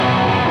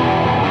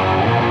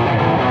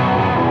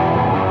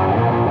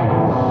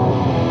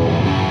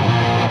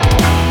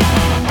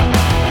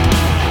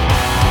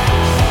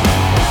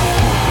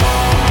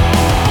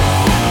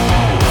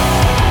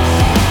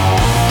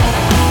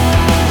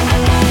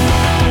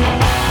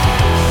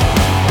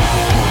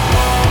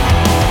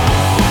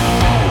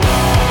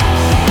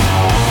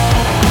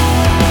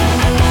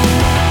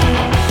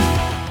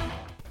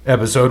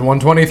episode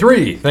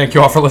 123. Thank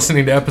you all for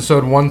listening to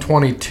episode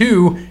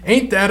 122.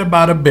 Ain't that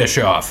about a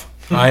Bischoff?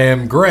 I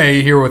am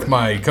Gray here with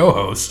my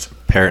co-host,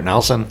 Parrot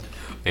Nelson.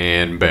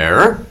 And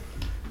Bear.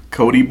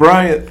 Cody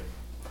Bryant.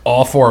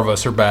 All four of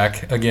us are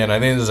back. Again, I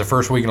think this is the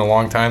first week in a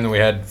long time that we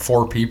had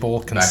four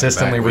people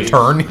consistently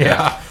return.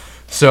 Yeah.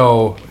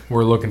 So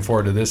we're looking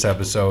forward to this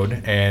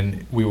episode,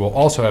 and we will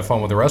also have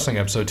fun with the wrestling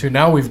episode too.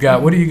 Now we've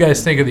got, what do you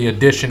guys think of the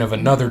addition of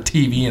another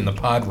TV in the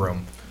pod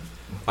room?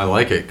 I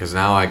like it because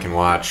now I can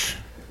watch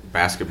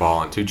basketball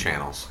on two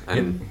channels.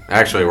 And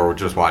actually, we're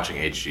just watching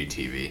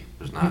HGTV.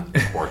 There's not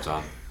sports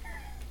on.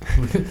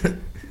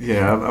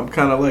 Yeah, I'm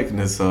kind of liking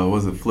this.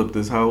 Was it Flip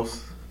This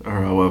House?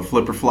 Or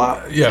Flip or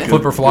Flop? Yeah,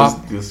 Flip or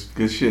Flop.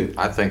 Good shit.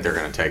 I think they're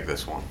going to take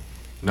this one.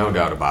 No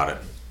doubt about it.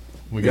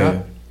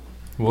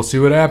 We'll see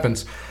what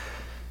happens.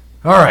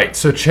 All right,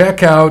 so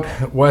check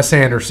out Wes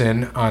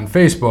Anderson on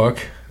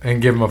Facebook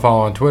and give him a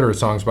follow on Twitter at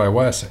Songs by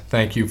Wes.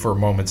 Thank you for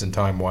Moments in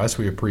Time, Wes.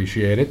 We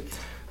appreciate it.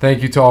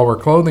 Thank you to All Wear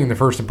Clothing, the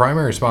first and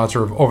primary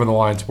sponsor of Over the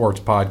Line Sports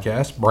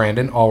Podcast.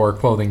 Brandon,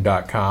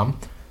 allwearclothing.com.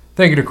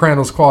 Thank you to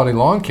Crandall's Quality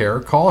Lawn Care.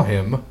 Call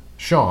him,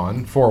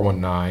 Sean,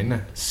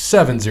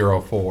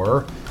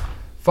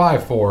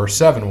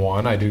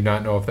 419-704-5471. I do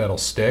not know if that'll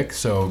stick,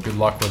 so good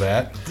luck with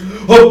that.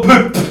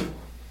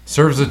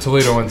 Serves the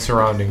Toledo and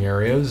surrounding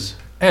areas,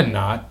 and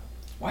not.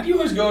 Why do you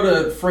always go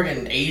to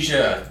friggin'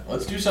 Asia?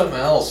 Let's do something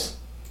else.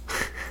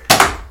 Shit,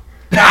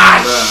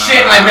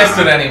 I missed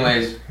it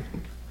anyways.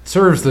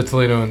 Serves the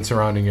Toledo and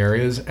surrounding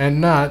areas, and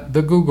not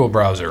the Google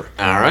browser.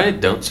 All right,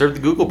 don't serve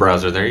the Google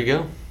browser. There you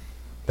go.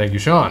 Thank you,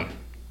 Sean.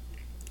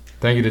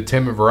 Thank you to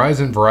Tim at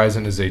Verizon.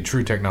 Verizon is a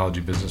true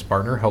technology business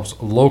partner,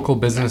 helps local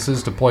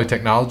businesses deploy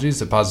technologies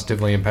that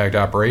positively impact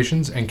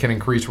operations and can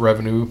increase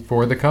revenue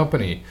for the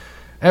company.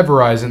 At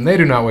Verizon, they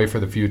do not wait for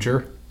the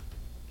future.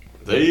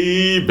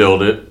 They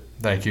build it.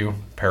 Thank you,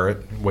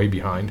 Parrot, way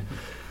behind.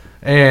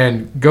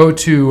 And go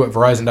to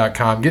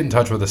Verizon.com, get in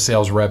touch with a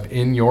sales rep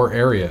in your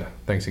area.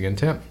 Thanks again,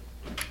 Tim.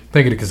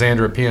 Thank you to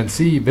Cassandra at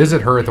PNC.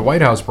 Visit her at the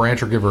White House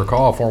branch or give her a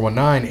call,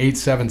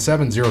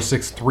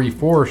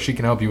 419-877-0634. She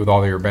can help you with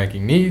all of your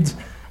banking needs,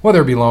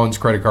 whether it be loans,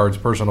 credit cards,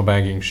 personal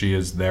banking. She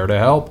is there to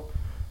help.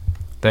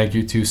 Thank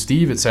you to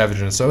Steve at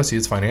Savage &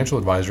 Associates, financial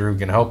advisor, who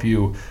can help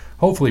you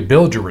hopefully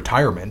build your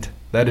retirement.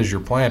 That is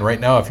your plan. Right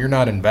now, if you're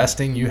not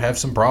investing, you have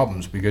some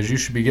problems because you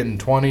should be getting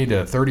 20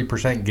 to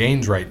 30%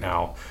 gains right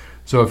now.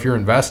 So if you're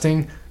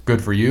investing,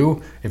 good for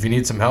you. If you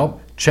need some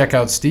help, check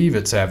out Steve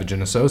at Savage &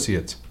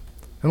 Associates.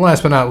 And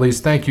last but not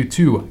least, thank you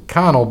to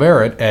Connell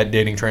Barrett at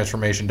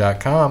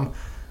datingtransformation.com.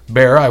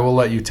 Bear, I will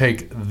let you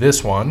take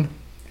this one.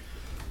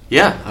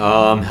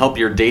 Yeah, help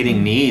your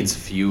dating needs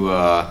if you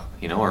are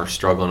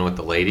struggling with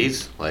the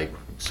ladies, like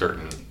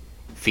certain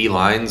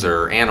felines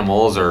or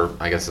animals, or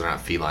I guess they're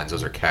not felines,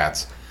 those are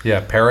cats.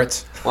 Yeah,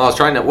 parrots. Well, I was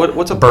trying to.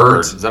 What's a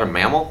Birds. bird? Is that a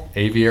mammal?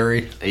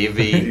 Aviary.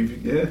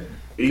 Yeah.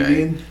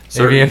 Avian.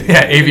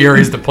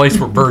 Aviary is the place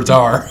where birds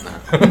are.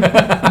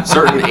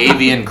 Certain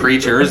avian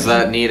creatures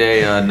that need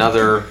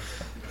another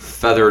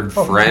feathered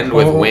friend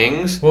with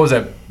wings. What was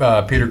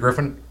that, Peter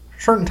Griffin?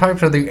 Certain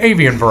types of the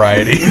avian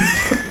variety.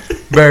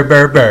 Bird.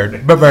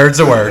 Bird's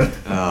a word.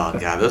 Oh,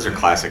 yeah, those are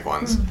classic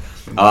ones.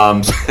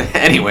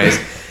 Anyways,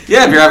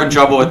 yeah, if you're having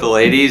trouble with the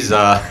ladies,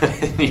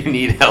 you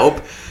need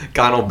help,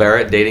 Connell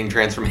Barrett,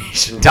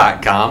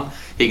 datingtransformation.com.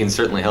 He can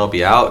certainly help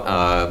you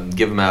out.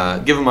 Give him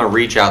a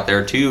reach out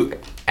there too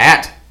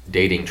at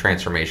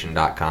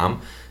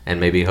datingtransformation.com and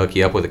maybe hook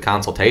you up with a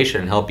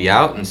consultation and help you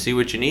out and see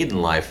what you need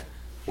in life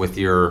with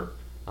your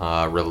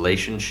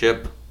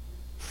relationship,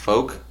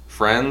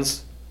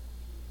 friends,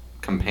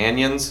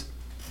 companions.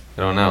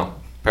 I don't know.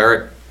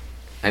 Parrot,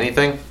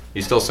 anything?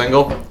 You still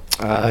single?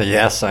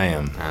 Yes, I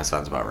am. That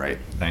sounds about right.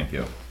 Thank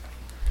you.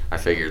 I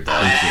figured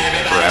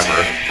that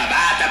forever.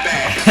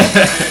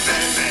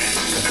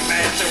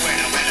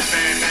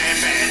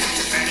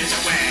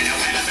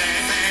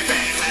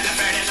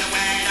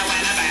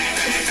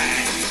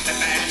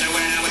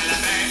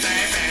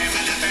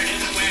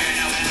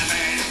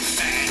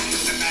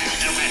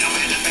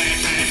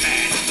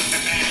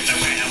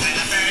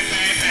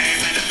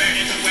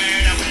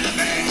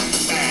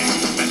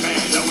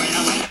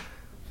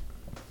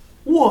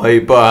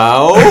 Wipe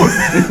out.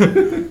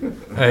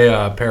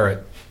 Hey,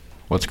 Parrot.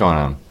 What's going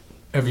on?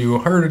 Have you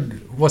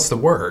heard, what's the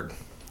word?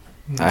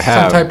 I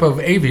have. Some type of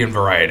avian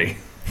variety.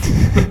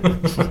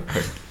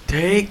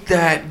 Take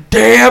that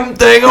damn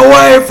thing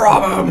away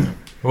from him.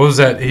 What was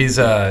that? He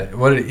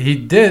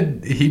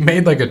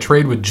made like a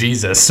trade with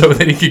Jesus so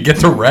that he could get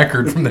the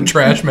record from the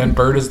trash man.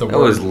 Bird is the word. That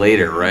was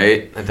later,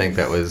 right? I think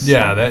that was.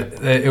 Yeah,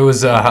 it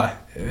was.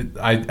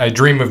 I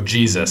Dream of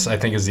Jesus, I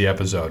think is the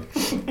episode.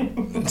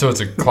 So it's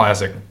a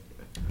classic.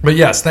 But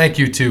yes, thank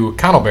you to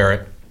Connell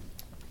Barrett,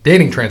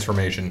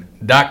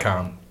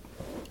 datingtransformation.com.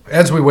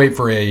 As we wait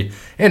for a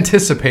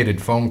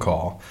anticipated phone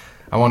call,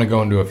 I want to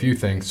go into a few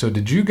things. So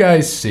did you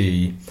guys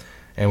see,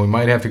 and we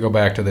might have to go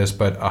back to this,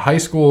 but a high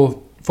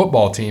school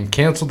football team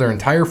canceled their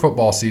entire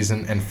football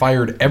season and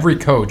fired every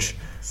coach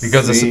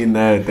Seen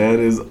that. That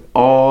is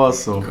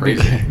awesome.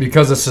 Crazy.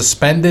 Because a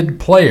suspended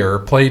player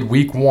played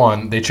week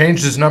 1. They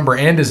changed his number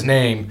and his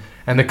name,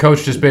 and the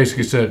coach just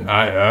basically said,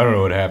 I don't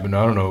know what happened.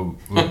 I don't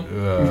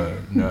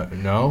know.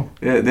 No?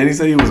 Yeah, then he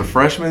said he was a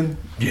freshman.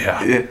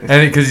 Yeah. Yeah.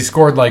 And because he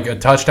scored like a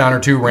touchdown or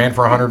two, ran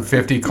for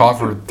 150, caught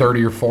for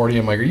 30 or 40.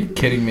 I'm like, are you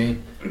kidding me?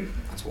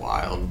 That's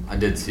wild. I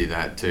did see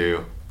that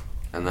too.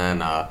 And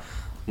then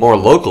more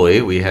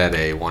locally, we had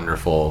a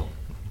wonderful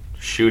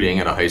shooting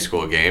at a high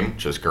school game,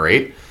 which was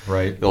great.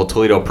 Right. The old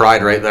Toledo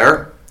Pride right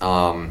there.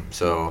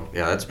 So,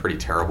 yeah, that's pretty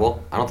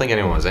terrible. I don't think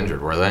anyone was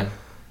injured, were they?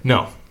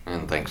 No. I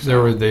didn't think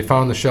so. They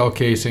found the shell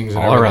casings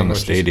and All everything. around the was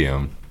just-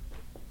 stadium.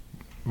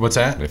 What's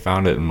that? They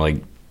found it in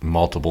like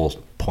multiple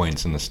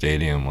points in the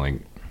stadium, like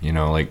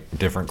like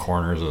different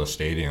corners of the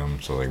stadium,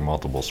 so like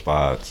multiple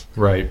spots.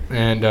 Right.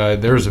 And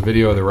there's a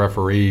video of the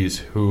referees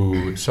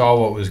who saw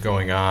what was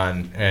going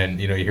on,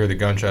 and you hear the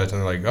gunshots, and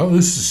they're like, "Oh,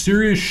 this is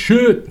serious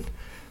shit."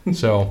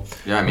 So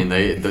Yeah, I mean,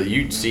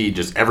 you'd see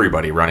just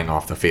everybody running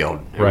off the field.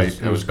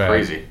 It was bad.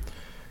 crazy.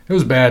 It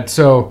was bad.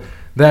 So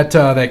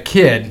that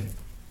kid,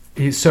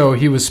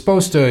 he was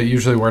supposed to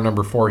usually wear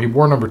number 4. He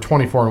wore number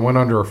 24 and went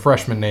under a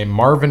freshman named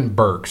Marvin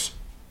Burks.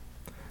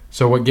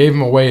 So what gave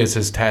him away is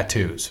his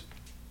tattoos.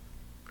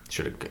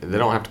 They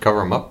don't have to cover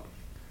them up?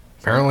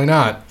 Apparently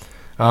not.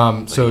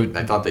 So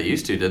I thought they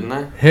used to, didn't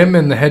they? him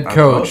and the head I thought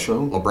coach,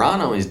 so. LeBron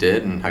always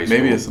did in high school.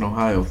 Maybe it's an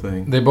Ohio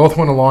thing. they both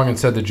went along and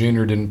said the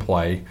junior didn't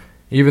play,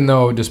 even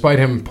though despite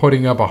him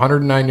putting up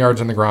 109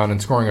 yards on the ground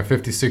and scoring a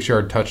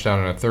 56-yard touchdown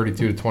in a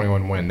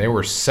 32-21 win, they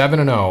were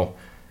 7-0,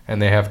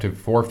 and they have to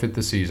forfeit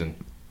the season.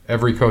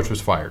 Every coach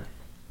was fired.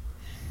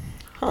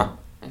 Huh.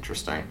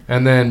 Interesting.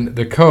 And then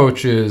the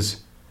coach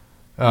is,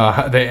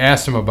 they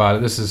asked him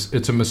about it.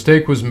 It's a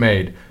mistake was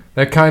made.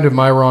 That kind of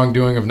my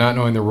wrongdoing of not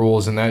knowing the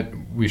rules, and that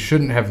we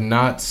shouldn't have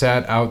not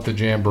sat out the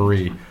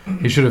jamboree.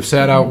 He should have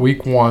sat out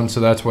week 1, so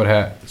that's what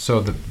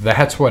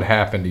that's what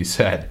happened, he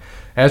said.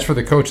 As for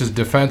the coach's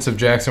defense of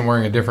Jackson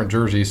wearing a different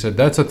jersey, he said,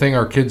 that's a thing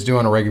our kids do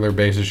on a regular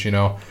basis,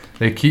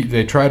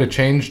 They try to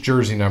change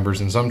jersey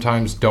numbers and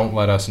sometimes don't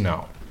let us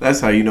know. That's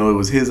how you know it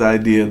was his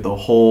idea the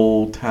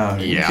whole time.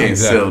 You Yeah, can't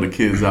exactly. sell the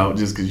kids out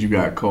just because you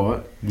got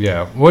caught.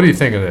 Yeah. What do you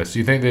think of this? Do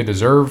you think they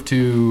deserve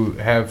to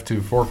have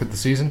to forfeit the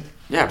season?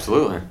 Yeah,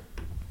 absolutely.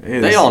 Hey,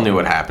 They all knew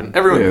what happened.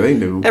 Everyone, Yeah, they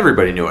knew.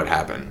 Everybody knew what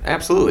happened.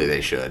 Absolutely,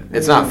 they should.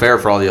 It's not fair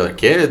for all the other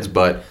kids,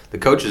 but the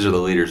coaches are the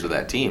leaders of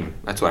that team.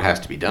 That's what has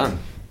to be done.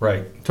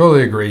 Right.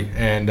 Totally agree.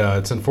 And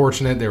it's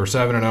unfortunate they were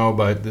 7-0,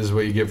 but this is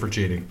what you get for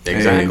cheating. Hey,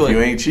 Exactly. if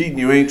you ain't cheating,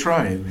 you ain't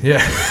trying.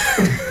 Yeah.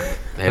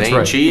 It That's ain't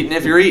right. cheating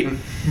if you're eating.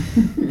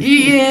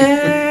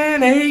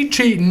 Eating ain't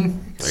cheating.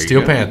 There you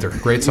Steel go. Panther.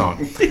 Great song.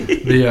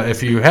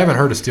 If you haven't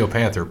heard of Steel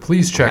Panther,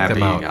 please check Happy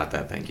them you out. got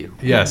that. Thank you.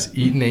 Yes,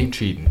 eating ain't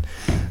cheating.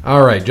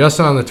 All right,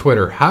 Justin on the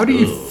Twitter. How do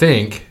you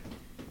think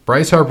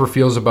Bryce Harper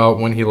feels about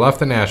when he left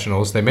the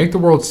Nationals? They make the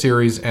World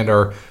Series and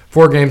are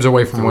 4 games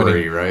away from 3,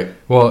 winning. right?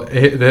 Well, so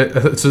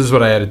this is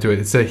what I added to it.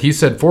 It said he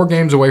said 4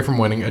 games away from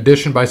winning.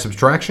 Addition by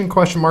subtraction? ?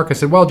 I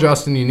said, well,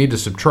 Justin, you need to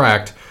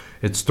subtract.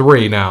 It's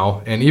 3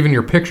 now, and even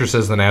your picture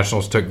says the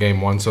Nationals took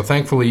game 1. So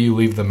thankfully, you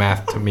leave the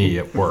math to me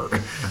at work.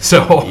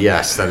 So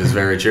Yes, that is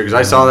very true. Because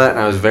I saw that and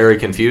I was very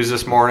confused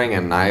this morning,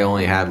 and I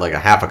only had like a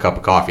half a cup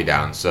of coffee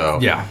down. So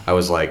Yeah. I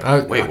was like,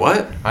 wait,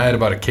 what? I had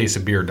about a case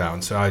of beer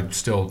down, so I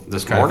still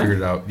This kind of morning?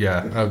 figured it out.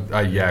 Yeah,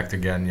 I yacked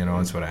again.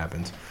 That's what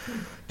happens.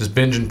 Just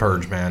binge and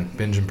purge, man.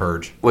 Binge and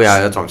purge. Well,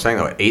 yeah, that's what I'm saying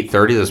though. At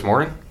 8:30 this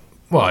morning,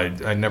 Well,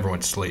 I never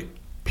went to sleep.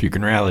 Puke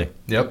and rally.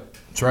 Yep,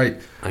 that's right.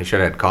 I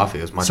should have had coffee.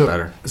 It was much So,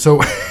 better. so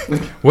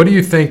what do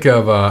you think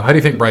of? How do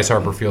you think Bryce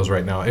Harper feels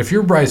right now? If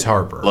you're Bryce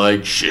Harper,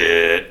 Like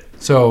shit.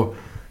 so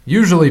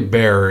usually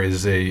Bear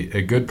is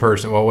a good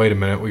person. Well, wait a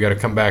minute. We got to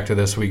come back to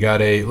this. We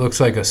got looks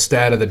like a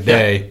stat of the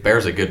day.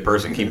 Bear's a good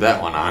person. Keep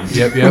that one on.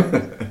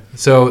 Yep.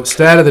 So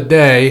stat of the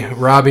day.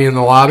 Robbie in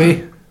the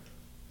lobby.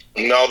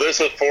 No, this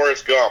is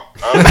Forrest Gump.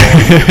 I'm going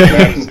to the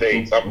United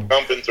States. I'm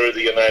jumping through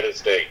the United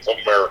States,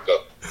 America.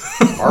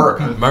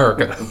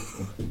 America.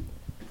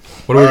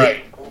 What do All we?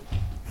 right.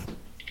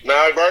 Now,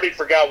 I've already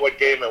forgot what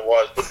game it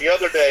was, but the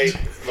other day,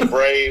 the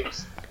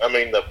Braves. Oh,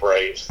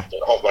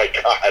 my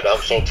God,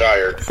 I'm so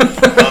tired.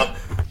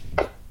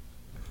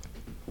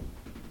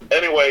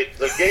 Anyway,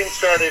 the game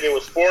started. It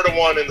was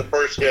 4-1 in the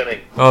first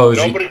inning. Oh, it was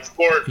Nobody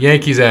scored.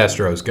 Yankees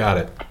Astros. Got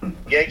it.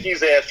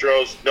 Yankees,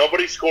 Astros.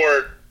 Nobody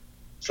scored.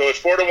 So it's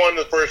 4-1 in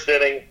the first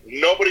inning.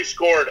 Nobody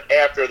scored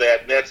after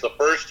that, and that's the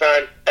first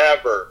time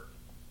ever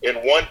in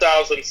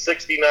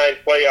 1,069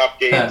 playoff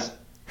games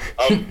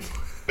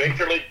of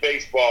Major League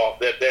Baseball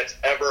that's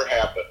ever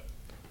happened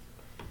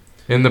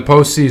In the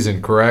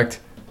postseason, correct?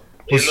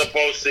 in the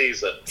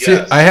postseason. See,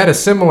 Yes. I had a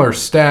similar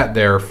stat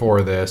there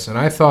for this, and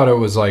I thought it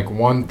was like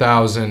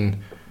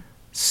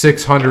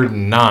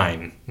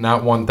 1,609,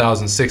 not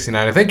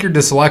 1,069. I think your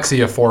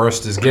dyslexia,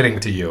 Forrest, is getting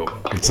to you.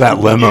 It's that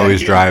limo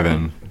he's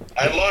driving.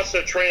 I lost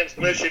a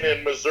transmission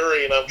in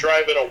Missouri, and I'm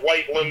driving a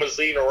white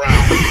limousine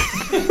around.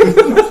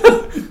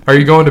 Are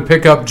you going to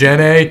pick up Jen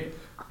A?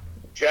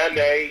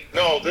 Jenny.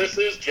 No, this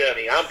is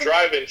Jenny. I'm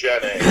driving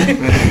Jenny.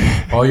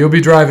 Oh, you'll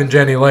be driving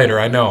Jenny later,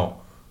 I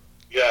know.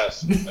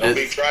 Yes, I'll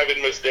be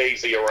driving Miss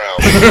Daisy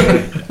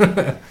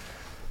around.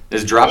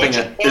 Is dropping Which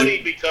is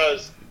funny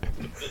because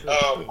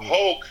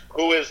Hoke,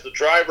 who is the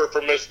driver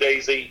for Miss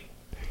Daisy,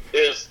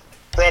 is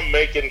from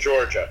Macon,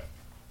 Georgia.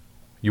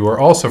 You are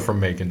also from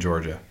Macon,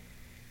 Georgia.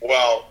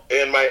 Well,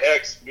 and my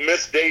ex,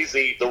 Miss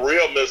Daisy,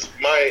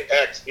 my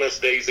ex, Miss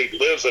Daisy,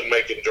 lives in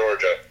Macon,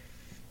 Georgia.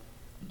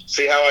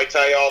 See how I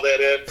tie all that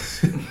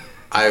in?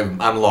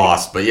 I'm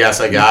lost, but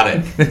yes, I got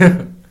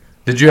it.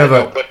 Did you have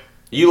a... But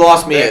You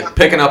lost me at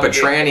picking up a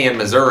tranny in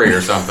Missouri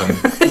or something.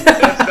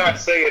 that's not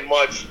saying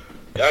much.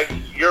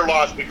 You're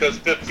lost because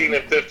 15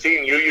 and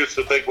 15 you used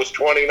to think was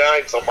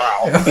 29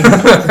 somehow.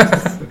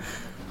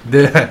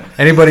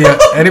 Anybody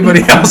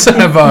else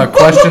have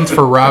questions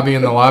for Robbie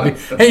in the lobby?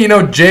 Hey,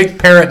 Jake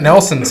Parrott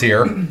Nelson's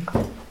here.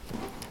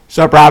 What's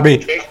up,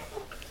 Robbie?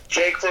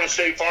 Jake from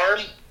State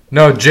Farm?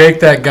 No, Jake,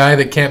 that guy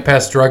that can't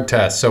pass drug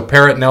tests. So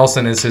Parrott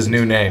Nelson is his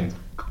new name.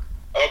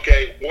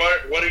 Okay,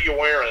 what are you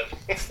wearing?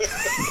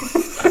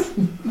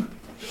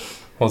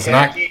 Well,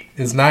 Khaki?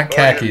 it's not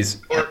khakis.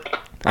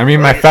 I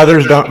mean, my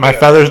feathers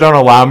don't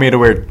allow me to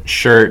wear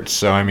shirts,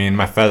 so I mean,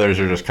 my feathers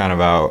are just kind of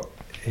out.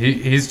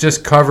 He's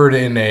just covered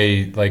in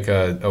a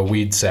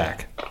weed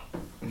sack.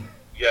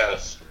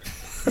 Yes.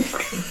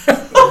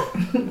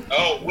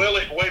 Oh,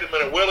 Willie, wait a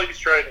minute. Willie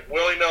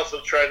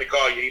Nelson's trying to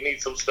call you. He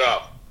needs some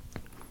stuff.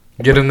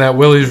 Get him that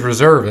Willie's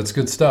Reserve. It's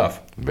good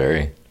stuff.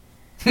 Very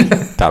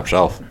top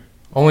shelf.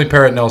 Only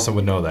Parrott Nelson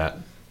would know that.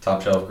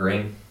 Top shelf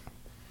green.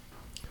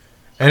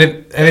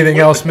 Anything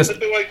else, Mr. When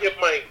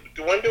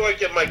do I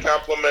get my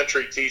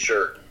complimentary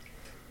T-shirt?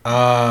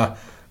 Well,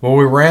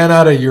 we ran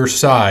out of your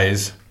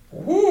size.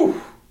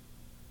 Woo!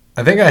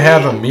 I think I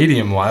have a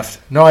medium left.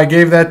 No, I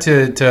gave that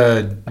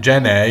to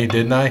Jen A,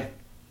 didn't I?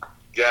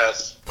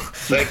 Yes.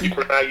 Thank you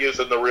for not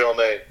using the real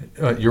name.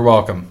 You're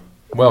welcome.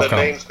 The Welcome.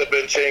 names have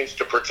been changed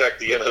to protect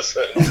the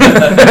innocent.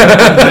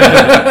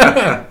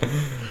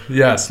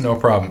 Yes, no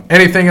problem.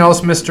 Anything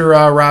else, Mr.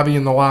 Robbie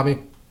in the lobby?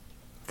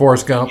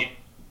 Forrest Gump?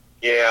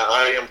 Yeah,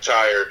 I am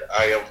tired.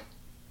 I am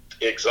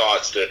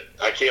exhausted.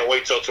 I can't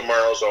wait till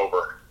tomorrow's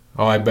over.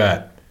 Oh, I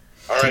bet.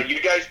 All right, you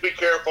guys be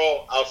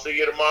careful. I'll see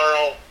you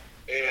tomorrow.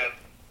 And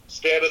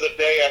stat of the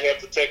day, I have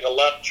to take a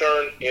left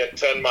turn in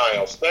 10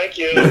 miles. Thank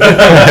you.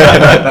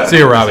 See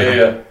you, Robbie. See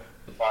ya.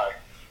 Bye.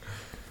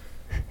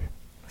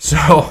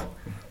 So,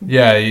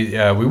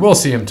 yeah, we will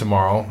see him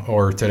tomorrow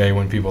or today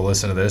when people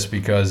listen to this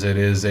because it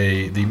is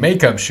the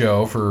makeup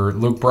show for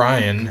Luke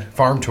Bryan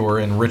Farm Tour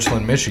in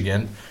Richland,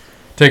 Michigan.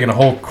 Taking a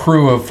whole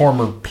crew of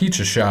former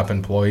Pizza Shop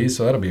employees,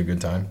 so that'll be a good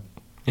time.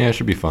 Yeah, it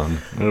should be fun.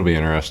 It'll be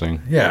interesting.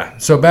 Yeah,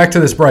 so back to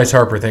this Bryce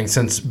Harper thing.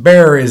 Since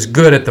Bear is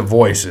good at the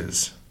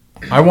voices,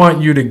 I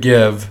want you to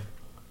give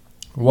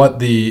what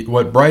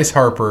Bryce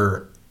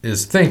Harper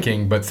is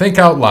thinking, but think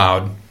out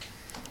loud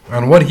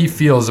on what he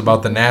feels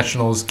about the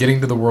Nationals getting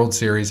to the World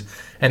Series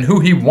and who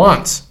he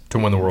wants to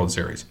win the World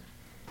Series.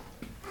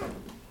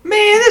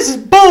 Man, this is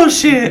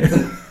bullshit.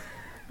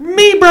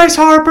 Me, Bryce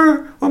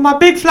Harper, with my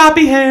big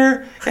floppy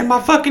hair and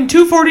my fucking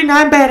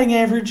 249 batting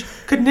average,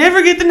 could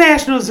never get the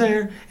Nationals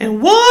there.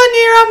 And 1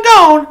 year I'm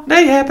gone,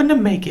 they happen to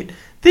make it.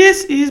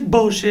 This is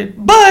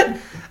bullshit. But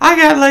I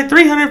got like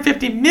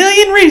 350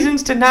 million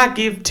reasons to not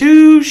give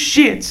two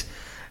shits.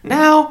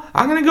 Now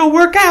I'm gonna go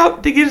work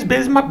out to get as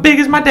big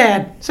as my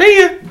dad. See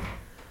ya.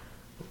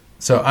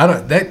 So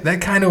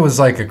that kind of was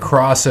like a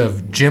cross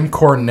of Jim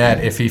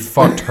Cornette if he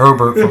fucked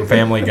Herbert from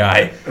Family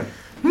Guy.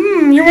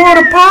 You want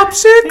a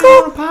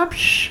popsicle?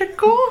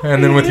 Popsicle?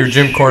 And then with your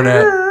Jim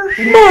Cornette,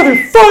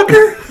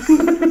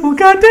 Motherfucker! Well,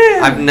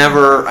 goddamn.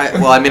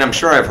 I'm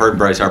sure I've heard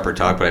Bryce Harper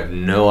talk, but I have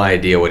no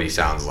idea what he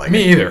sounds like.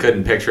 Me either.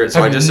 Couldn't picture it, so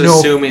I I have just no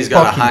assume he's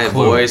got a fucking high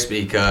clue. voice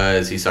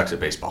because he sucks at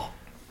baseball.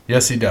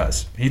 Yes, he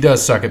does. He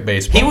does suck at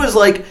baseball. He was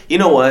like, you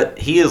know what?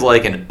 He is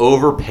like an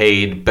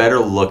overpaid,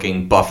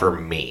 better-looking buffer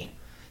me.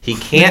 He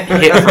can't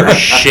hit for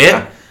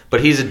shit,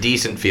 but he's a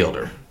decent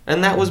fielder.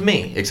 And that was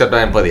me, except I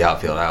didn't play the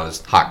outfield. I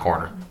was hot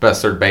corner.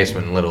 Best third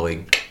baseman in Little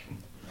League.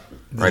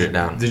 Write it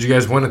down. Did you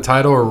guys win a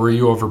title, or were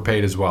you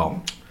overpaid as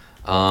well?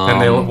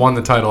 And they won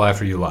the title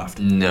after you left.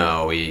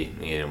 No, we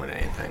didn't win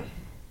anything.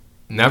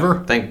 Never?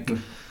 I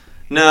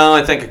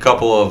think a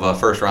couple of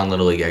first-round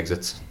Little League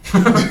exits.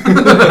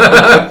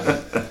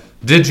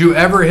 Did you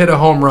ever hit a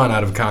home run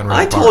out of Conrad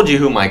I Park? told you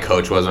who my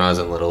coach was when I was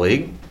in Little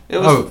League. It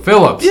was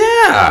Phillips.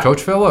 Yeah.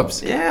 Coach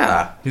Phillips.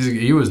 Yeah.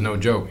 He was no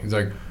joke. He's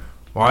like,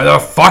 why the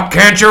fuck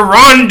can't you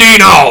run,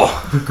 Dino?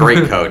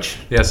 Great coach.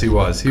 Yes, he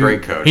was.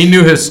 Great coach. He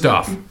knew his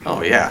stuff.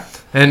 Oh, yeah.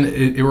 And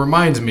it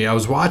reminds me, I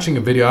was watching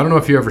a video. I don't know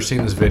if you've ever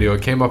seen this video.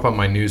 It came up on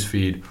my news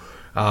feed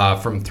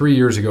from 3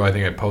 years ago. I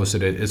think I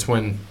posted it. It's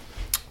when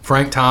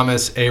Frank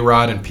Thomas,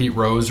 A-Rod, and Pete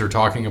Rose are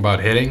talking about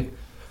hitting.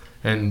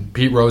 And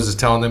Pete Rose is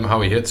telling them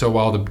how he hit so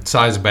well, the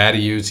size of bat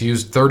he used. He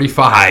used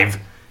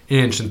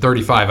 35-inch and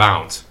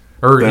 35-ounce.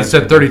 Or he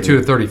said 32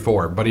 to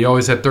 34, but he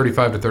always had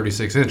 35 to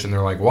 36 inch. And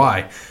they're like,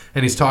 why?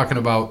 And he's talking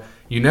about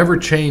you never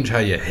change how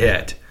you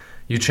hit.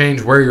 you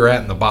change where you're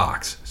at in the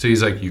box. So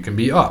he's like, you can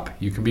be up,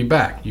 you can be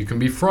back, you can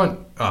be front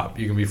up,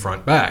 you can be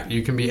front back,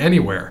 you can be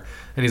anywhere.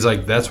 And he's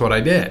like, that's what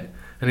I did.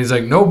 And he's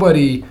like,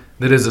 nobody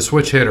that is a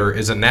switch hitter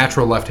is a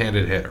natural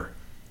left-handed hitter.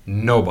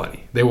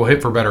 Nobody. They will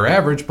hit for better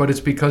average, but it's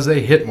because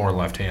they hit more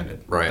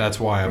left-handed. Right. That's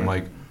why I'm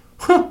like,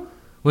 huh.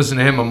 Listen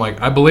to him, I'm like,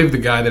 I believe the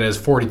guy that has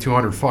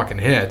 4,200 fucking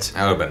hits.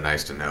 That would have been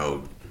nice to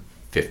know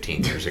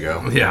 15 years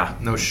ago. Yeah,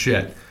 no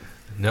shit.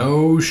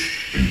 No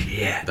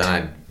shit. Then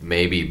I'd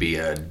maybe be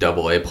a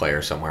AA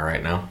player somewhere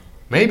right now.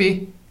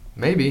 Maybe.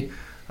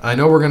 I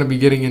know we're going to be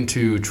getting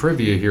into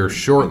trivia here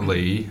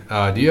shortly.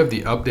 Do you have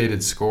the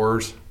updated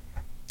scores,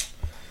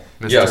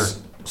 Mr.?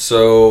 Yes.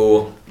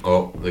 So,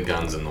 the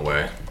gun's in the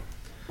way.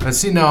 And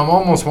see, now I'm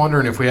almost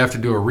wondering if we have to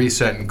do a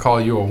reset and call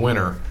you a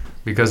winner,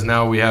 because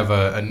now we have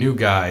a new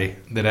guy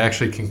that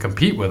actually can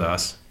compete with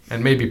us,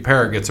 and maybe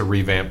Parrot gets a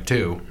revamp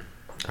too.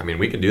 I mean,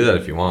 we can do that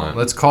if you want.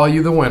 Let's call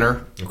you the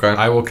winner. Okay.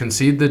 I will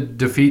concede the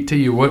defeat to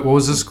you. What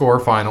was the score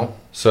final?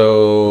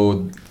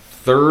 So,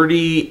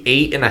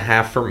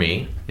 38.5 for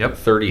me. Yep.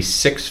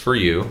 36 for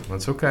you.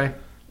 That's okay.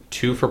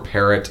 2 for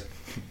Parrot.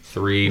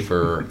 3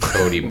 for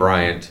Cody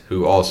Bryant,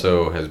 who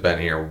also has been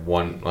here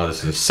this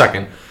is his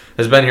second.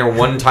 Has been here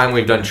one time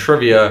we've done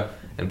trivia,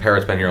 and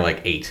Parrot's been here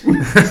like 8.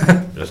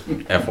 Just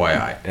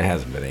FYI. It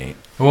hasn't been 8.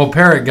 Well,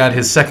 Parrot got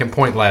his second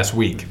point last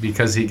week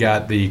because he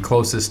got the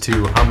closest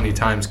to how many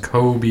times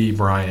Kobe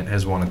Bryant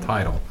has won a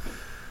title.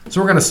 So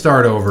we're going to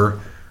start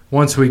over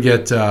once we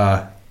get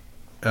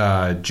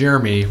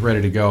Jeremy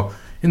ready to go.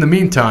 In the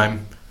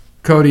meantime,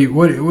 Cody,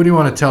 what do you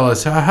want to tell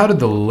us? How did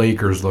the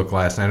Lakers look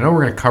last night? I know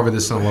we're going to cover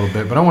this in a little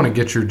bit, but I want to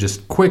get your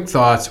just quick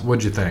thoughts.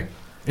 What'd you think?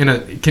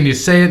 Can you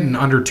say it in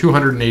under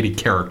 280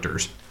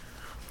 characters?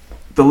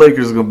 The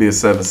Lakers are going to be a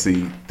 7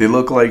 seed. They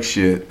look like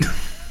shit.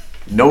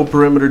 No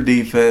perimeter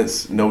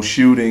defense, no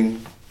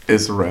shooting.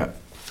 It's a wrap.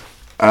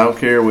 I don't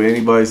care what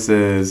anybody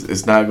says.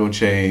 It's not going to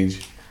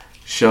change.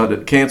 Shut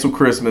it. Cancel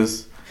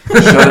Christmas.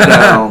 Shut it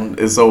down.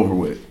 It's over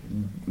with.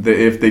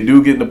 If they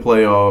do get in the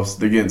playoffs,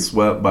 they're getting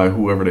swept by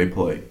whoever they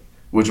play,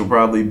 which will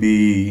probably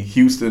be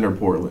Houston or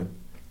Portland.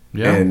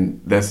 Yeah.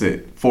 And that's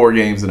it. 4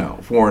 games and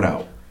out. 4 and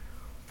out.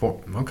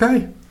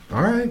 Okay.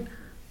 All right.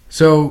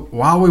 So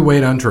while we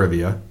wait on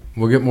trivia,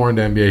 we'll get more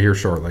into NBA here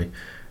shortly.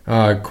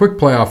 Quick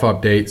playoff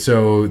update.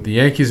 So the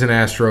Yankees and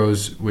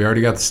Astros, we already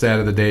got the stat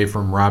of the day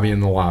from Robbie in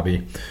the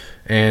lobby.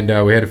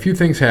 And we had a few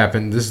things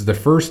happen. This is the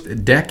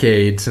first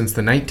decade since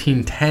the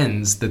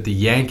 1910s that the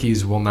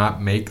Yankees will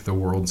not make the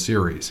World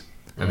Series.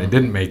 And they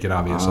didn't make it,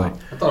 obviously.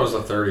 I thought it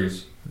was the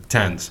 30s.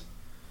 10s.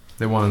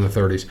 They won in the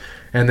 30s.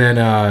 And then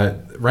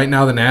right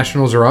now the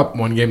Nationals are up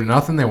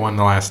 1-0. They won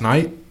the last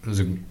night. It was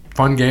a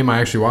fun game. I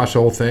actually watched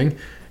the whole thing.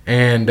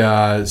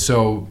 And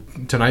so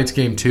tonight's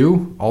game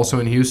 2, also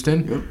in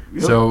Houston.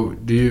 Yep. So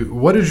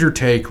what is your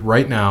take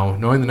right now,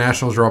 knowing the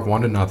Nationals are up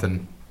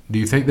 1-0? Do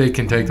you think they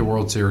can take the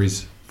World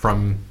Series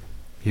from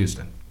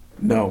Houston?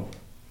 No.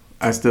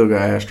 I still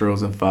got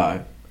Astros in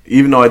 5.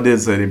 Even though I did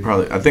say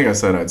I think I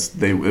said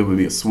it would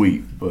be a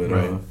sweep, but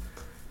Right.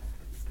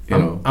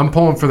 I'm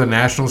pulling for the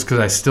Nationals because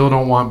I still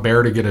don't want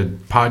Bear to get a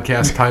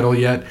podcast title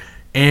yet,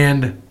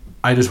 and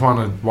I just want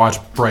to watch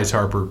Bryce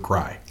Harper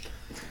cry.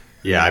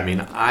 Yeah, I mean,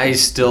 I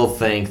still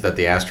think that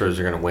the Astros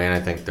are going to win. I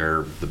think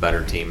they're the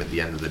better team at the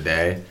end of the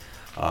day.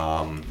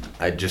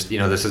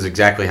 This is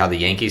exactly how the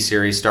Yankees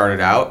series started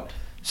out.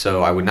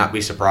 So I would not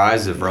be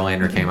surprised if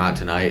Verlander came out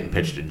tonight and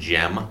pitched a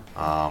gem.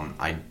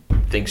 I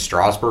think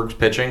Strasburg's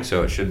pitching,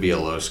 so it should be a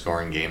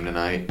low-scoring game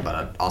tonight.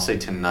 But I'll say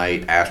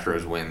tonight,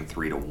 Astros win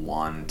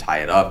 3-1, tie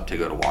it up to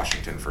go to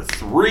Washington for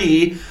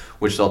 3,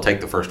 which they'll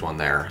take the first one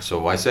there.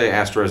 So I say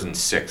Astros in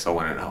 6. I'll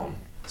win at home.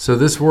 So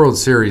this World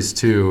Series,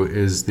 too,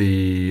 is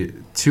the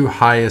 2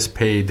 highest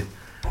paid.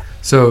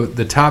 So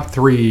the top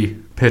 3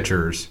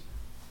 pitchers,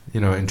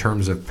 in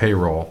terms of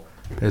payroll,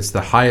 it's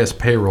the highest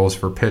payrolls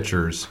for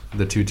pitchers,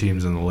 the 2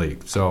 teams in the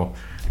league. So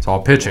it's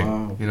all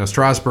pitching. Wow.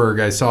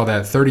 Strasburg, I saw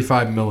that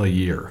 $35 million a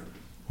year,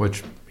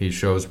 which he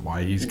shows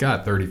why he's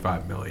got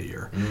 $35 million a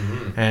year.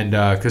 Mm-hmm. And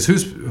because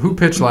who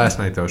pitched last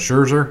night though?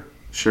 Scherzer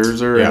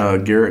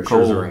and Garrett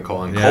Cole. Scherzer and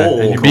Cole. And Yeah,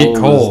 Cole. and you beat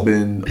Cole. has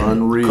been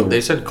unreal.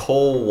 They said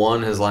Cole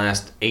won his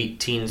last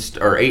 18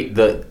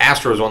 the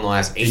Astros won the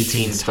last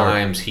 18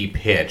 times he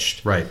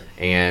pitched. Right.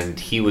 And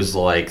he was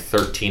like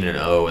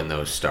 13-0 in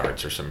those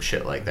starts or some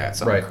shit like that.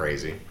 Something Right.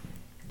 crazy.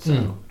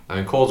 So, I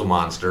mean, Cole's a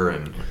monster,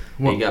 and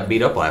he got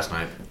beat up last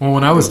night. Well,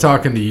 when I was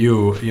talking to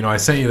you, I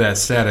sent you that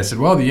stat. I said,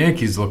 well, the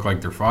Yankees look like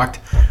they're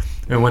fucked.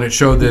 And when it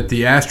showed that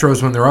the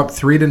Astros, when they're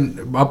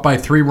up by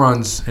 3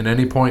 runs at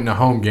any point in a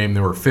home game, they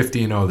were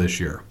 50-0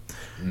 this year.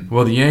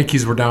 Well, the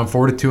Yankees were down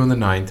 4-2 in the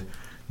 9th.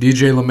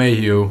 DJ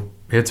LeMahieu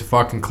hits a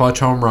fucking clutch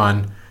home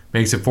run,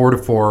 makes it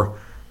 4-4.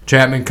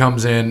 Chapman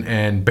comes in,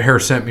 and Bear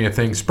sent me a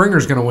thing.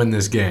 Springer's going to win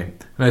this game.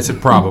 And I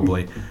said,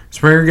 probably.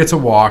 Springer gets a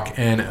walk,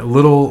 and a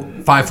little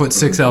 5'6"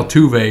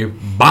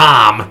 Altuve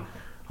bomb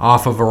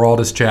off of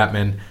Aroldis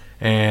Chapman.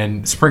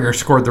 And Springer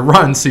scored the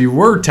run, so you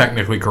were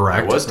technically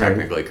correct. I was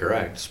technically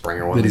correct.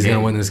 Springer won that the he's game.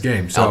 going to win this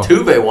game. So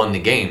Altuve won the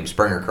game.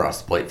 Springer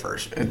crossed the plate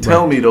first. and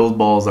tell me those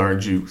balls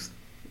aren't juiced.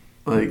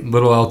 Like,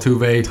 Little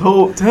Altuve.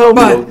 tell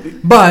me.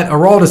 But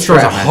Aroldis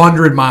throws Chapman.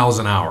 100 miles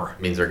an hour.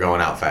 Means they're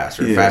going out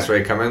faster. The Yeah. faster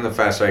they come in, the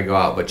faster they go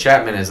out. But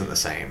Chapman isn't the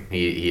same.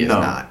 He is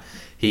No. not.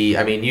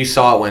 I mean, you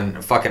saw it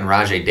when fucking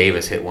Rajay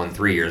Davis hit one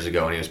 3 years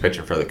ago, and he was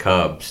pitching for the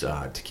Cubs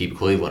to keep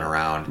Cleveland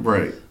around.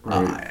 Right.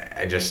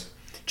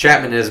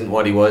 Chapman isn't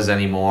what he was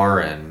anymore,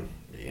 and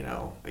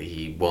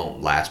he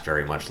won't last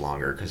very much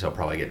longer because he'll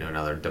probably get into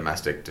another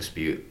domestic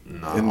dispute in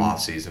the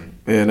off season.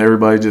 And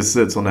everybody just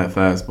sits on that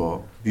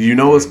fastball. You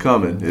know what's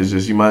coming. It's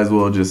just you might as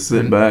well just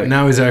sit back.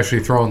 Now he's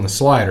actually throwing the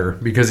slider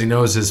because he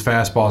knows his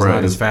fastball's Right.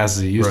 not as fast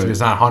as he used to. Right. It's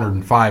not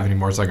 105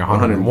 anymore. It's like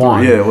 101.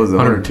 103. Yeah, it was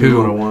 102,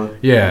 101.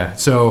 Yeah.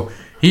 So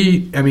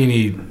it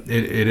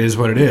is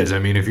what it is. I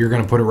mean, if you're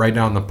going to put it right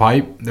down the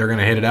pipe, they're going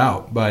to hit it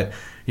out. But,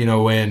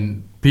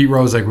 when Pete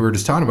Rose, like we were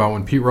just talking about,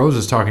 when Pete Rose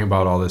is talking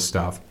about all this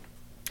stuff,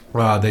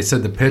 they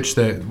said the pitch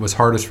that was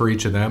hardest for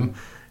each of them.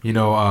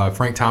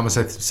 Frank Thomas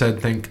said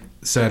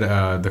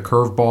the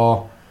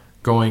curveball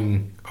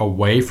going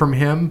away from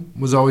him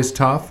was always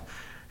tough,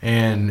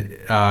 and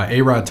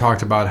A-Rod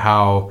talked about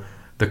how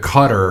the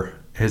cutter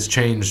has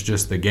changed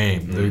just the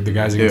game. The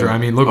guys that can throw. I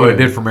mean, look what it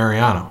did for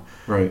Mariano.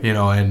 Right.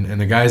 And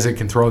the guys that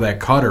can throw that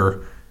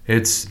cutter,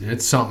 it's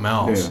something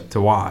else to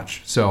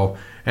watch. So,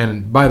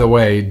 and by the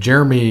way,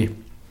 Jeremy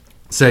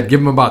said give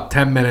him about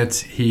 10 minutes.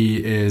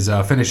 He is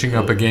finishing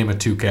up a game of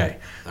 2K.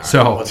 All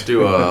So right, let's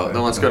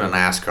go to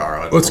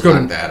NASCAR. Let's go to-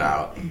 knock that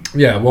out.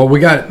 yeah,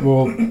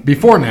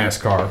 before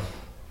NASCAR,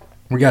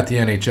 we got the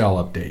NHL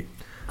update.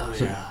 Oh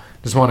yeah.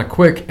 Just want a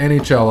quick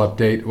NHL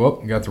update.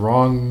 Whoop, got the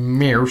wrong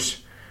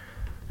mirrors.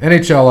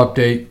 NHL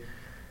update.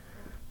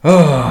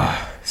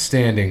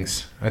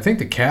 Standings. I think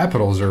the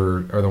Capitals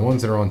are the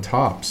ones that are on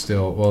top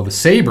still. Well, the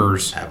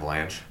Sabres,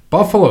 Avalanche.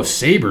 Buffalo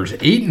Sabres,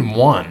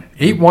 8-1,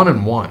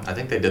 8-1-1. I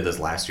think they did this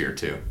last year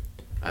too,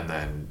 and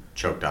then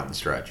choked down the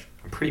stretch.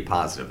 I'm pretty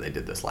positive they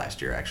did this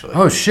last year actually.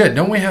 Oh shit!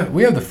 Don't we have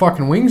the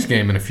fucking Wings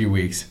game in a few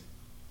weeks?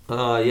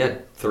 Yeah,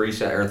 3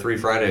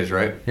 Fridays,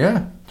 right?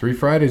 Yeah, 3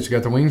 Fridays. You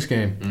got the Wings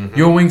game. Mm-hmm.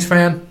 You a Wings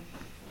fan?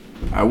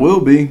 I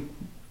will be.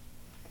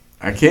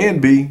 I can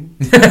be.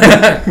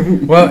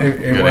 Well,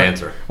 Good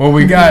answer. Well,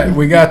 we got.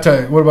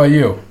 What about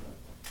you?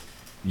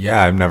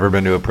 Yeah, I've never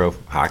been to a pro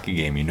hockey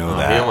game. You know He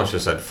that. almost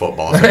just said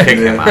football, so kick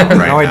him out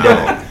right No, I now.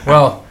 don't.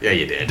 Well, Yeah,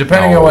 you did.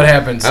 depending on what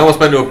happens. I almost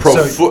been to a pro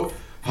So-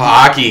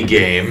 hockey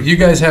game. You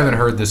guys haven't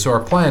heard this, so our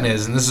plan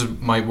is, and this is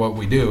what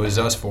we do, is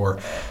us four.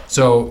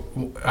 So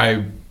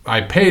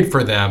I paid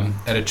for them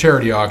at a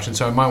charity auction,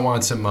 so I might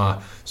want some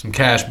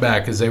cash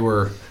back because they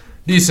were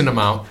decent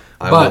amount.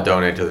 I but will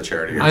donate to the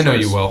charity. of your I know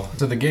choice. you will.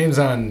 So the game's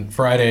on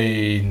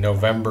Friday,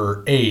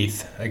 November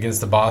 8th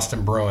against the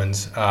Boston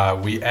Bruins.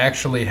 We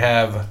actually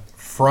have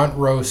front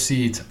row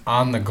seats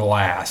on the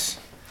glass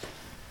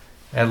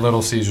at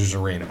Little Caesars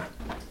Arena.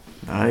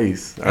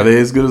 Nice. Are they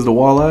as good as the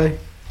Walleye?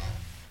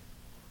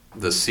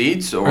 The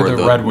seats Or or the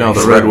the Red No,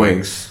 Wings? the Red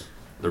Wings.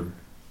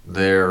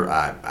 They're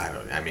I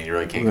don't. I mean, you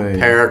really can't They-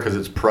 compare because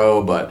it's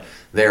pro, but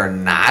they're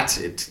not.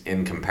 It's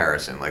in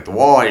comparison. Like the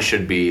Walleye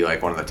should be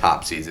like one of the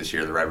top seeds this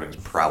year. The Red Wings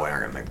probably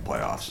aren't going to make the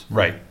playoffs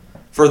Right.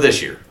 for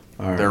this year.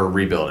 All right. They're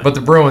rebuilding. But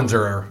the Bruins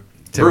are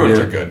Bruins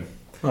typically are good.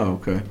 Oh,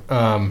 okay.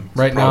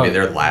 Right now, Probably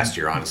their last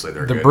year. Honestly,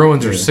 they're the good.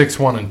 Bruins are Yeah.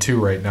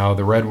 6-1-2 right now.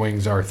 The Red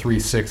Wings are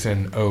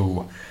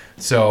 3-6-0.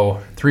 So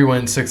 3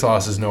 wins, 6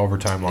 losses, no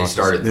overtime They losses.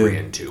 started Yeah.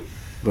 3-2.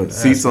 But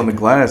seats on the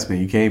glass,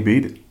 man, you can't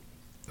beat it.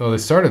 Oh, they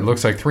started.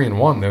 Looks like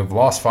 3-1. They've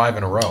lost 5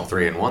 in a row.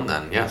 3-1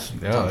 then. Yes.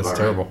 Yeah, Sounds that's about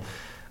terrible.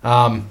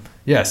 right.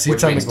 Yeah, seats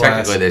Which on the means glass.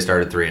 technically they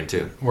started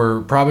 3-2.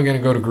 We're probably going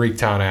to go to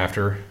Greektown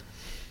after.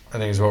 I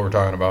think is what we're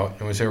talking about.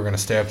 And we say we're going to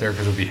stay up there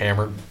because we'll be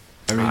hammered.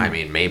 I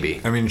mean, maybe.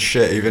 I mean,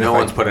 shit. Even No if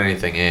one's put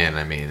anything in.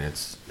 I mean,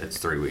 it's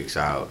 3 weeks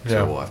out, so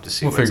Yeah. we'll have to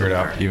see. We'll what's figure it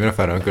up out. there. even if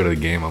I don't go to the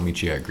game, I'll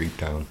meet you at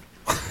Greektown.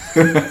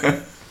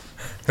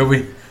 He'll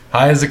be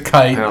high as a I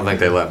kite. don't think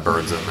they let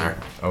birds in there.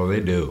 Oh, they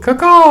do.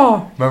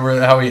 Caw-caw! Remember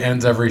how he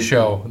ends every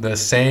show? The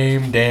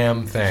same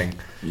damn thing.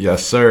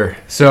 Yes, sir.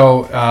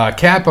 So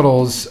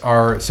Capitals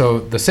are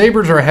the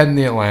Sabres are ahead in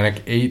the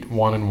Atlantic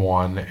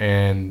 8-1-1,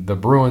 and the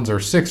Bruins are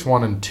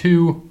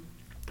 6-1-2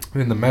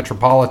 in the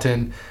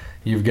Metropolitan.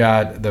 You've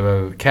got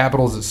the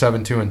Capitals at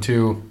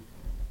 7-2-2,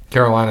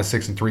 Carolina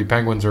 6-3,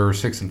 Penguins are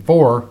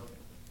 6-4.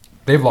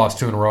 They've lost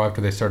 2 in a row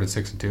after they started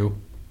 6-2.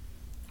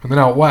 And then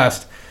out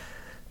west,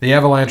 the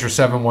Avalanche are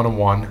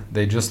 7-1-1.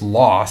 They just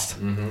lost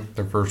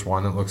their first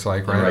one. It looks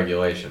like In right.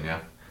 regulation, yeah.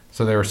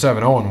 So they were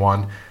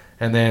 7-0-1.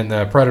 And then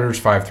the Predators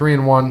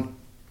 5-3-1.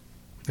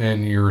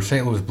 And your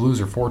St. Louis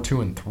Blues are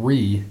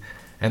 4-2-3.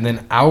 And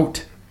then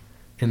out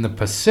in the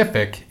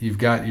Pacific, you've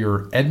got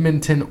your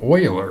Edmonton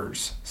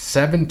Oilers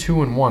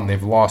 7-2-1.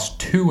 They've lost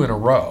 2 in a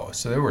row.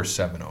 So they were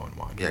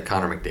 7-0-1. Yeah,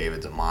 Connor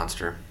McDavid's a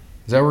monster.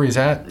 Is that where he's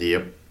at?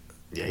 Yep.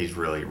 Yeah, he's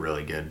really,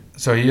 really good.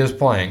 So he is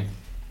playing.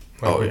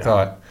 Like we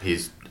thought.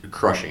 He's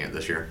crushing it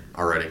this year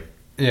already.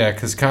 Yeah,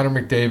 because Connor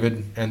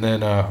McDavid. And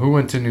then who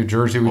went to New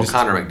Jersey?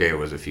 Connor McDavid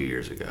was a few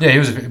years ago. Yeah, he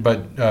was.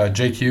 But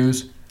Jake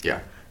Hughes. Yeah.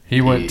 He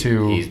went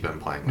to He's been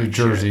playing New like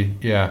Jersey.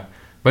 Yeah,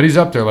 but he's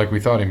up there like we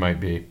thought he might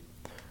be.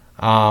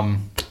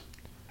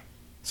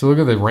 So look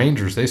at the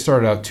Rangers. They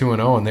started out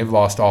 2-0 and they've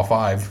lost all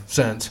 5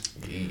 since.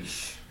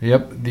 Yeesh.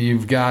 Yep.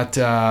 You've got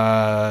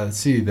let's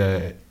see,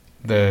 the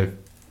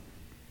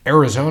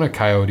Arizona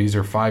Coyotes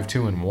are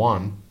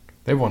 5-2-1.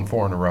 They've won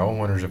 4 in a row.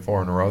 Winners of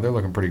 4 in a row. They're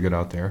looking pretty good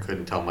out there.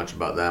 Couldn't tell much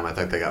about them. I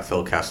think they got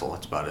Phil Kessel.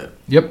 That's about it.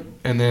 Yep.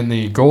 And then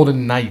the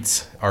Golden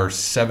Knights are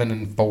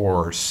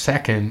 7-4,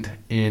 second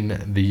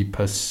in the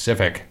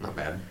Pacific. Not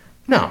bad.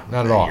 No,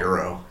 not at all.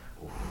 Euro.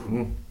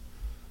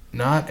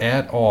 Not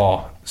at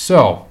all.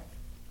 So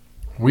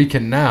we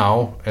can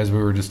now, as we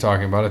were just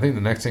talking about, I think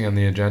the next thing on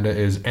the agenda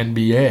is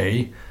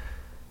NBA.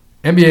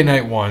 NBA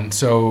Night 1.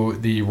 So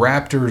the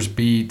Raptors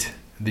beat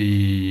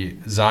the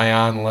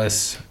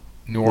Zion-less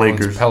New Orleans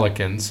Lakers.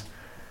 Pelicans.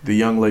 The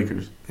young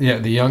Lakers. Yeah,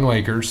 the young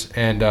Lakers.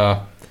 And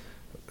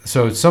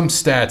so some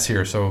stats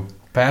here. So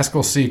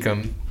Pascal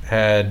Siakam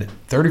had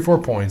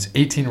 34 points,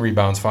 18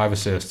 rebounds, 5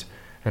 assists.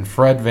 And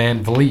Fred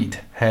VanVleet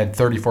had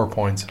 34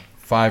 points,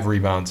 5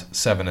 rebounds,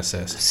 7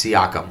 assists.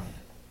 Siakam.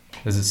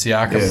 Is it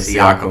Siakam? Yeah.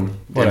 Siakam. Have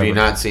Whatever. you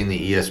not seen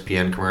the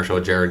ESPN commercial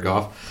with Jared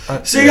Goff?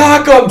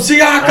 Siakam,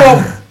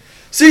 Siakam,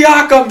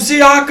 Siakam,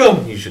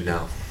 Siakam. You should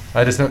know.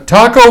 I just know.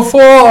 Taco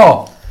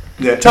Fall!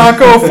 Yeah.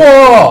 Taco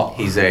Fall!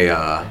 He's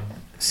a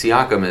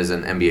Siakam is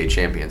an NBA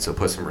champion, so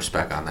put some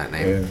respect on that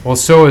name. Yeah. Well,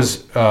 so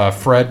is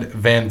Fred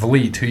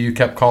VanVleet, who you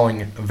kept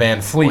calling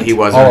Van Fleet. Well, he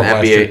wasn't all an of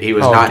last NBA. year. He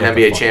was Oh, not okay, an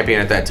NBA fine. champion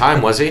at that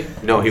time, was he?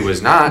 No, he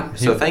was not.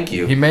 So thank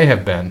you. He may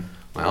have been.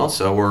 Well,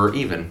 so we're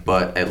even,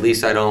 but at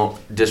least I don't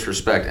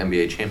disrespect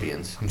NBA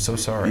champions. I'm so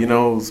sorry. You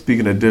know,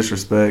 speaking of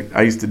disrespect,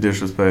 I used to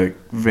disrespect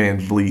Van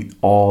Vliet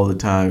all the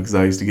time because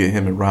I used to get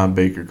him and Ron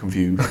Baker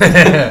confused.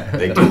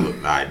 They do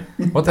look bad.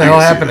 What the I hell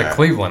can see happened to that.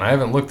 Cleveland? I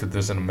haven't looked at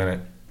this in a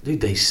minute.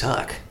 Dude, they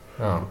suck.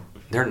 Oh.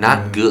 They're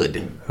not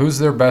good. Who's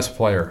their best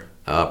player?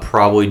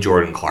 Probably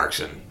Jordan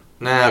Clarkson.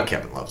 Nah,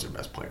 Kevin Love's their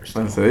best player.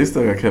 I said, they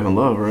still got Kevin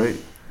Love, right?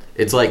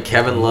 It's like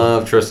Kevin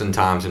Love, Tristan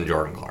Thompson,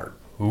 Jordan Clark.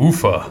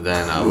 Oofa.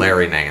 Then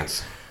Larry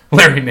Nance.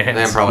 Larry And then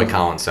Nance. probably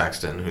Colin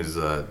Sexton, who's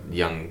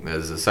young,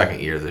 is the second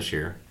year this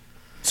year.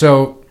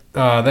 So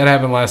that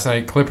happened last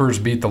night. Clippers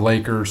beat the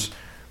Lakers.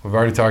 We've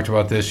already talked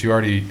about this. You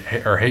already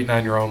are hating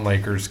on your own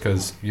Lakers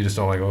because you just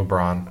don't like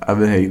LeBron. I've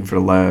been hating for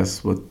the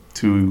last,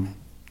 2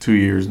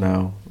 years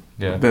now.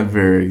 Yeah. I've been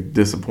very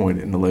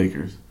disappointed in the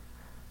Lakers.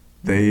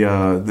 They,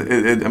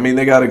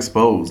 they got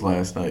exposed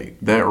last night.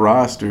 That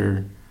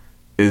roster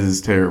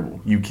is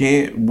terrible. You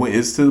can't win.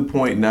 It's to the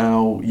point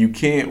now you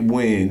can't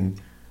win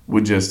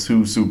with just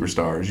 2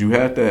 superstars. You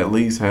have to at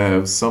least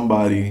have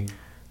somebody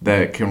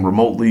that can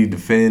remotely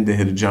defend and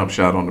hit a jump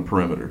shot on the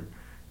perimeter.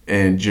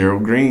 And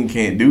Gerald Green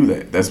can't do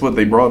that. That's what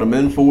they brought him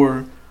in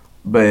for.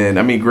 But,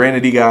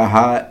 granted, he got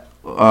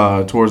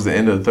hot towards the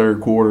end of the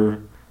third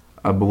quarter.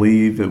 I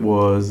believe it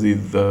was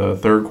the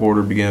third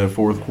quarter, beginning of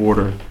fourth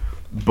quarter.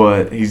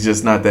 But he's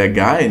just not that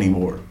guy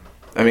anymore.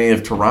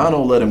 If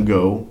Toronto let him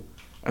go,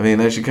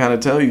 that should kind of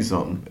tell you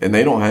something. And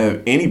they don't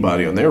have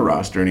anybody on their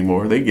roster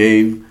anymore. They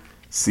gave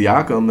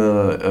Siakam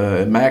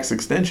a max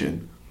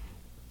extension.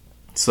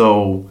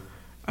 So,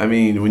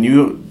 when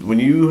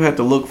you have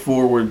to look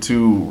forward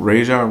to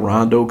Rajon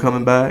Rondo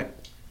coming back,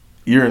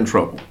 you're in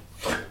trouble.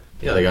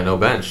 Yeah, they got no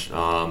bench.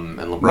 And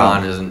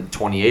LeBron isn't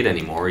 28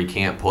 anymore. He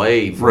can't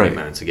play 40 Right.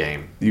 minutes a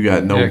game. You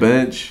got no Yeah.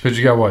 bench. Because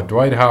you got what?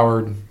 Dwight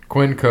Howard,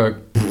 Quinn Cook,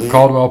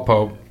 Caldwell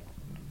Pope.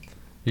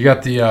 You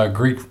got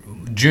the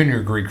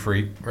junior Greek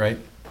Freak, right?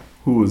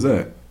 Who was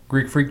that?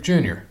 Greek Freak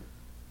Jr.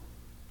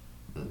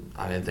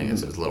 I didn't think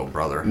it's his little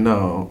brother.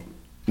 No,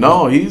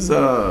 he's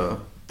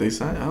they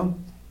signed. I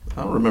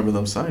don't remember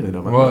them signing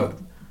him. Well,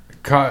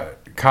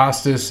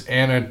 Costas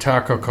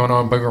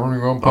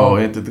Antetokounmpo. Oh,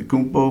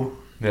 Antetokounmpo.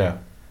 Yeah.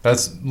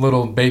 That's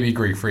little baby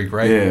Greek Freak,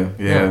 right?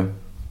 Yeah.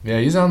 Yeah,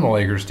 he's on the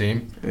Lakers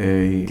team.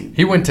 Hey,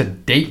 He went to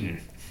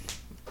Dayton.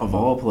 of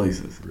all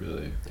places.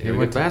 Really? He went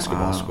went to- to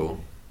basketball wow. school.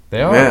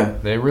 They are. Yeah.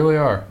 They really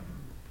are.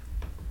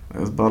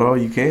 That's about all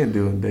you can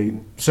do in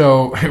Dayton.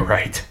 So,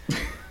 right.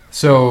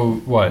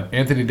 So, what?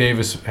 Anthony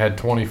Davis had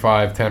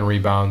 25, 10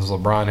 rebounds.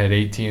 LeBron had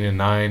 18 and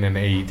 9 and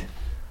 8.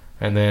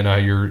 And then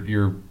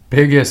your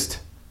biggest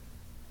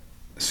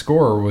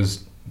scorer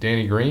was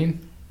Danny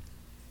Green.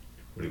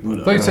 What do you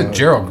put I thought you said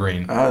Gerald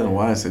Green. I don't know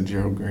why I said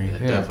Gerald Green. Yeah,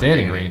 definitely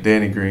Danny Danny. Green.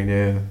 Danny Green,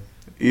 yeah.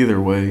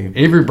 Either way.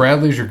 Avery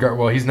Bradley's your guard.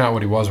 Well, he's not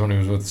what he was when he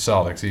was with the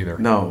Celtics either.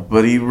 No,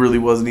 but he really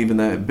wasn't even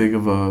that big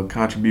of a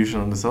contribution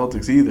on the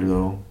Celtics either,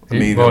 though.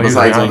 He was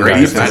besides a on the great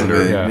defensive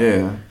defender, end.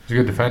 Yeah. He's a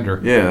good defender.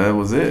 Yeah, that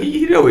was it.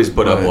 He'd always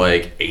put up Right.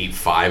 like 8,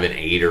 5, and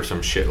 8 or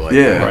some shit like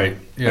Yeah. that. Right.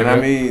 Yeah,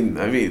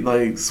 And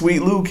like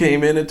Sweet Lou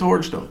came in and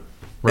torched him.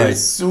 Right.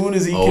 As soon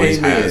as he Always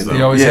came has, in, though.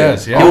 He always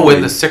has, yeah. He'll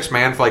win the 6th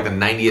man for like the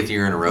 90th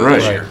year in a row Right.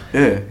 this year.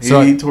 Yeah,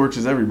 So he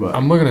torches everybody.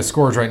 I'm looking at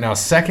scores right now.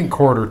 Second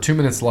quarter, 2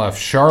 minutes left.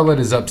 Charlotte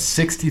is up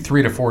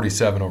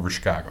 63-47 over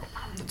Chicago.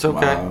 It's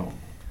okay. Wow.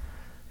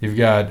 You've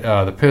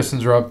got the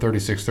Pistons are up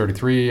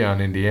 36-33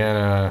 on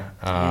Indiana.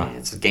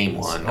 It's game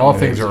 1. all Who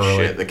things gives are a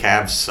early. Shit. The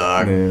Cavs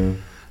suck. Yeah.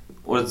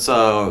 What's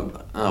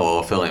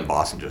Philly and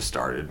Boston just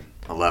started.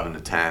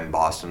 11-10,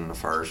 Boston in the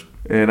first.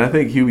 And I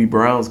think Huey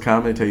Brown's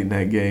commentating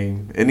that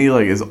game. Isn't he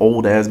like his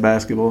old ass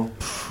basketball?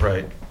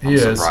 Right. I'm He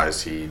is.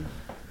 surprised he.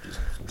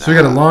 So we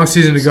got a long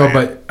season to go, Same.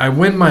 but I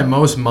win my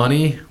most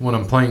money when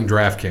I'm playing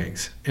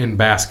DraftKings in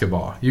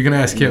basketball. You can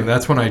ask him.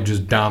 That's when I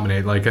just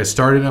dominate. Like I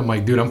started, I'm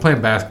like, dude, I'm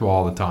playing basketball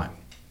all the time.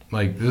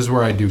 Like this is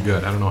where I do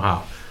good. I don't know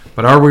how.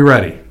 But are we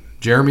ready?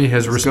 Jeremy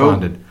has Let's go.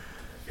 responded.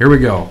 Here we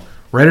go.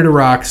 Ready to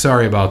rock.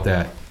 Sorry about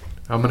that.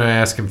 I'm going to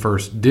ask him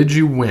first. Did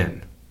you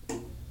win?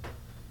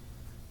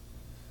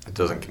 It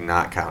doesn't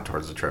not count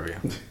towards the trivia.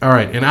 All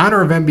right. In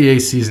honor of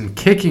NBA season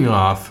kicking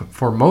off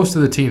for most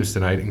of the teams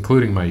tonight,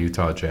 including my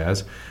Utah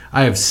Jazz,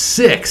 I have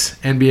 6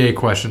 NBA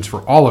questions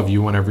for all of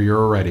you whenever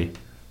you're ready.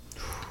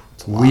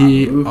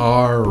 We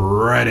are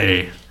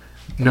ready.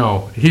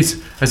 No, I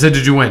said,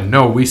 did you win?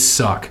 No, we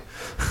suck.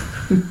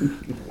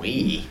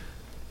 We.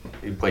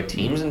 You play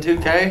teams in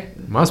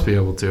 2K? Must be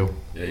able to.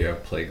 Yeah, you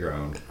have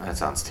playground. That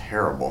sounds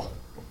terrible.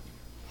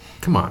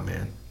 Come on,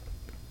 man.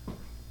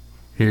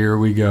 Here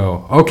we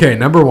go. Okay,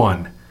 number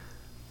 1.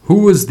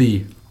 Who was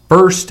the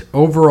first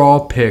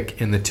overall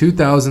pick in the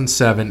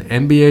 2007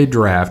 NBA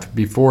draft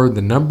before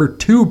the number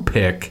 2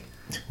 pick,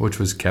 which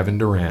was Kevin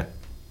Durant?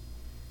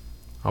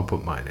 I'll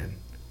put mine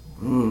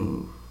in.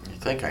 Ooh, I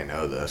think I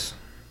know this.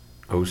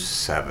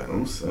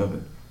 07.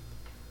 07.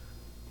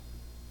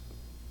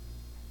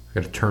 I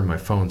got to turn my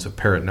phone so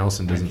Parrot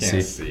Nelson doesn't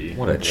see.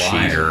 What a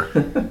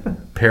cheater.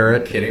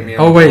 Parrot. Kidding me?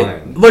 Oh I'm wait,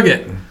 blind. look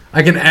it.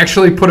 I can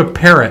actually put a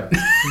parrot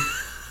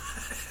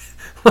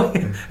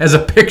as a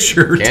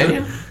picture. Can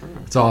you?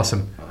 It's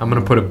awesome. I'm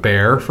gonna put a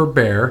bear for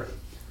bear.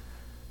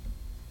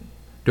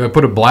 Do I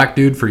put a black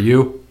dude for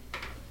you?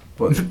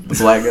 What, the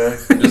black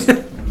guy? Just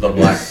the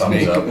black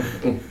thumbs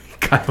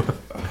up.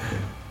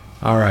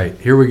 All right,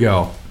 here we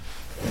go.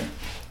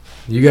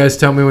 You guys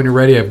tell me when you're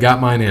ready. I've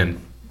got mine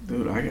in.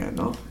 Dude, I got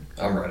nothing.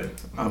 I'm ready.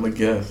 I'm a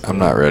guess. I'm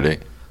not ready.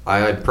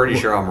 I'm pretty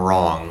sure I'm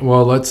wrong.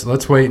 Well, let's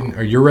wait.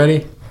 Are you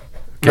ready?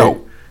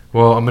 No.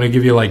 Well, I'm gonna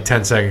give you like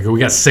 10 seconds. We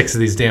got 6 of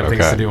these damn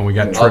things Okay. to do, and we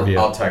got I'll, trivia.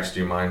 I'll text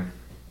you mine.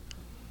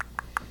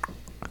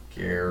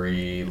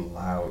 Gary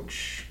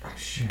Louch. Oh,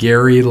 shit.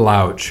 Gary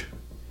Louch.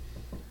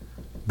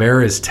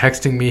 Bear is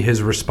texting me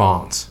his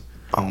response.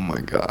 Oh my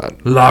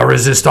god. La Oh,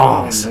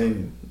 resistance.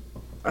 man.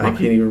 I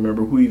can't even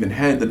remember who even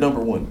had the number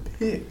 1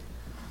 pick.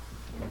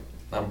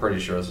 I'm pretty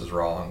sure this is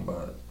wrong,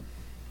 but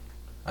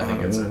I think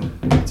Oh,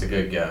 it's a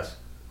good guess.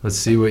 Let's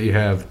see what you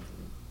have.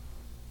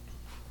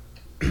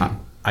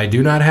 I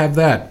do not have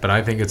that, but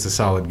I think it's a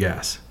solid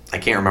guess. I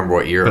can't remember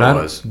what year But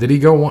it was. did he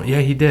go one? Yeah,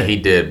 he did. He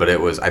did, but it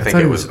was. I think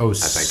thought it it was.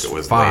 was I think it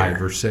was 5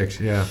 later. or 6.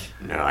 Yeah.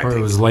 No, I Or it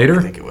think was later?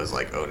 I think it was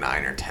like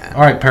 09 or 10.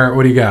 All right, Parrot.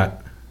 What do you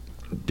got?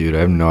 Dude, I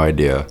have no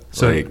idea.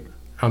 So like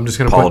I'm just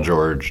gonna Paul put.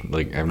 George.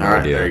 Like I have no All right,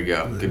 idea. there you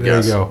go. Good There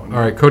guess. you go. All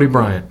right, Cody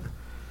Bryant,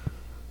 I'm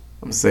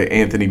going to say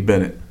Anthony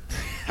Bennett.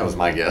 That was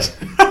my guess.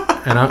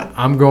 and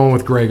I'm going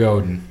with Greg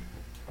Oden.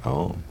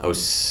 Oh.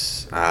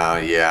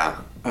 Yeah.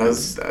 It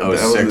was 06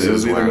 either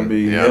is going to when.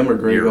 be Yeah, him or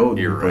Greg Oden.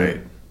 You're but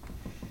right.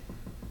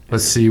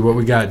 Let's see what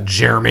we got.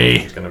 Jeremy.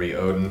 It's gonna be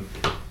Odin.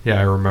 Yeah,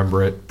 I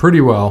remember it pretty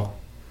well.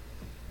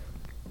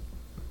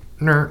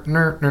 Greg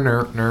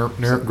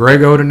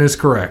Oden is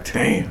correct.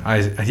 Damn.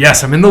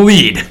 Yes, I'm in the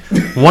lead.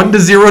 1-0 to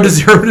 0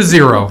 to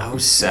 0.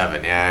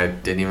 07. Yeah, I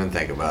didn't even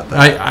think about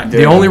that.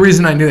 The only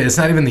reason I knew that, it's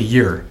not even the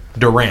year.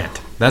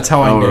 Durant. That's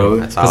how I Oh, knew. really?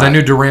 That's how Because I I-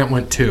 knew Durant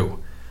went 2.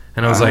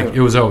 And I was like,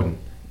 it was Oden.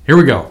 Here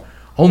we go.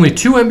 Only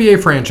 2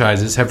 NBA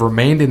franchises have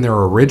remained in their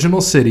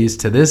original cities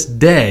to this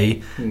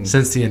day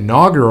since the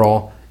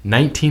inaugural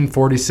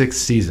 1946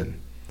 season.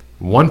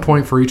 1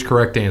 point for each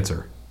correct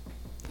answer.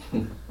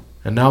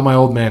 And now my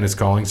old man is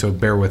calling, so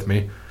bear with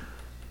me.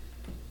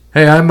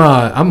 Hey, I'm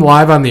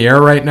live on the air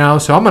right now,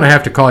 so I'm going to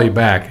have to call you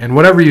back. And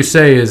whatever you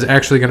say is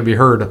actually going to be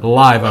heard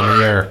live on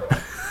the air.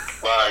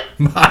 Bye.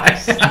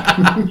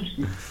 Bye.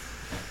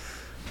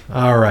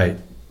 All right.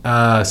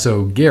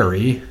 So,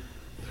 Gary.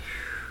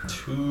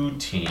 2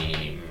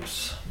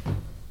 teams.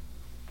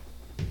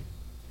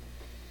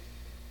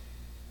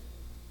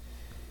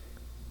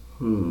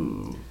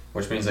 Ooh,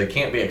 Which means they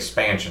can't be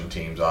expansion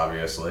teams,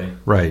 obviously.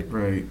 Right.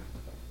 right.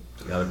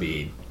 It's gotta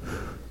be.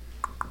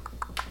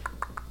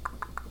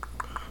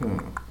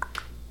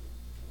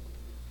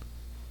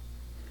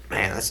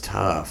 Man, that's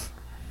tough.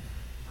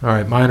 All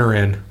right. Mine are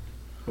in.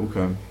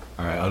 Okay.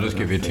 All right, I'll just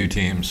give you 2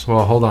 teams.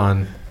 Well, hold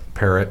on,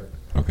 Parrot,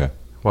 Okay.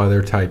 while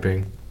they're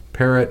typing.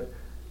 Parrot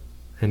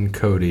and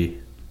Cody.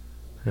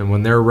 And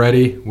when they're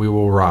ready, we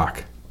will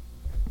rock.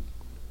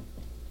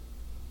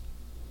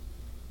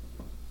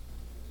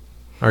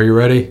 Are you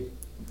ready?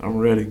 I'm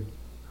ready.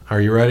 Are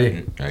you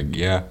ready?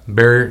 Yeah.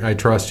 Barry, I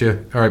trust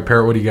you. All right,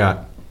 Parrot, what do you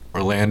got?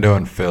 Orlando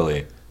and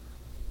Philly.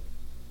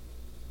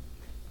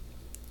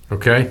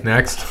 Okay,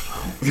 next.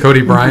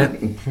 Cody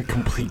Bryant.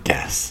 Complete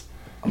guess.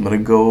 I'm going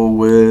to go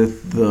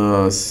with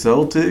the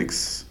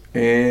Celtics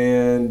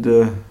and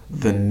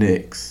the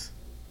Knicks.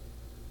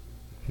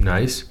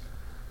 Nice.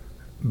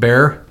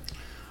 Bear.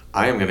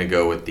 I am going to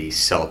go with the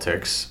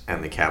Celtics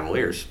and the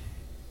Cavaliers.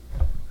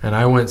 And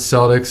I went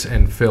Celtics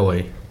and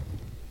Philly.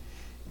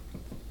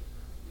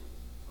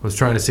 was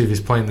trying to see if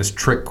he's playing this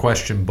trick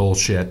question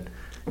bullshit.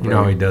 You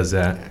know how he does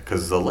that.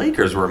 Because the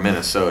Lakers were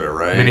Minnesota,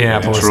 right?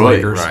 Minneapolis Detroit.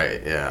 Lakers.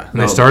 Right, yeah.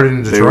 And they started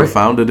in They were Detroit.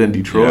 founded in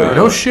Detroit. Yeah.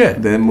 No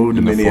shit. Then moved to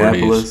In the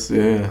Minneapolis.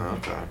 Yeah.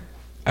 Okay.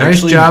 Nice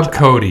Actually, job,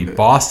 Cody.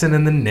 Boston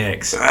and the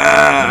Knicks.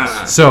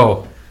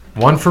 So,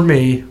 1 for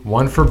me,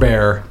 1 for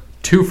Bear,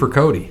 2 for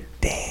Cody.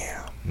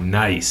 Damn.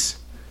 Nice.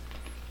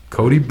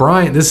 Cody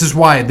Bryant. This is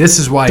why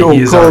Don't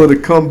he is call our, it a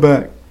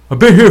comeback. I've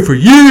been here for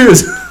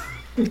years.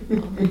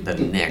 The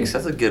Knicks,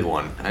 that's a good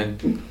one.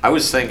 I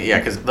was thinking, yeah,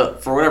 because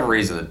for whatever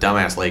reason, the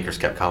dumbass Lakers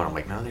kept coming. I'm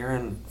like, no, they're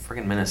in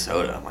freaking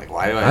Minnesota. I'm like,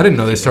 why do I didn't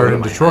know they keep started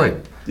in going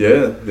Detroit.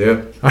 Yeah.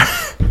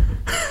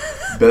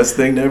 Best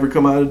thing to ever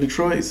come out of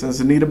Detroit since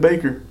Anita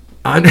Baker.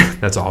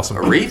 That's awesome.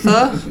 my mind?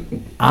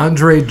 Aretha?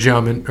 Andre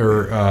Drummond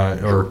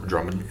or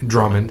Drummond.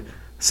 Drummond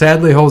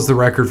sadly holds the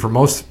record for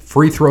most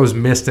free throws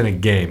missed in a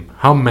game.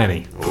 How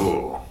many?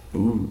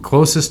 Ooh.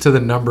 Closest to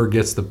the number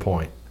gets the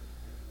point.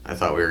 I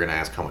thought we were going to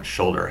ask how much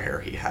shoulder hair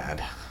he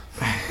had.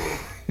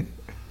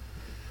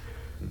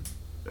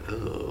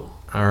 Ooh.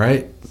 All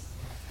right.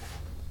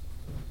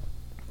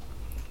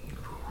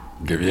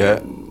 Give you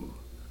that.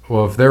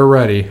 Well, if they're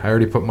ready, I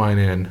already put mine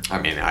in. I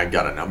mean, I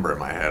got a number in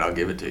my head. I'll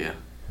give it to you.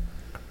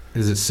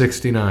 Is it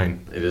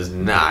 69? It is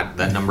not.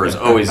 That number is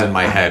always in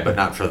my head, but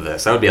not for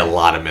this. That would be a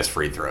lot of missed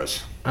free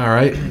throws. All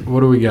right.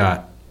 What do we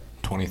got?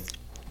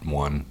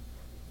 21.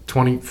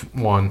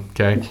 21.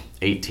 Okay.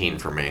 18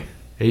 for me.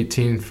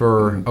 18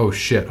 for. Oh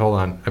shit! Hold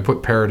on. I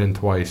put Parrot in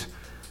twice.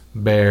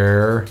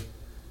 Bear.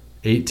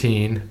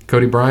 18.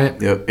 Cody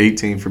Bryant. Yep,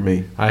 18 for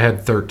me. I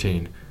had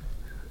 13.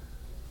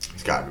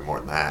 It's got to be more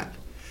than that.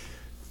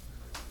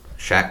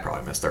 Shaq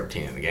probably missed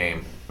 13 in the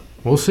game.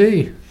 We'll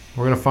see.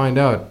 We're gonna find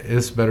out.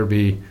 This is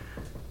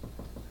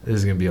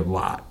gonna be a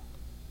lot.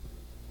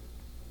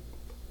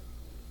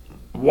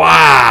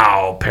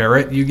 Wow,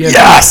 Parrot, you get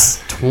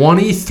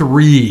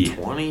 23.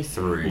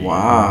 23.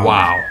 Wow.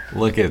 Wow.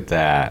 Look at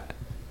that.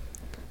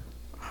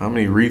 How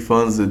many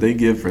refunds did they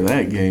give for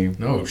that game?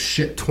 No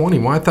shit,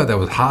 21. I thought that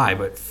was high,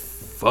 but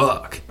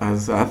fuck. I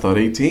thought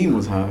 18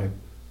 was high.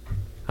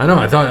 I know.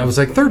 I was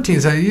like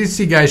 13. So you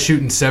see guys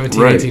shooting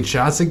 17, Right. 18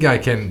 shots. A guy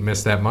can't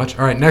miss that much.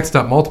 All right, next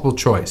up, multiple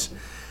choice.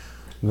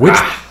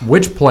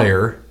 Which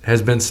player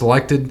has been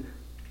selected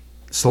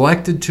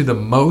to the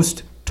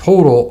most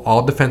total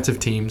all defensive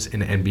teams in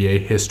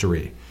NBA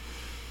history?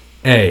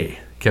 A.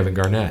 Kevin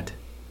Garnett.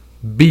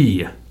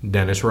 B.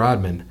 Dennis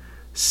Rodman.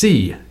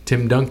 C.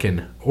 Tim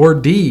Duncan. Or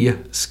D.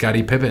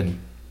 Scottie Pippen.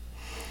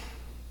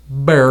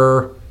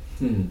 Bear.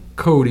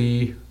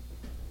 Cody.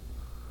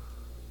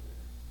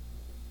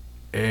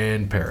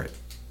 And Parrot.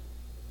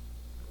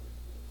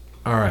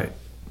 All right.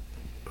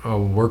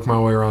 I'll work my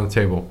way around the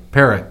table.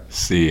 Parrot.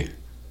 C.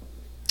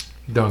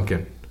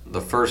 Duncan. The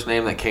first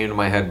name that came to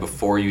my head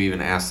before you even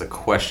asked the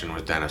question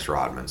was Dennis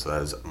Rodman, so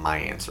that is my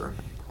answer.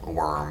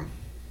 Worm.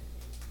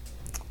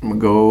 I'm going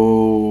to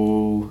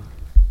go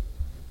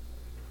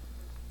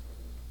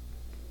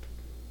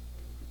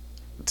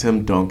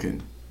Tim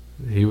Duncan.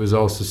 He was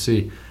also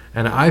C.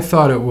 And I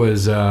thought it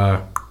was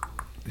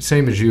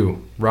same as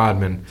you,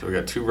 Rodman. So we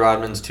got 2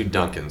 Rodmans, 2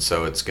 Duncans,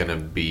 so it's going to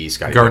be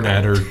Scottie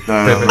Garnett or Pippen.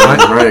 Pippen.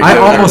 right, I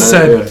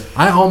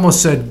Garnett,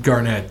 almost said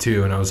Garnett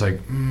too, and I was like,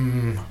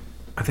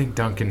 I think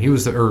Duncan.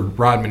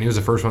 Rodman. He was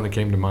the first one that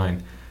came to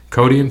mind.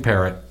 Cody and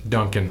Parrot,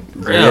 Duncan.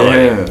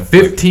 Really? Yeah.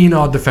 15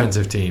 all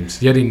defensive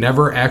teams. Yet he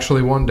never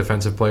actually won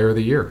Defensive Player of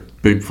the Year.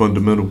 Big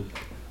fundamental.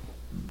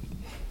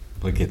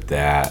 Look at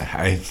that.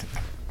 I You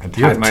have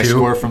tied my 2?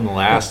 score from the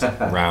last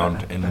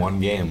round in one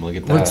game. Look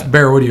at What's that.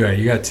 Bear? What are you at?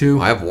 You got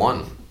 2. I have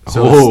 1.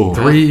 So Oh. it's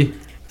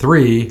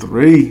 3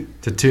 3.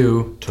 to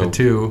 2 to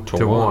 2 to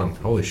to 1. 1.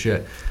 Holy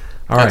shit!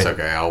 All That's right.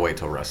 okay. I'll wait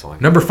till wrestling.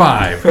 Number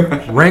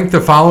 5. Rank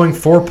the following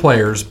 4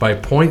 players by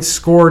points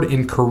scored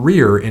in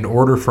career in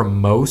order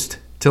from most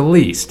to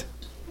least.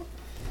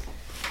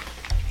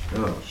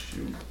 Oh,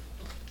 shoot.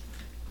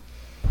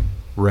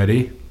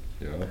 Ready?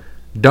 Yeah.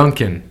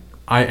 Duncan.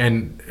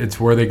 And it's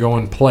where they go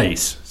in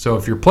place. So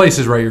if your place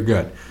is right, you're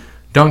good.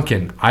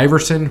 Duncan,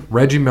 Iverson,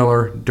 Reggie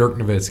Miller, Dirk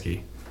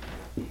Nowitzki.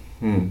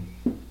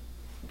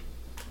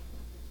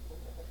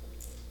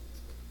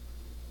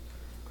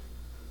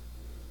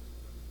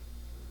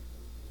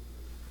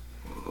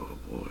 Oh,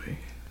 boy.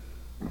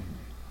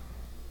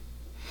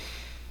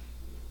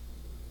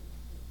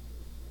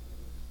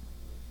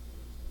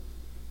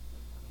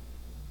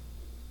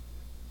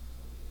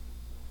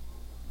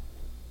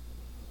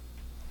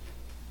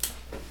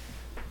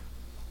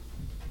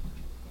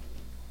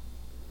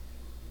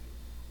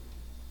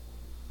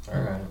 All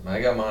right.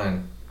 I got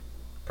mine.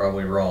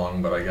 Probably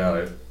wrong, but I got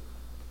it.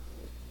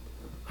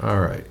 All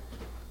right.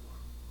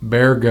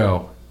 Bear,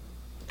 go.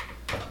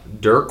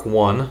 Dirk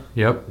 1,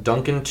 Yep.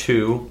 Duncan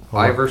 2,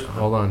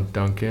 Hold on.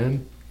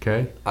 Duncan.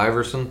 Okay.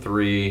 Iverson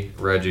 3,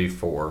 Reggie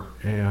 4.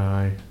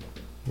 AI.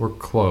 We're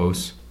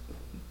close.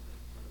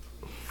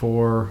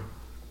 4,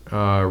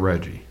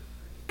 Reggie.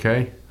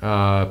 Okay.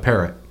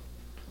 Parrot.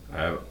 I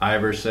have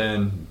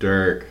Iverson,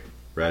 Dirk,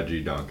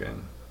 Reggie,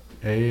 Duncan.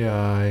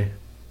 AI.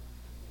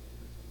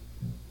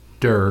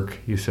 Dirk,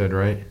 you said,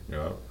 right?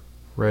 Yep.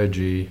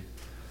 Reggie,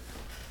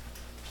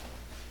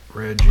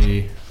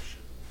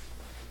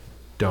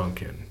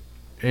 Duncan,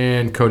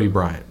 and Cody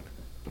Bryant.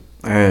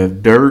 I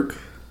have Dirk,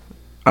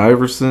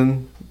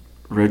 Iverson,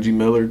 Reggie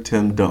Miller,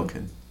 Tim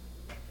Duncan.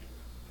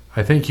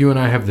 I think you and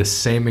I have the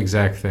same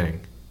exact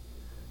thing.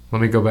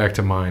 Let me go back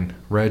to mine.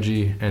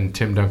 Reggie and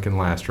Tim Duncan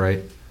last,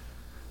 right?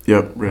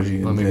 Yep, Reggie.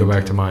 And Let me Tim go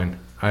back to Duncan. mine.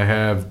 I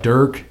have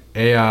Dirk,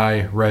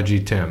 AI,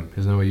 Reggie, Tim.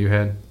 Isn't that what you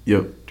had?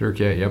 Yep. Dirk,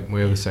 yeah, yep,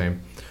 we have the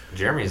same.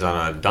 Jeremy's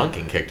on a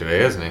dunking kick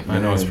today, isn't he? I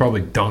know it's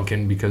probably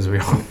Duncan because we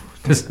all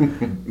just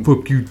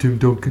fuck you, Tim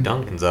Duncan.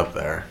 Duncan's up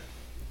there.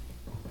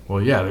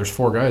 Well, yeah, there's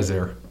 4 guys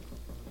there.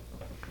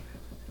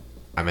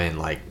 I mean,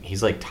 like,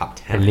 he's like top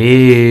 10.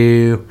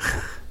 Hello.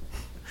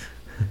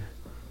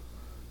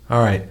 All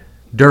right,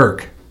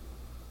 Dirk,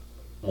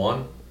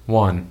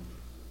 1.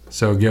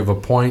 So give a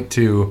point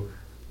to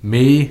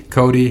me,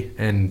 Cody,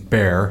 and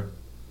Bear.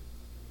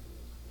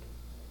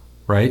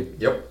 Right?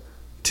 Yep.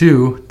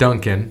 2,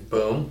 Duncan.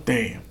 Boom.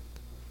 Damn.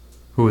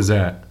 Who was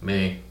that?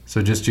 Me.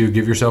 So just you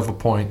give yourself a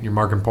point. You're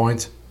marking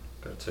points.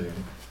 Got 2.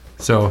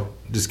 So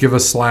just give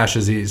us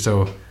slashes.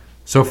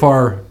 So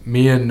far,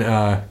 me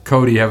and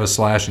Cody have a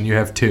slash, and you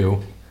have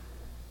 2.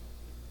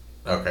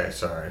 Okay,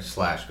 sorry.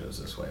 Slash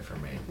goes this way for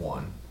me.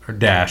 1. Or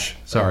dash.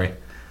 Sorry.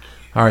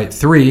 All right,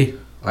 3,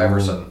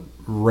 Iverson.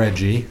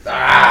 Reggie.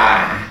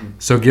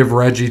 So give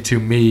Reggie to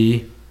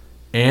me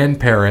and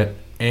Parrot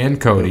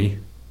and Cody.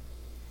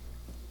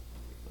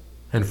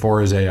 And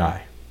 4 is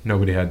AI.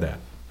 Nobody had that.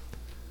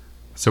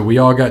 So we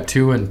all got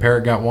 2 and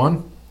Parrot got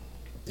 1?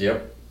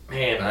 Yep.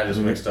 Man, I just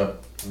mixed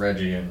up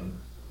Reggie and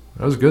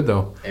That was good,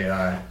 though.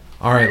 AI.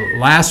 All right,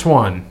 last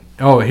one.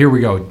 Oh, here we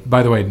go.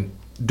 By the way,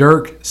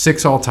 Dirk,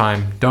 6 all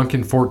time.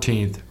 Duncan,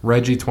 14th.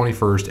 Reggie,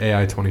 21st.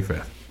 AI,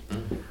 25th.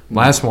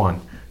 Last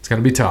one. It's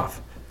going to be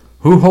tough.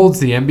 Who holds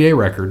the NBA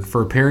record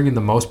for appearing in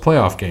the most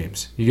playoff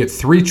games? You get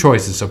 3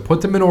 choices, so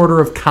put them in order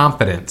of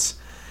competence.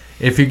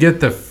 If you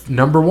get the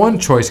number 1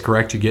 choice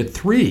correct, you get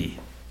 3.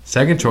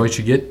 Second choice,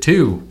 you get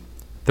 2.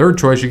 Third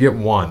choice, you get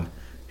 1.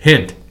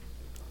 Hint,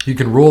 you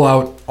can rule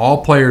out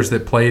all players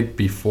that played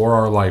before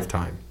our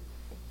lifetime.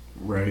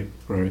 Right.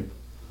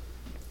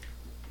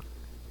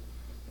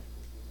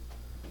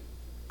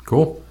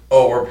 Cool?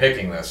 Oh, we're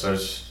picking this.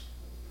 There's.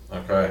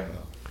 Okay.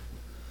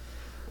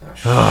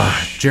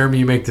 Jeremy,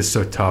 you make this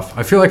so tough.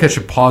 I feel like I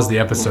should pause the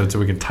episode so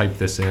we can type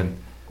this in.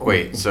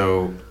 Wait,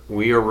 so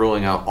we are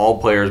ruling out all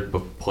players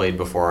played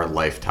before our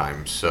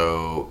lifetime.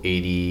 So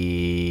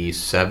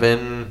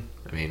 87.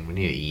 I mean, we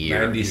need a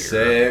year.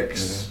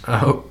 96.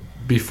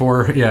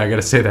 Before, I got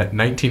to say that,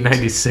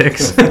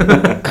 1996.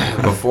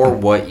 Before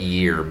what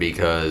year?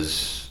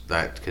 Because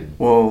that could.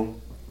 Well,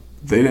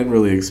 they didn't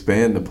really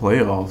expand the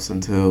playoffs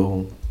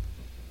until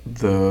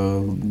the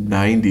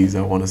 90s,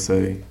 I want to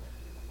say.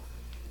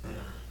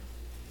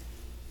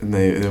 And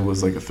it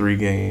was like a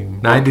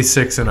 3-game.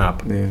 96 and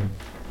up. Yeah.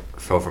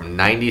 So from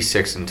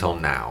 96 until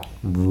now.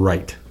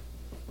 Right.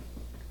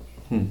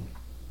 And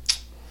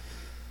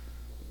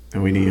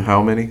we need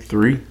how many?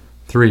 3?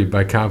 3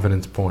 by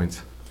confidence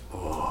points.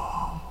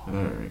 All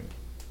right.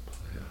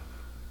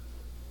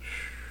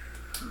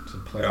 So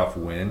playoff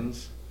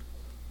wins.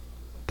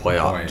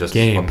 Playoff, Points. just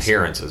Games.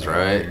 appearances,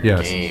 right?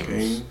 Yes. Games.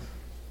 Game.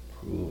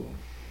 Cool.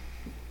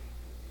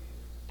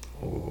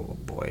 Oh,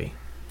 boy.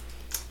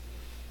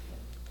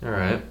 All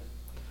right.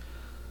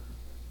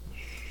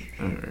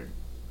 All right.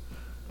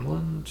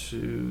 1,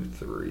 2,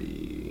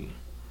 3.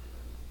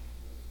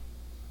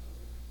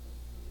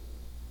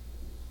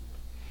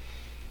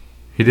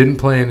 He didn't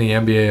play in the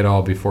NBA at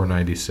all before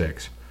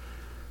 96.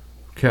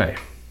 Okay.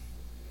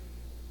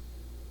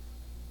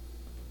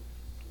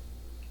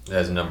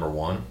 As number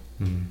 1.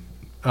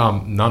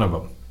 None of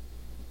them.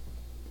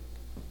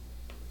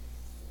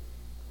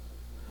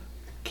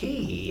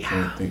 Okay.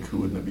 I don't think who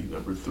would be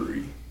number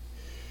 3.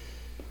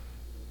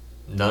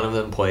 None of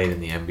them played in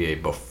the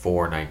NBA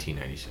before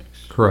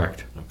 1996.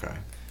 Correct. Okay.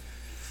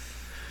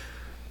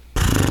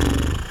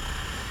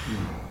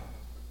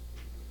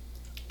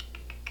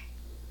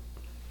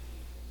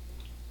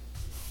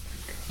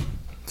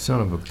 Son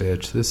of a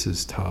bitch. This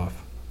is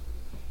tough.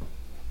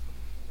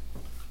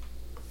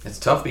 It's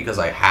tough because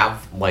I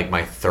have like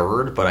my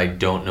third, but I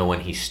don't know when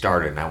he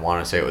started, and I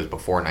want to say it was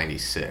before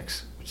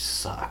 96, which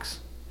sucks.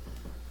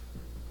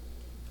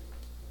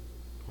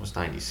 What's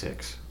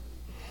 96?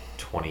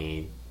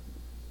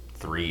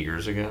 23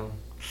 years ago?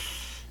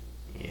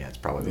 Yeah, it's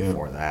probably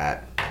before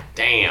that.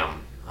 Damn.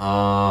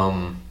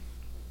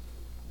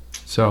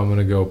 So I'm going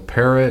to go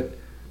Parrot.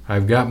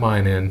 I've got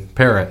mine in.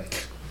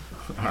 Parrot.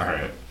 All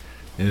right.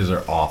 These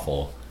are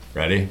awful.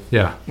 Ready?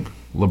 Yeah.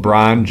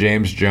 LeBron,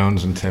 James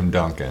Jones, and Tim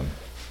Duncan.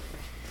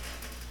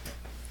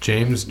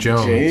 James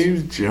Jones.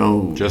 James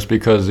Jones. Just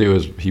because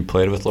he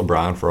played with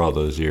LeBron for all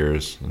those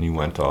years, and he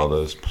went to all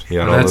those. He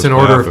had And all that's those in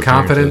order playoff of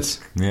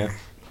confidence? appearances.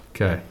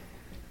 Yeah. Okay.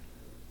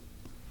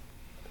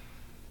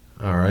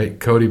 All right.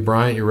 Cody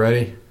Bryant, you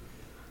ready?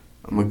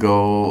 I'm going to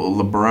go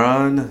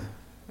LeBron,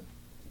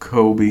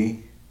 Kobe,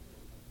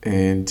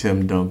 and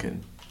Tim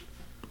Duncan.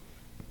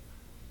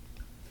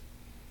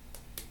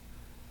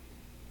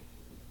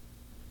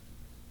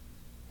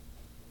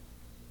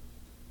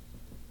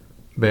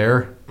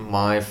 Bear.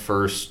 My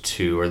first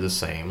two are the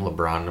same.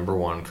 LeBron number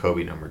 1,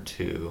 Kobe number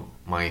 2.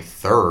 My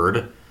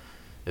third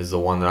is the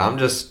one that I'm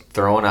just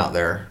throwing out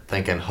there,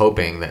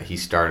 hoping that he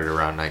started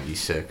around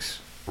 96.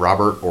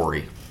 Robert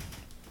Horry.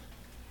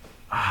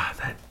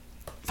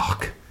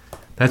 Fuck.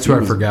 That's what I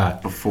was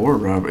forgot. Before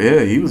Robert.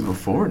 Yeah, he was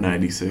before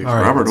 96. All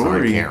right, Robert That's what I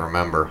Horry. can't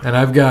remember. And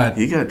I've got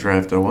He got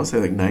drafted, I want to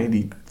say like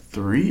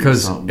 93 or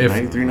because something.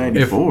 93,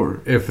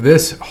 94. if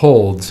this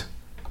holds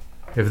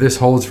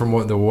from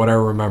what I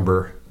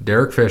remember,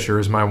 Derek Fisher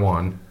is my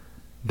 1,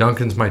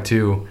 Duncan's my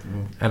 2,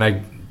 and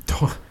I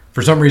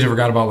for some reason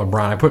forgot about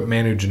LeBron. I put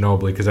Manu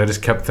Ginobili because I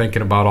just kept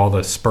thinking about all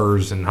the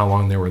Spurs and how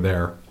long they were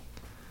there.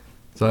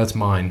 So that's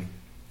mine.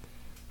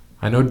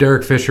 I know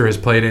Derek Fisher has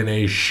played in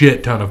a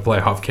shit ton of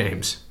playoff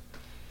games.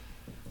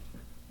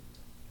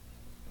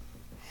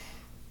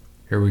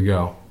 Here we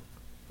go.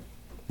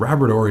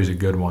 Robert Horry's a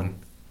good one.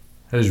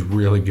 That is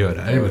really good.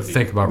 I didn't even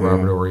think about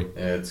Robert Horry.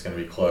 Yeah, it's going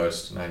to be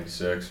close.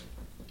 96.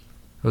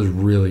 That was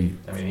really...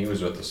 I mean, he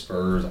was with the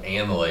Spurs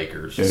and the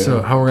Lakers. Yeah.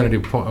 So how we're going to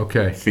do...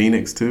 Okay.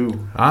 Phoenix,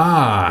 too.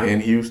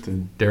 And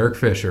Houston. Derek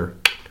Fisher.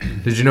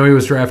 Did you know he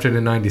was drafted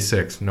in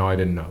 96? No, I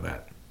didn't know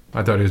that.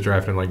 I thought he was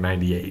drafted in like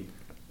 98.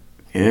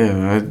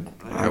 Yeah, I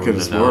could have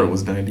would've swore known. it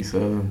was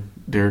 97.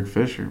 Derek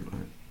Fisher. But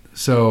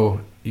So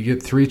you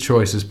get 3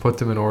 choices. Put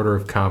them in order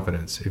of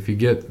confidence. If you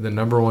get the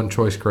number 1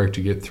 choice correct,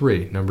 you get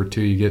 3. Number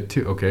 2, you get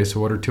 2. Okay, so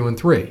what are 2 and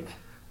 3?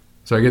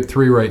 So I get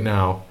 3 right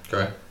now.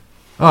 Okay.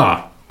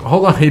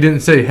 Hold on. He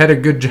didn't say had a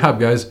good job,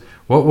 guys.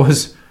 What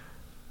was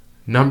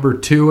number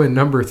 2 and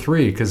number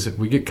 3? Because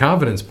we get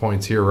confidence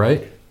points here,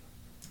 right?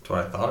 That's what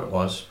I thought it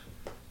was.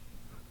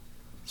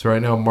 So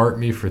right now, mark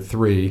me for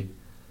 3.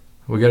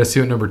 We got to see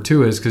what number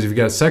 2 is because if you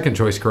got second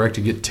choice correct,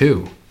 you get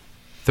 2.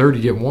 Third,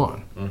 you get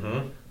 1.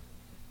 Mm-hmm.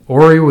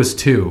 Horry was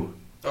 2.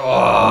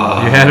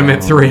 Oh. You had him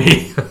at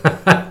 3.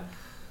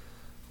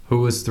 Who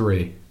was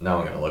 3? Now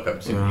I'm going to look up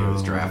and see when he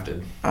was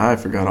drafted. I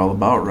forgot all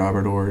about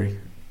Robert Horry.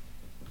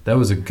 That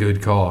was a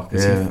good call.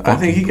 'cause Yeah, I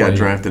think he got played.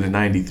 drafted in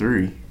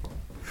 93.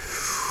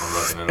 I'm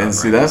looking it And up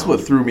see, right that's now.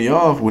 what threw me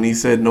off when he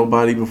said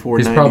nobody before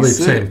He's 96. probably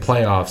saying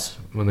playoffs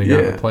when they got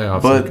in Yeah, the playoffs.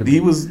 It but could he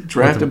be- was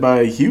drafted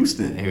by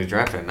Houston. He was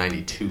drafted in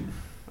 92.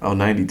 Oh,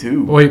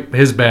 92. Wait,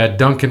 his bad.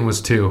 Duncan was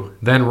 2.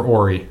 Then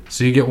Horry.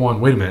 So you get 1.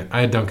 Wait a minute.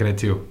 I had Duncan at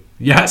 2.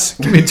 Yes,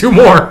 give me 2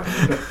 more.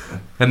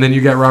 And then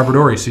you got Robert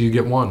Horry, so you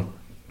get 1.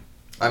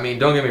 I mean,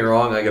 don't get me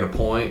wrong, I get a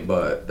point,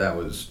 but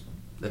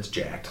that's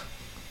jacked.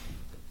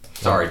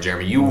 Sorry,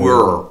 Jeremy. You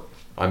were.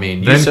 I mean,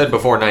 you Then- said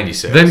before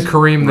 96. Then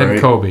Kareem, then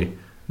Right. Kobe.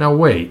 Now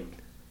wait.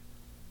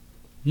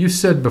 You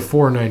said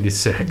before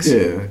 96.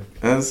 Yeah,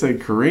 I say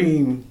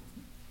Kareem.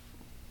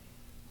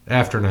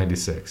 After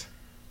 96.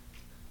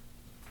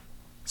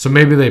 So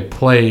maybe they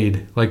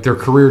played, like their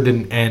career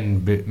didn't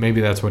end, but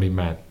maybe that's what he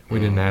meant. We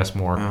didn't ask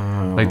more.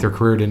 Oh. Like their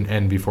career didn't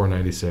end before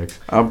 96.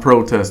 I'm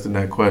protesting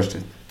that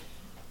question.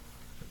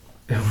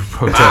 We're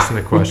protesting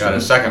the Got a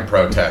question. second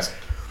protest.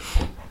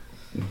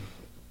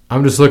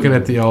 I'm just looking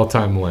at the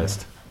all-time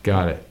list.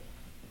 Got it.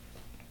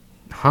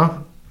 Huh?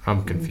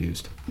 I'm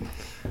confused.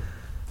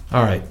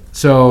 All right.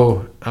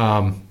 So,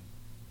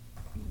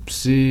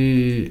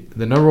 see,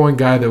 the number 1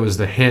 guy that was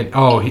the hint.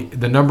 Oh,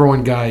 the number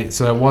 1 guy.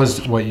 So that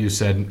was what you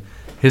said.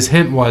 His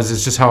hint was,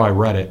 it's just how I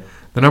read it.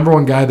 The number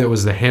 1 guy that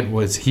was the hint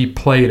was he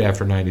played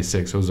after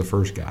 96. It was the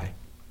first guy.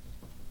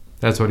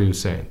 That's what he was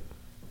saying.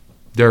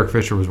 Derek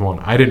Fisher was 1.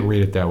 I didn't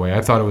read it that way.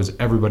 I thought it was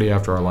everybody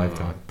after our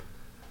lifetime.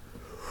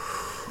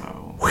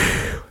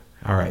 Oh.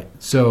 All right.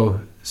 So,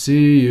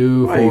 see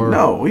you Wait, for...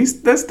 no,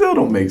 that still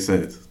don't make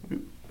sense.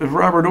 If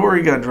Robert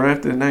Horry got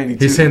drafted in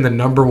 92. He's saying the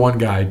number 1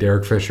 guy,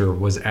 Derek Fisher,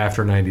 was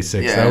after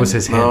 96. Yeah, that was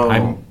his hint.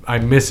 no. I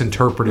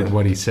misinterpreted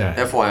what he said.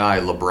 FYI,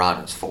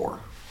 LeBron is 4.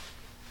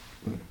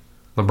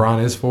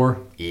 LeBron is 4?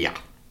 Yeah.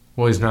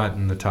 Well, he's not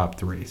in the top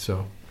 3,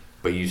 so...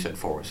 But you said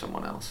 4 with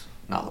someone else,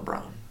 not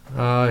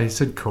LeBron. He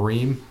said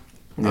Kareem,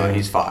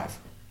 He's 5.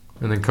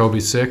 and then Kobe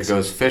It 6.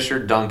 goes Fisher,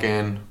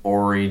 Duncan,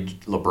 Horry,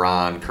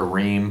 LeBron,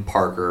 Kareem,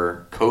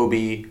 Parker,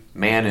 Kobe,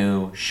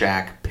 Manu,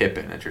 Shaq,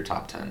 Pippen at your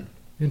top 10.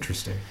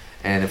 Interesting.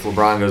 And if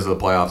LeBron goes to the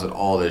playoffs at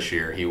all this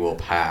year, he will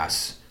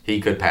pass.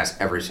 He could pass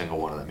every single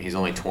one of them. He's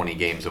only 20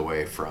 games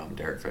away from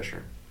Derek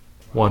Fisher.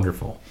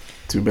 Wonderful.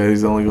 Too bad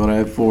he's only going to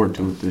add 4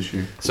 to it this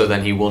year. So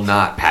then he will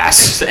not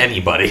pass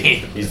anybody.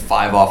 He's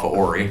 5 off of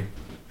Horry.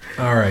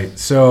 All right,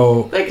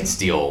 so They could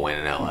steal a win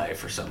in LA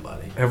for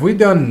somebody. have we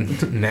done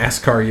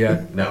NASCAR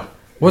yet? No.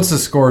 What's the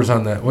scores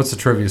on that? What's the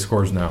trivia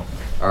scores now?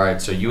 All right,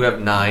 so you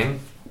have 9.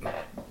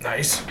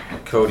 Nice.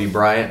 Cody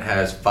Bryant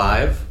has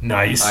 5.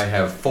 Nice. I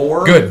have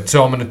 4. Good.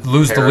 So I'm going to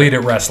lose the Parrot. lead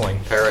at wrestling.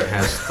 Parrott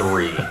has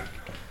 3.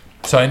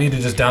 So I need to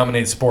just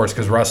dominate sports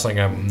because wrestling,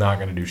 I'm not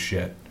going to do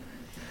shit.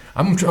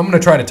 I'm going to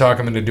try to talk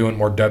him into doing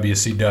more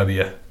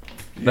WCW.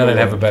 Then I'd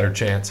have a better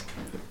chance.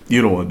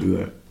 You don't want to do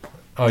that.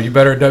 Oh, you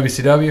better at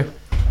WCW?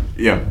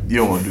 Yeah, you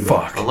don't want to do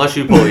Fuck. Unless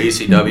you pull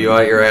ECW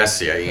out your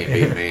ass, yeah, you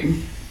ain't beat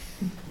me.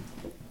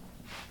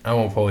 I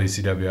won't pull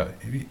ECW out.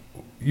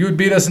 You would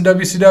beat us in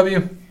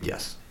WCW?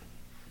 Yes.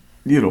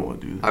 You don't want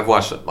to do that.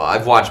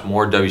 I've watched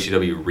more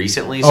WCW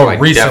recently, so I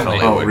recently.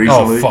 definitely would.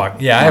 recently? Oh, fuck.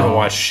 Yeah, I haven't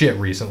watched shit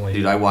recently.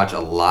 Dude, I watch a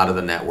lot of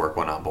the network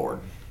when I'm bored.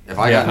 If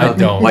I Yeah, got I nothing,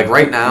 don't. like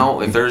right now,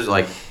 if there's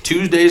like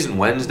Tuesdays and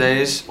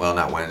Wednesdays, well,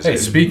 not Hey,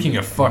 Wednesdays. speaking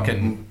of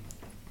fucking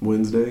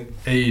Wednesday,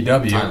 What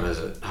time AEW, is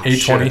it? Oh, 8:20.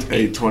 shit, it's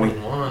 8:20.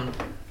 8:21.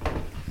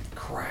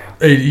 Crap.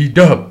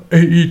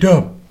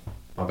 AEW.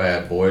 My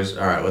bad, boys.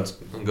 All right,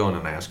 I'm going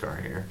to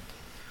NASCAR here.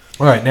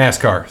 All right,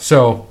 NASCAR.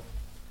 So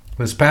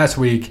this past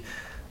week,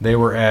 they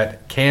were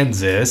at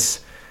Kansas,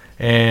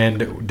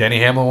 and Denny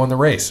Hamlin won the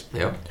race.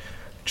 Yep.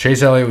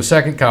 Chase Elliott was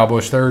second, Kyle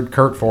Busch third,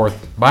 Kurt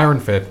fourth, Byron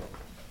fifth,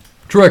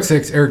 Truex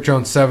sixth, Eric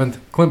Jones seventh,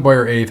 Clint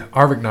Boyer eighth,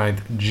 Harvick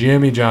ninth,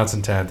 Jimmy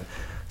Johnson 10th.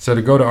 So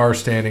to go to our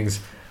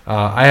standings,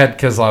 I had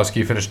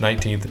Keselowski finish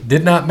 19th,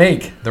 did not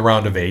make the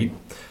round of 8.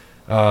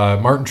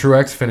 Martin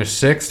Truex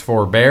finished 6th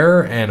for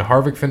Bear, and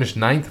Harvick finished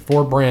 9th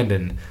for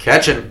Brandon.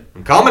 Catching.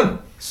 I'm coming.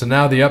 So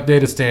now the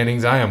updated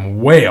standings, I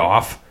am way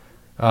off.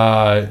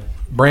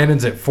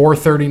 Brandon's at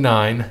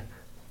 439,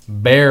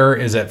 Bear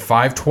is at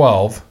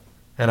 512,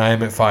 and I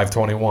am at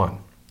 521.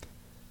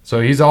 So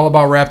he's all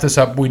about wrap this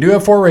up. We do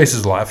have 4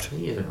 races left.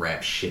 He doesn't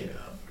wrap shit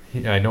up.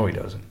 I know he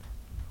doesn't.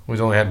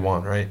 He's only had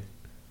 1, right?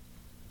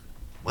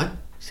 What? He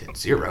said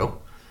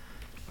 0.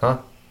 Huh?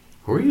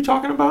 Who are you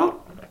talking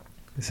about?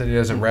 He said he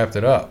hasn't wrapped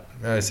it up.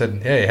 I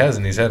said, yeah, he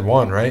hasn't. He's had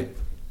 1, right?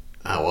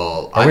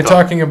 Well, Are we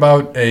talking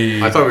about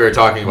a I thought we were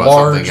talking about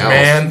large something else.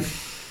 man?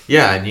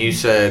 Yeah, and you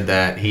said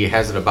that he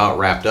has it about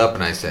wrapped up,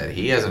 and I said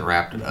he hasn't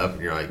wrapped it up,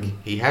 and you're like,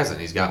 he hasn't.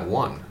 He's got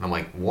 1. And I'm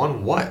like,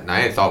 1 what? And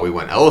I thought we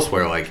went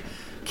elsewhere, like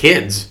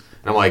kids.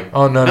 And I'm like,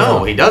 Oh,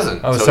 no. he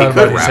doesn't. I was so talking he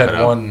could about he wrap said it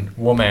up. 1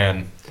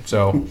 woman.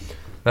 So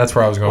that's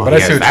where I was going. Well, but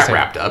he I see has what you're that saying.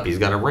 wrapped up. He's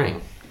got a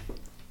ring.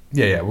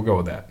 Yeah, we'll go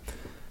with that.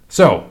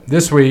 So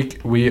this week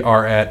we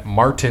are at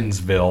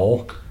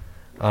Martinsville.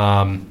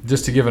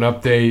 Just to give an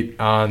update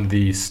on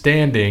the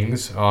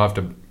standings, I'll have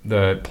to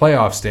the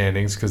playoff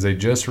standings because they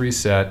just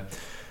reset.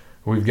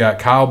 We've got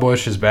Kyle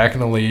Busch is back in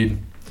the lead.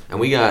 And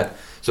we got,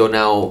 so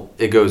now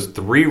it goes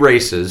 3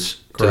 races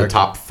to the Correct.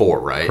 top 4,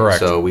 right? Correct.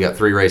 So we got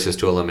 3 races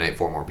to eliminate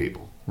 4 more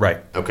people. Right.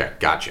 Okay,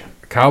 gotcha.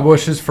 Kyle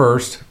Busch is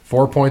first,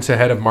 4 points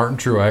ahead of Martin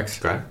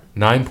Truex, Okay.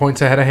 9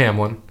 points ahead of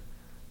Hamlin,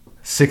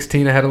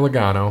 16 ahead of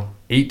Logano,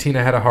 18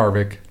 ahead of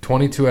Harvick,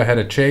 22 ahead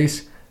of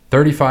Chase,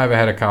 35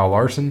 ahead of Kyle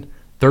Larson,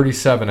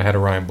 37 ahead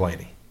of Ryan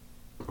Blaney.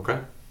 Okay.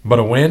 But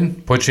a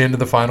win puts you into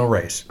the final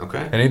race.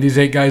 Okay. Any of these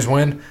 8 guys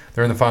win,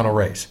 they're in the final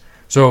race.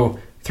 So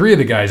 3 of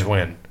the guys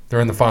win,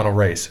 they're in the final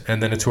race.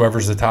 And then it's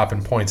whoever's the top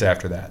in points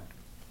after that.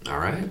 All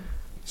right.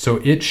 So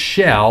it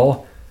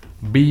shall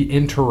be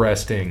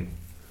interesting.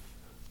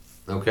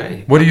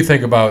 Okay. What do you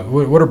think about,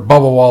 what are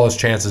Bubba Wallace's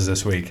chances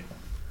this week?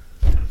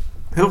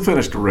 he'll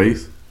finish the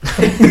race.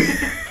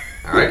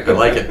 All right, I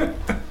like it.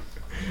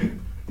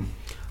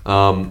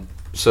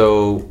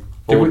 So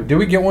Did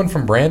we get one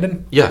from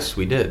Brandon? yes,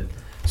 we did.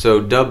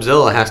 So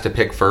Dubzilla has to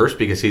pick first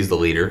because he's the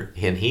leader,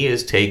 and he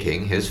is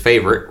taking his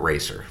favorite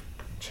racer.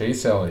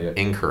 Chase Elliott.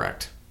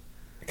 Incorrect.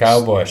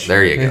 Kyle Busch.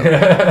 There you go.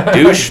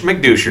 Douche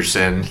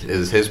McDoucherson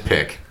is his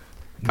pick.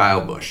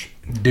 Kyle Busch.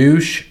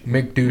 Douche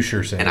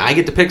McDoucherson. And I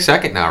get to pick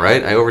second now,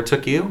 right? I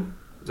overtook you.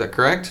 Is that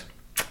correct?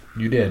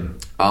 You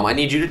did. I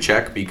need you to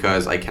check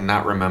because I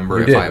cannot remember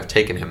You if did. I have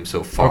taken him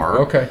so far.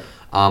 Okay.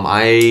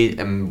 I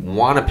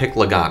want to pick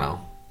Logano.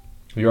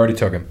 You already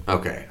took him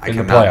Okay, I in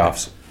the cannot.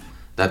 playoffs.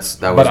 That was.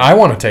 But I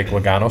want to take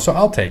Logano, so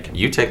I'll take him.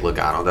 You take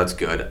Logano. That's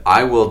good.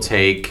 I will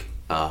take.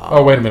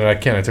 Oh, wait a minute. I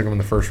can't. I took him in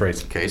the first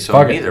race. Okay, so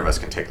Fuck it. neither of us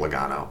can take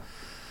Logano.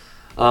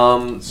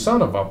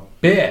 Son of a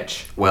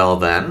bitch. Well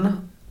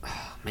then,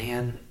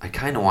 man, I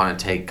kind of want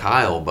to take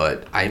Kyle,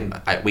 but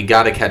we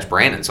got to catch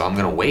Brandon, so I'm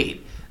gonna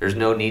wait. There's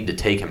no need to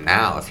take him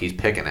now if he's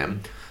picking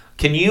him.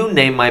 Can you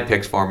name my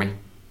picks for me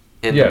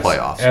in Yes, the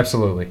playoffs,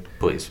 absolutely.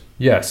 please?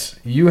 Yes,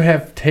 you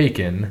have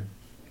taken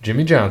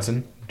Jimmy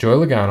Johnson,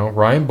 Joey Logano,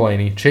 Ryan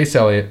Blaney, Chase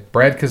Elliott,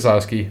 Brad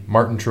Keselowski,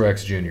 Martin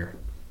Truex Jr.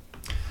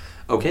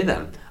 Okay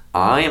then,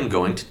 I am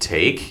going to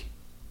take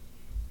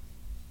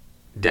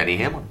Denny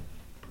Hamlin.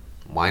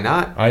 Why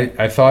not?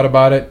 I thought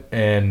about it,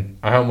 and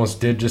I almost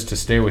did just to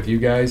stay with you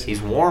guys.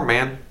 He's warm,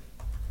 man.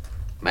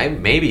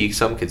 Maybe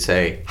some could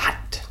say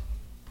hot,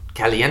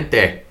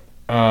 caliente.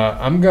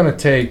 I'm going to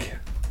take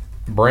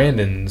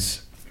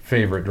Brandon's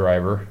favorite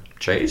driver.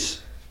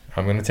 Chase.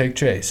 I'm going to take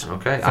Chase.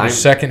 Okay,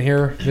 Finished second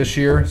here this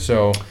year,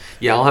 so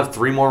Yeah, I'll have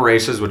 3 more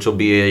races, which will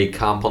be a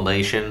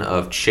compilation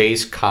of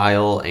Chase,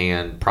 Kyle,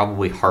 and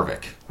probably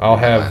Harvick. I'll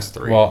The have last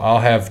 3. I'll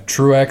have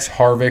Truex,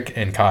 Harvick,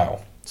 and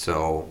Kyle.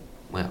 So,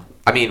 well,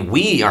 I mean,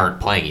 we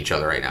aren't playing each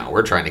other right now.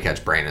 We're trying to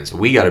catch Brandon, so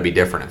we got to be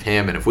different of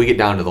him. And if we get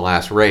down to the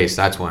last race,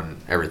 that's when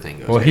everything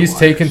goes. Well, he's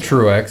haywire. taken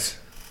Truex,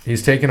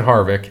 he's taken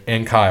Harvick,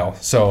 and Kyle.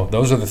 So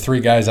those are the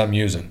 3 guys I'm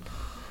using.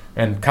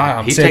 And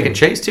Kyle, He's taken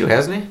Chase too,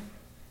 hasn't he?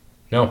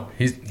 No,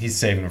 he's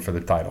saving him for the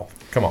title.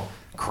 Come on.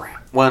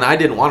 Crap. Well, and I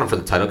didn't want him for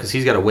the title because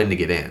he's got to win to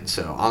get in.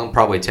 So I'll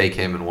probably take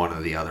him in one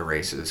of the other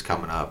races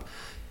coming up.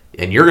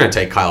 And you're going to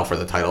take Kyle for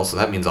the title, so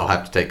that means I'll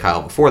have to take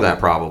Kyle before that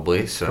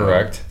probably. So.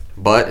 Correct.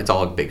 But it's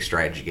all a big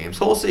strategy game,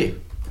 so we'll see.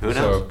 Who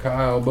knows? So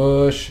Kyle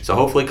Busch. So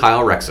hopefully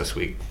Kyle wrecks this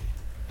week.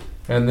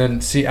 And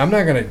then, see, I'm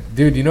not going to...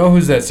 Dude, you know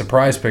who's that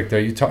surprise pick there?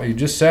 You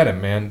just said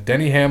him, man.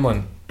 Denny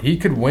Hamlin. He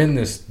could win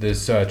this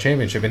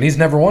championship, and he's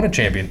never won a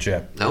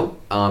championship.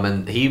 Nope.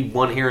 And he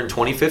won here in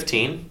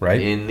 2015. Right.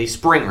 In the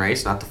spring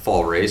race, not the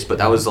fall race, but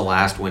that was the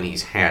last win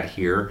he's had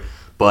here.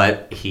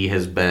 But he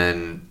has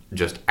been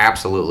just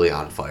absolutely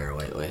on fire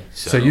lately.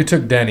 So you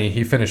took Denny.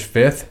 He finished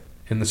 5th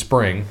in the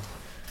spring.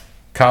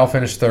 Kyle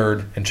finished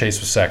 3rd, and Chase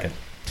was 2nd.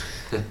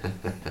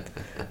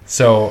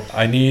 So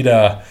I need...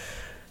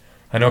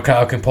 I know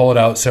Kyle can pull it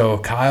out. So,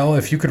 Kyle,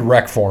 if you could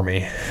wreck for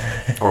me.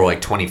 Or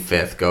like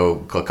 25th,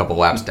 go a couple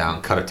laps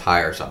down, cut a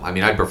tire or something. I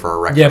mean, I'd prefer a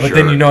wreck Yeah, for but sure.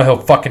 then you know he'll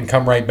fucking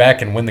come right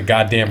back and win the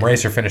goddamn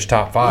race or finish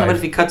top 5. Yeah, but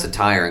if he cuts a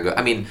tire and go...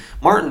 I mean,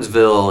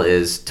 Martinsville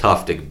is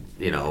tough to,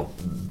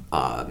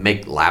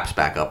 make laps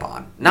back up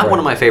on. Not one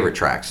of my favorite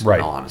tracks, Right.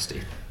 in all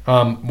honesty.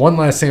 One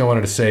last thing I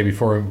wanted to say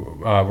before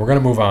we're going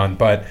to move on,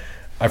 but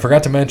I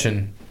forgot to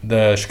mention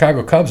the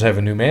Chicago Cubs have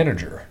a new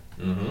manager,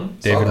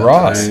 David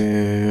Ross.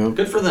 Yeah.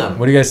 Good for them.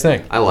 What do you guys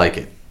think? I like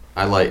it.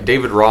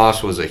 David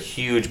Ross was a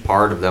huge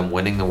part of them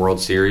winning the World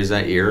Series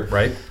that year.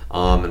 Right.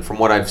 And from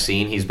what I've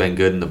seen, he's been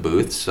good in the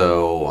booth.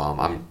 So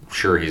I'm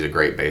sure he's a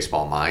great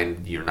baseball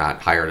mind. You're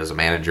not hired as a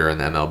manager in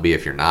the MLB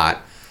if you're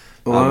not.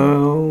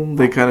 Well,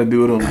 they kind of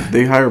do it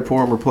they hire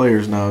former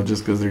players now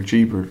just because they're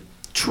cheaper.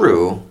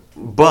 True.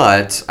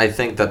 But I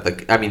think that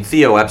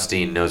Theo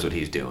Epstein knows what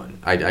he's doing.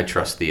 I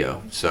trust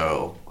Theo.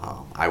 So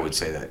I would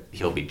say that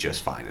he'll be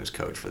just fine as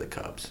coach for the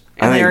Cubs.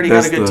 And they already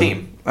got a good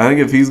team. I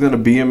think if he's going to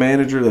be a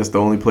manager, that's the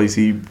only place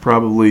he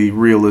probably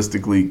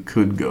realistically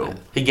could go.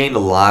 He gained a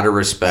lot of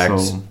respect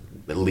So-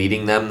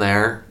 leading them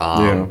there,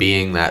 Yeah.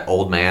 being that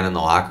old man in the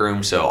locker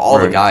room. So all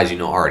the Right. guys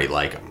already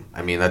like him.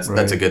 I mean, that's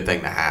Right. a good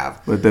thing to have.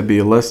 Let that be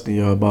a lesson to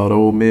you about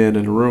old men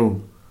in the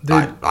room.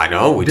 I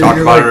know. We Dude, talked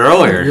you're about like- it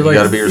earlier. you're You like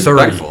got to be 30.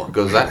 respectful. It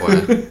goes that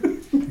way.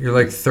 You're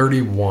like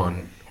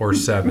 31 or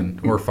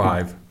 7 or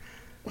 5.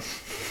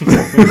 You're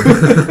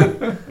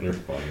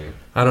funny.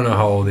 I don't know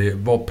how old you are.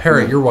 Well,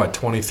 Parrot, you're what,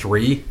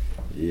 23?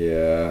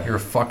 Yeah, You're a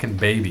fucking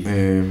baby.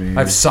 Yeah, man.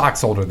 I have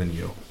socks older than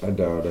you. I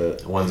doubt it.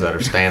 The ones that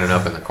are standing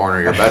up in the corner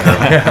of your bedroom.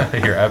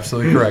 Yeah, you're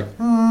absolutely correct.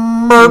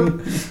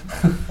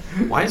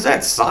 Why is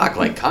that sock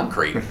like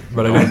concrete?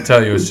 But I didn't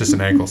tell you it's just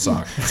an ankle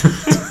sock.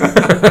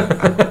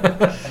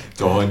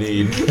 That's all I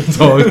need.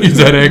 So use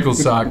that ankle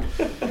sock.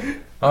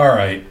 All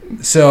right.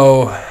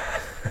 So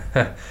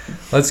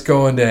let's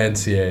go into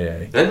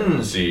NCAA.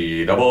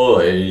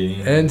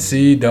 NCAA.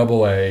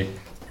 NCAA.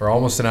 We're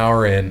almost an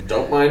hour in.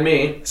 Don't mind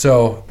me.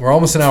 So we're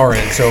almost an hour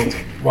in. So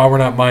while we're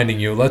not minding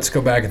you, let's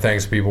go back and thank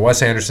some people.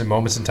 Wes Anderson,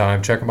 Moments in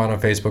Time. Check him out on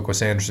Facebook,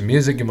 Wes Anderson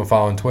Music. Give him a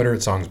follow on Twitter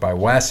at Songs by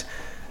Wes.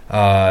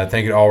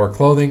 Thank you to All Wear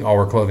Clothing,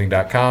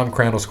 allwearclothing.com.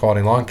 Crandall's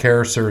Quality Lawn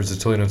Care serves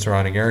the Toledo and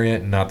surrounding area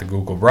and not the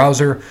Google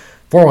browser.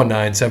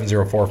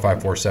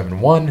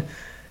 419-704-5471.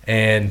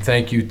 And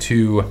thank you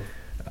to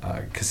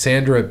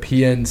Cassandra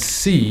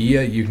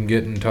PNC. You can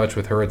get in touch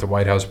with her at the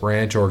White House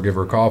branch or give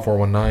her a call,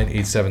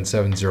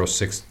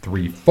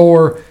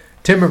 419-877-0634.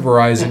 Tim at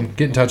Verizon.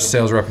 Get in touch with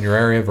sales rep in your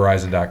area,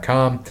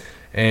 verizon.com.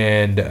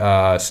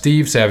 And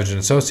Steve, Savage &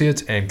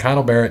 Associates. And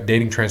Connell Barrett,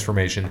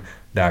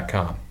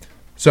 datingtransformation.com.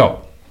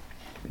 So,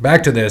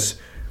 back to this.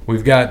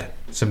 We've got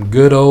some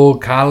good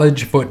old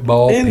college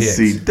football picks.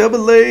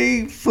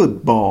 NCAA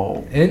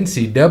football.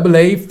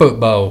 NCAA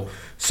football.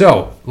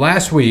 So,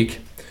 last week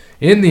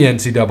in the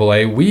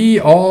NCAA, we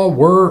all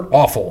were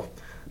awful.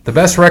 The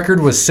best record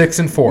was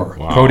 6-4.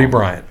 Wow. Cody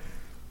Bryant.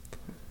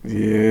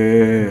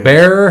 Yeah.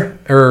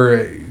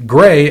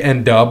 Gray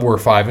and Dub were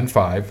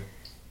 5-5.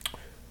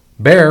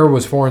 Bear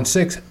was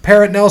 4-6.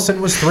 Parrot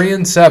Nelson was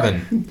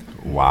 3-7.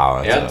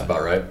 Wow. That's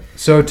about right.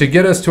 So to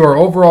get us to our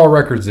overall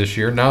records this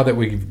year, now that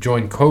we've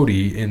joined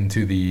Cody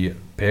into the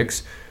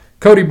picks,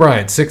 Cody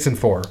Bryant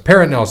 6-4,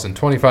 Parrot Nelson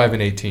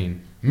 25-18,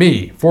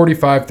 me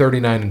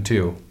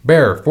 45-39-2,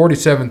 Bear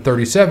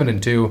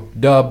 47-37-2,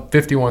 Dub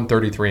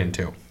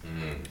 51-33-2.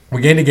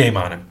 We gained a game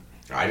on him.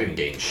 I didn't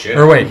gain shit.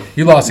 Or wait,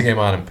 you lost a game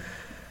on him.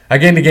 I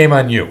gained a game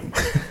on you.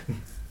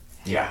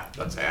 Yeah,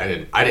 that's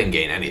it. I didn't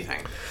gain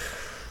anything.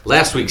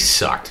 Last week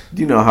sucked.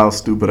 Do you know how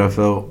stupid I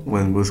felt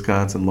when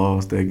Wisconsin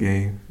lost that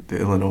game to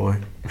Illinois?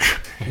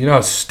 You know,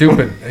 it's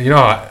stupid. You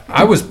know,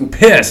 I was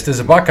pissed as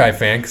a Buckeye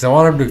fan because I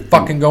wanted them to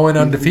fucking go in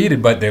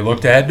undefeated, but they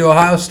looked ahead to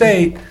Ohio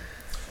State.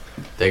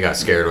 They got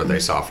scared when they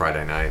saw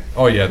Friday night.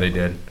 Oh, yeah, they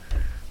did.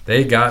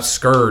 They got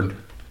scared.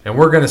 And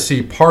we're going to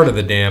see part of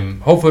the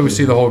damn. Hopefully, we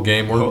see the whole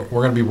game. We're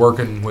going to be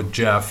working with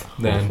Jeff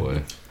then.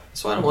 Hopefully.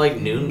 That's why I don't like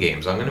noon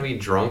games. I'm going to be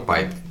drunk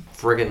by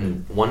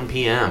friggin' 1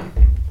 p.m.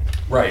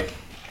 Right.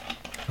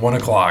 1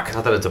 o'clock.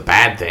 Not that it's a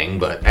bad thing,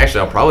 but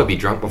actually I'll probably be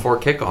drunk before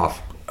kickoff.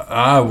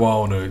 I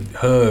want to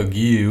hug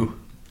you.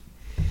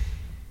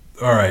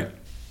 All right.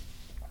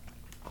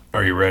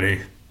 Are you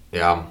ready?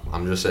 Yeah,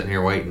 I'm just sitting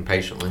here waiting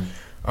patiently.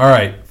 All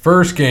right.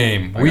 First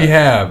game. We I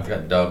have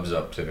got Dubs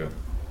up too.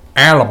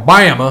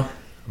 Alabama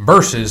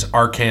versus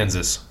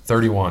Arkansas,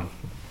 31.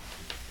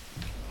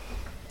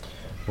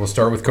 We'll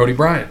start with Cody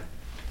Bryant.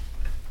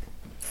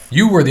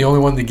 You were the only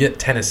one to get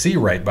Tennessee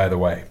right, by the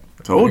way.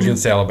 Told you.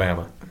 against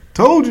Alabama.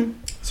 Told you.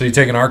 So you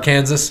taking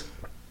Arkansas?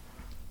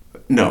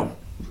 No.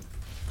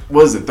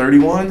 Was it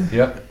 31?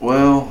 Yep.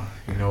 Well,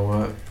 you know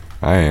what?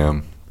 I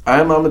am.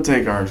 I'm gonna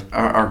take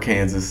our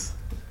Kansas.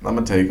 I'm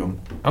gonna take them.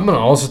 I'm going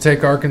to also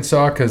take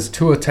Arkansas because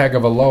Tua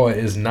Tagovailoa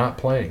is not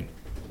playing.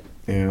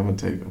 Yeah, I'm gonna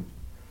take them.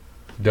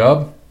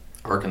 Dub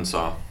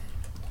Arkansas.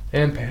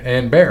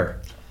 and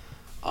Bear.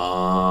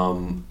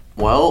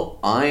 Well,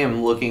 I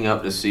am looking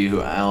up to see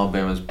who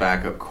Alabama's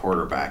backup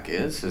quarterback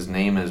is. His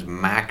name is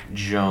Mac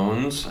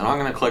Jones. And I'm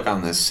going to click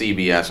on this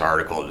CBS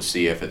article to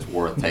see if it's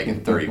worth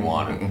taking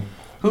 31.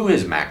 Who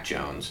is Mac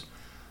Jones?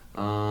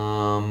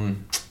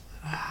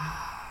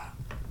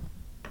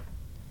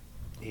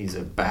 He's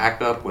a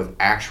backup with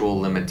actual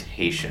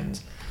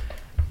limitations.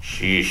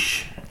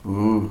 Sheesh.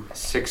 Ooh.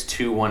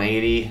 6'2",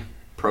 180,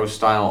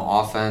 pro-style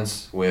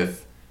offense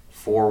with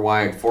four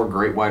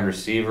great wide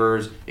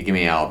receivers. You give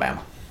me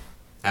Alabama.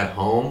 At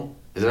home?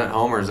 Is it at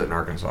home or is it in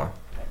Arkansas?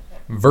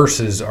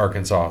 Versus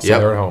Arkansas. So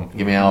Yep. they're at home.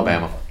 Give me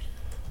Alabama.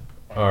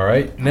 All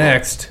right.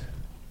 Next.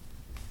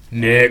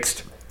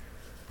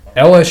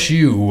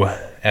 LSU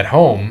at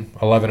home,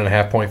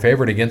 11.5-point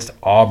favorite against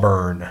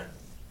Auburn.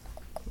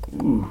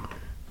 Ooh.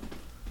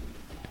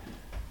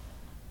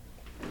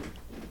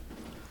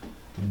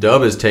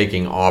 Dub is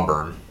taking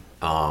Auburn,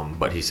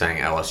 but he's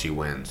saying LSU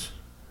wins.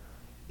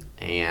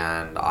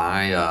 And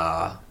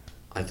I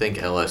think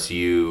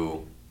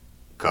LSU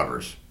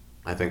covers.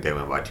 I think they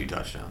win by 2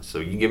 touchdowns. So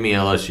you give me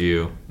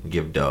LSU,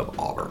 give Dub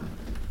Auburn.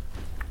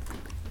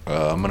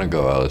 I'm going to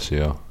go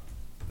LSU.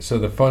 So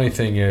the funny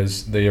thing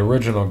is, the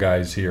original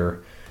guys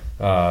here,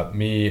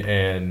 me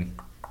and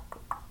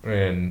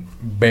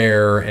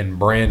Bear and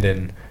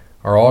Brandon,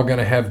 are all going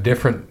to have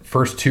different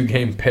first 2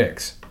 game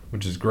picks,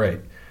 which is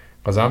great.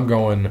 Because I'm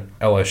going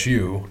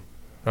LSU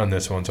on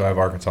this one, so I have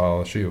Arkansas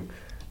LSU.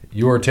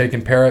 You are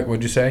taking Parrott,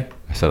 what'd you say?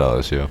 I said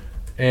LSU.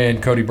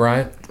 And Cody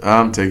Bryant?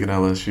 I'm taking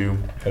LSU.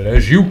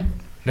 LSU.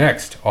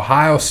 Next,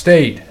 Ohio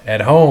State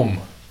at home,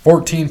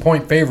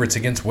 14-point favorites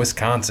against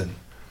Wisconsin.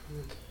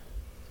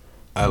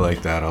 I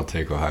like that. I'll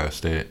take Ohio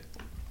State.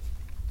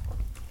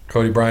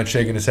 Cody Bryant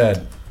shaking his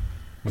head.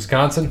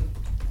 Wisconsin?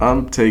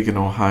 I'm taking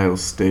Ohio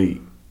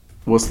State.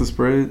 What's the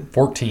spread?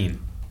 14.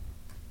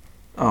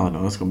 Oh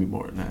no, it's gonna be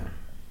more than that.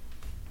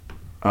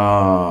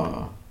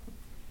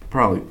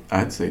 Probably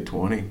I'd say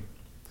 20.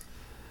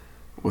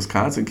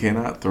 Wisconsin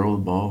cannot throw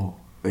the ball.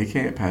 They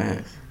can't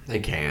pass. They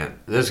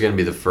can't. This is going to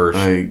be the first.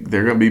 Like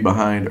they're gonna be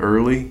behind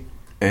early,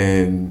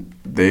 and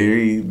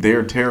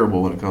they're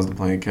terrible when it comes to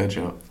playing catch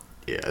up.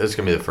 Yeah, this is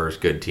going to be the first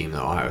good team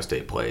that Ohio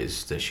State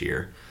plays this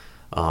year.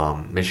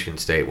 Michigan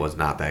State was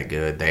not that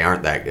good. They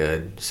aren't that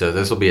good. So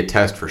this will be a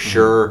test for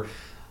sure.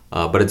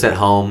 But it's at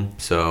home,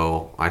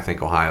 so I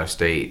think Ohio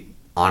State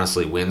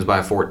honestly wins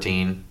by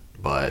 14.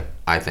 But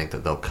I think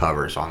that they'll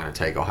cover, so I'm going to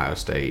take Ohio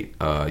State.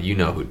 You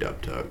know who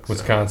Dub took. So,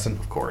 Wisconsin.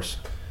 of course.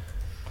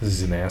 This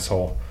is an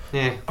asshole.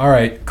 Yeah. All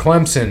right,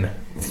 Clemson,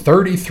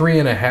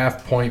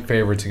 33.5-point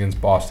favorites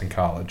against Boston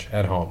College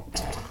at home.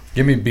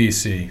 Give me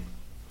BC.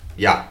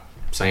 Yeah,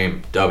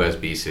 same. Dub as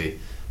BC.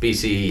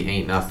 BC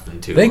ain't nothing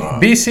to.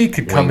 BC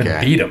could come wink and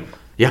at. beat them.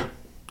 Yeah,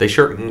 they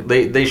sure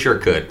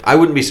could. I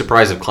wouldn't be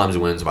surprised if Clemson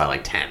wins by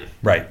like 10.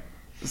 Right.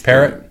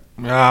 Parrot.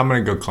 Yeah, I'm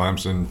gonna go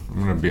Clemson.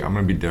 I'm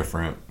gonna be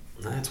different.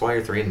 That's why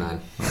you're 3-9.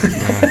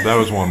 Yeah, that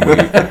was 1 week.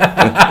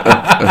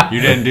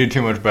 You didn't do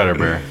too much better,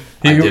 Bear.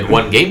 I did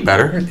 1 game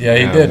better. Yeah,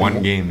 he did.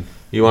 1 game.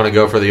 You want to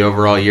go for the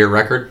overall year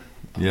record?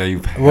 Yeah,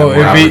 you've. Well, had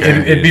more it'd be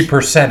opportunities.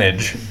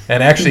 percentage,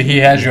 and actually he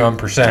has you on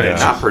percentage.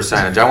 Not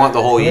percentage. I want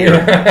the whole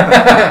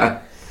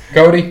year.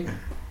 Cody.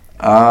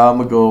 I'm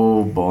gonna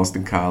go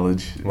Boston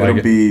College. Like it'll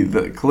it. be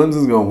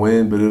Clemson's gonna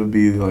win, but it'll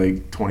be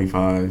like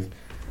 25.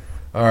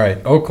 All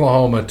right,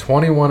 Oklahoma,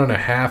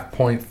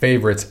 21.5-point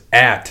favorites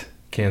at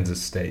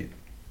Kansas State.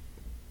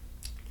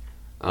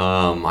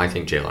 I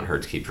think Jalen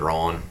Hurts keeps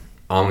rolling.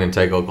 I'm going to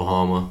take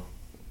Oklahoma.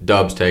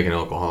 Dub's taking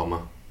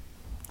Oklahoma.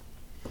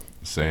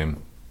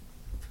 Same.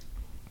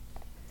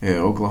 Yeah,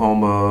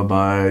 Oklahoma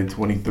by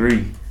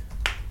 23.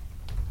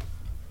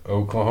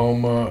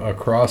 Oklahoma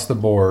across the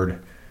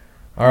board.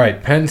 All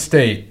right, Penn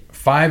State,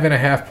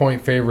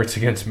 5.5-point favorites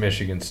against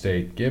Michigan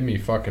State. Give me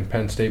fucking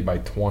Penn State by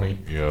 20.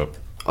 Yep.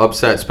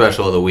 Upset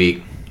special of the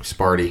week.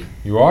 Sparty.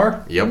 You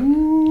are? Yep.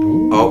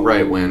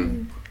 Outright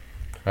win.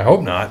 I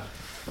hope not.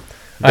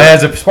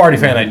 As a Sparty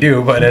fan, I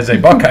do, but as a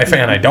Buckeye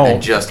fan, I It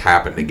don't. just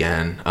happened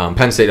again.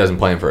 Penn State doesn't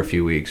play him for a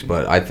few weeks,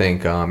 but I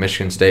think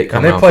Michigan State And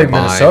coming they off played the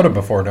bye- Minnesota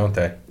before, don't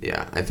they?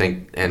 Yeah, I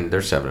think, and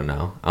they're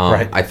 7-0.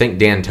 Right. I think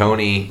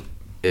D'Antoni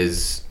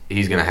he's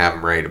going to have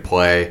him ready to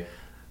play.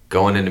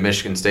 Going into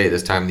Michigan State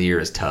this time of the year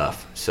is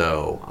tough.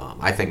 So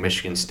I think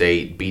Michigan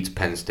State beats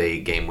Penn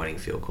State game-winning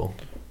field goal.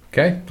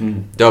 Okay.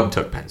 Dub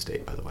took Penn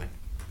State, by the way.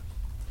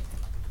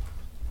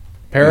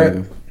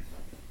 Parrot.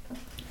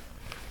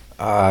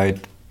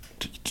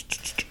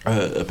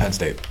 Penn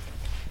State.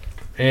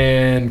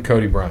 And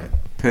Cody Bryant.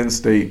 Penn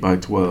State by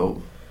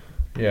 12.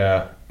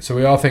 Yeah. So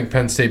we all think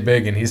Penn State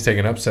big, and he's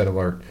taking upset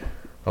alert.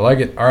 I like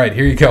it. All right,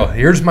 here you go.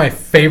 Here's my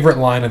favorite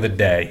line of the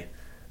day.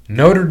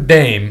 Notre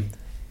Dame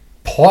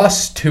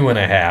plus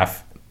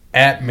 2.5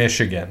 at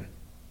Michigan.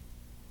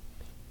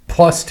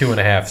 Plus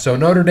 2.5. So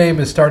Notre Dame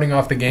is starting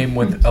off the game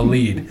with a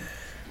lead.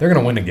 They're going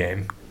to win the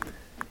game.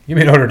 Give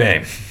me Notre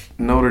Dame.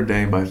 Notre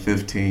Dame by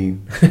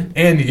 15.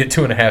 And you get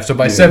 2.5, so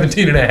by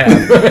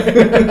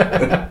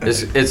 17.5.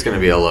 It's going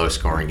to be a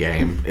low-scoring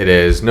game. It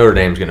is. Notre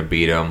Dame's going to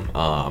beat them.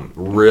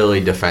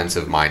 Really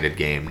defensive-minded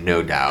game,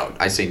 no doubt.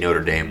 I say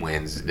Notre Dame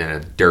wins in a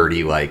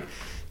dirty, 17-10,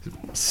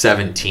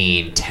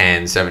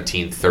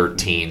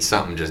 17-13,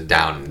 something just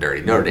down and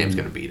dirty. Notre Dame's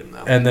going to beat them,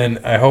 though. And then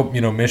I hope,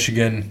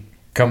 Michigan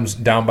comes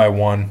down by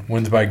 1,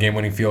 wins by a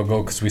game-winning field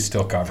goal because we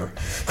still cover.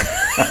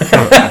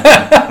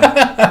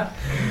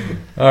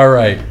 All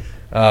right.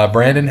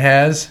 Brandon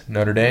has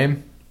Notre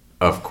Dame.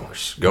 Of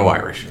course. Go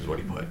Irish is what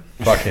he put.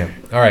 Fuck him.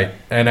 All right.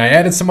 And I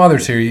added some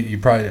others here. You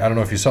probably, I don't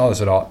know if you saw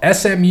this at all.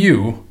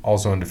 SMU,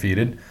 also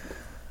undefeated,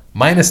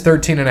 minus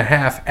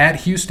 13.5 at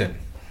Houston.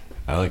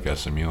 I like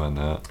SMU on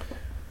that.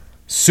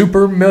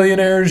 Super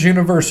Millionaires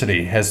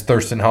University, as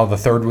Thurston Hall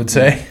III would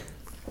say.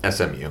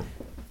 SMU.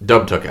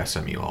 Dub took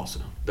SMU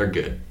also. They're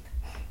good.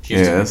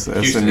 Houston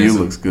SMU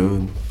looks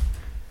good.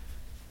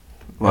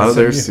 A lot of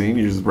their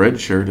seniors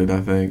redshirted,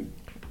 I think.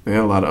 They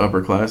had a lot of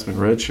upperclassmen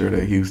redshirt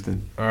at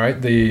Houston. All right,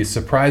 the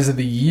surprise of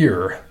the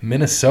year,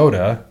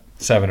 Minnesota,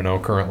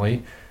 7-0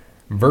 currently,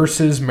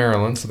 versus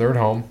Maryland, so they're at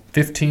home,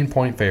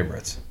 15-point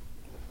favorites.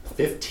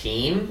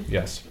 15?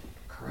 Yes.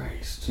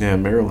 Christ. Yeah,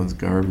 Maryland's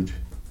garbage.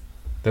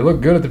 They look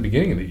good at the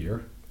beginning of the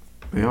year.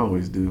 They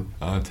always do.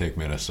 I'll take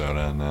Minnesota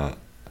on that.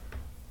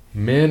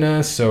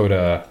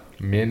 Minnesota,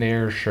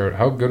 Minnesota.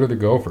 How good are the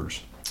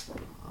Gophers?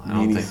 I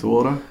don't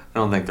Minnesota?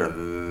 think they're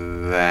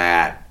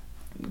that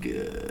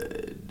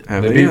good.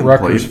 Have They beat even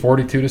Rutgers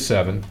played?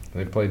 42-7.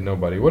 They played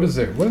nobody. What is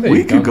it? What are they?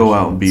 We could go done?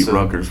 out and beat So-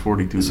 Rutgers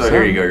 42-7. So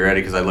here you go. You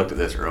ready? Because I looked at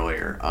this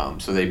earlier.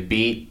 So they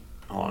beat.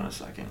 Hold on a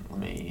second. Let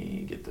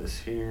me get this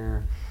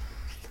here.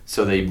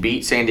 So they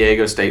beat San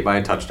Diego State by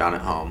a touchdown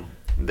at home.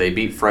 They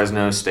beat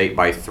Fresno State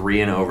by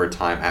 3 in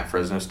overtime at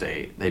Fresno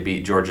State. They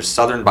beat Georgia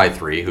Southern by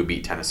 3, who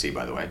beat Tennessee,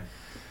 by the way.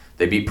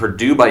 They beat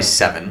Purdue by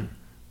 7.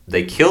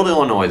 They killed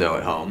Illinois, though,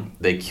 at home.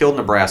 They killed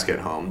Nebraska at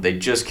home. They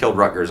just killed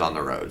Rutgers on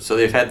the road. So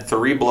they've had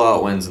 3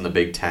 blowout wins in the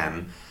Big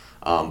Ten,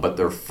 but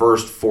their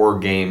first 4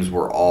 games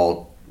were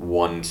all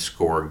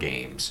one-score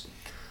games.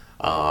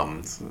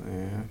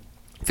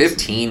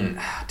 15,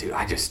 dude,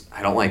 I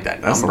don't like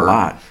that That's number. a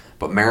lot.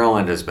 But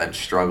Maryland has been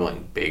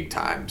struggling big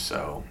time,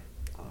 so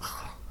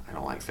I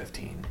don't like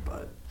 15.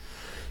 But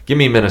give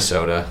me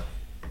Minnesota.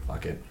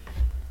 Fuck it.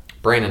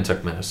 Brandon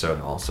took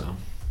Minnesota also.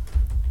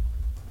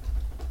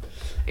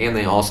 And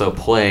they also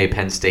play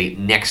Penn State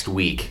next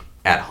week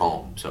at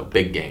home, so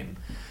big game.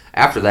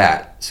 After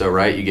that, so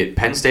right, you get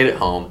Penn State at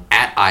home,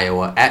 at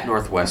Iowa, at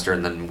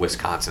Northwestern, then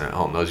Wisconsin at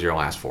home. Those are your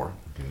last 4.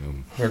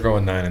 They're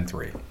going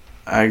 9-3.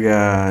 I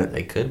got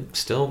They could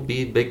still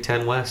be Big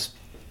Ten West.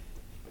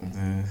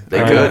 They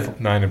 9 could.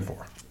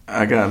 9-4.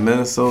 I got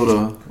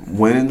Minnesota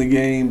winning the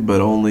game,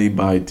 but only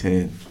by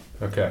 10.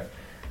 Okay.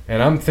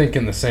 And I'm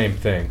thinking the same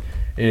thing.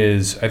 I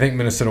think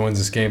Minnesota wins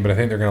this game, but I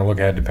think they're going to look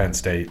ahead to Penn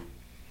State.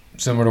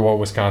 Similar to what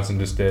Wisconsin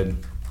just did.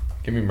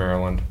 Give me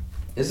Maryland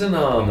Isn't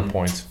on the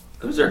points.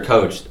 who's their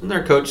coach? Isn't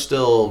their coach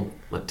still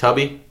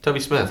Tubby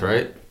Smith,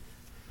 right?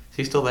 Is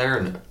he still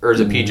there, or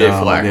is it PJ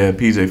No, Fleck? Yeah,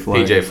 PJ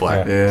Fleck. PJ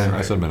Fleck. Yeah.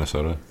 I said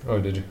Minnesota. Oh,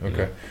 did you?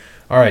 Okay.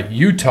 All right.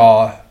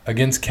 Utah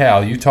against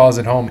Cal. Utah's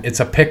at home. It's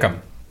a pick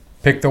 'em.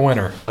 Pick the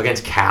winner.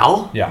 Against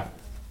Cal? Yeah.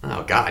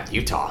 Oh God,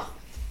 Utah.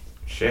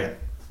 Shit.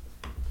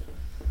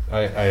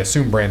 I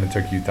assume Brandon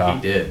took Utah.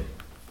 He did.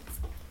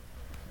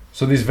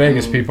 So these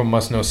Vegas people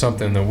must know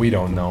something that we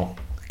don't know.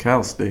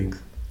 Cal stinks.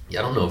 Yeah,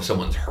 I don't know if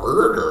someone's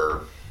hurt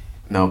or.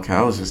 No,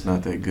 Cal's just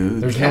not that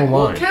good. There's no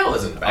Well, line. Cal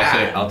isn't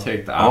bad. I'll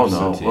take the Oh opposite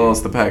no. team. Well,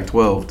 it's the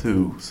Pac-12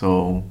 too.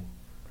 So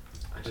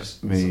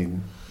I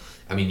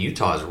I mean,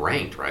 Utah's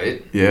ranked,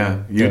 right? yeah,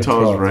 Yeah, Utah's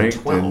 12. ranked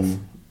 12.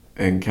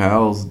 and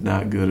Cal's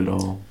not good at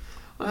all.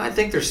 Well, I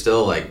think they're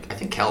still I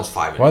think Cal's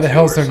 5. Why the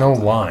hell is there no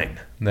something. line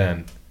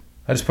then?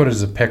 I just put it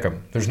as a pick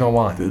 'em. There's no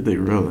line. Did they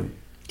really?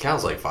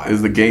 Cal's 5.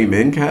 Is the game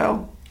in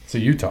Cal? It's a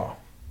Utah.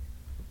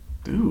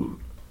 Dude.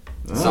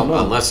 I don't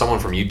know. Unless someone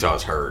from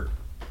Utah's hurt.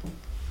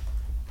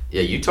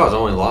 Yeah, Utah's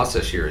only loss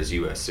this year is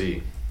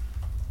USC.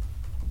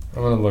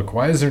 I'm gonna look.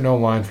 Why is there no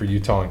line for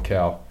Utah and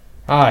Cal?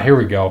 Here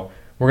we go.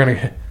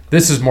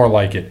 This is more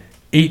like it.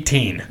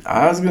 18.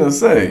 I was gonna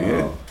say,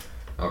 yeah.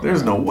 Okay.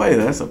 There's no way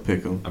that's a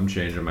pick 'em. I'm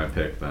changing my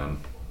pick then.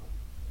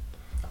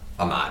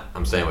 I'm not.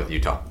 I'm staying with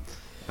Utah.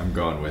 I'm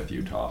going with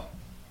Utah.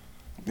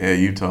 Yeah,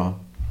 Utah.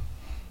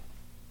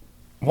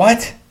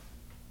 What?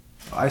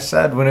 I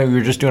said when we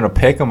were just doing a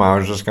pick 'em, I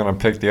was just gonna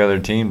pick the other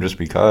team just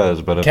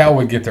because. But if Cal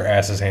would get their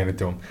asses handed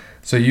to them.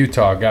 So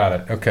Utah got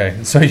it. Okay.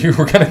 So you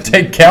were gonna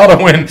take Cal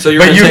to win, So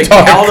you're but going to take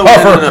Utah Cal to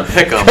cover. win and a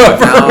pick 'em, but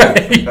now cover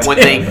 18. when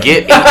they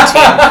get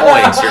 18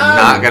 points, you're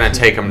not going to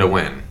take them to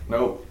win.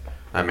 Nope.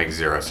 That makes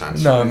 0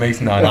 sense. No, it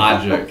makes none.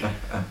 Logic.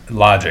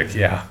 Logic,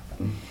 yeah.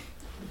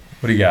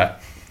 What do you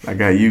got? I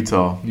got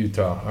Utah.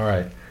 Utah. All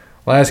right.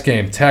 Last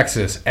game,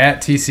 Texas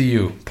at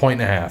TCU,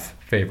 1.5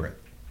 favorite.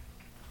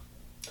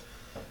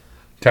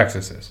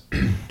 Texas is.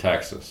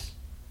 Texas.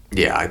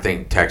 Yeah, I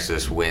think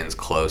Texas wins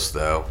close,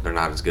 though. They're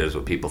not as good as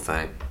what people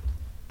think.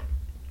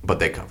 But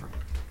they cover.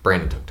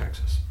 Brandon took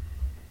Texas.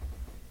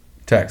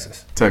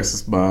 Texas.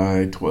 Texas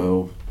by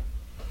 12.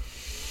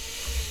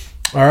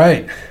 All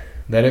right.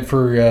 That it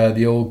for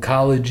the old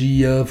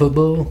collegey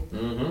football?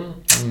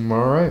 Mm-hmm.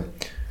 All right.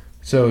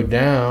 So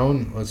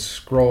down, let's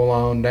scroll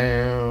on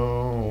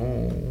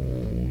down.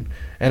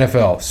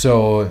 NFL.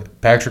 So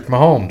Patrick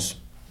Mahomes.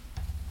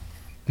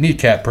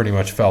 Kneecap pretty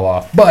much fell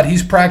off. But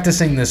he's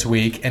practicing this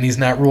week, and he's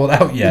not ruled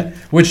out yet,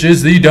 which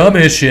is the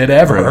dumbest shit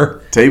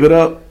ever. Tape it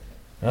up.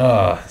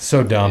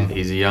 So dumb.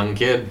 He's a young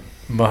kid.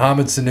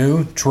 Mohamed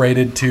Sanu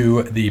traded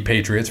to the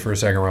Patriots for a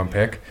second-round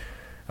pick.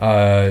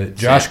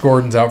 Josh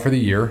Gordon's out for the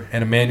year,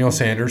 and Emmanuel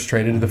Sanders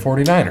traded to the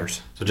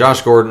 49ers. So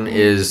Josh Gordon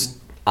is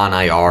on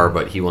IR,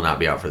 but he will not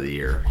be out for the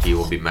year. He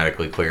will be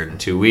medically cleared in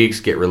 2 weeks,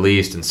 get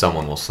released, and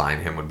someone will sign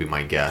him, would be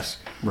my guess.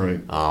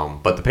 Right.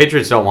 But the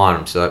Patriots don't want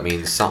him, so that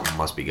means something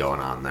must be going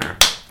on there.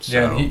 So,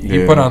 Yeah, and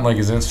he put on like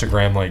his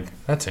Instagram, like,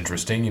 that's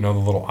interesting. You know, the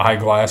little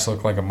eyeglass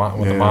looked like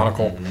with a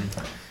monocle.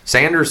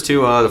 Sanders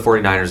to the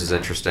 49ers is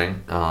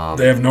interesting.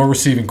 They have no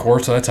receiving core,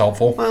 so that's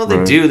helpful. Well,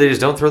 they do. They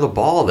just don't throw the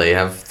ball. They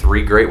have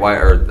three great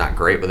not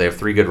great, but they have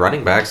three good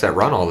running backs that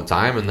run all the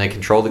time, and they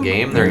control the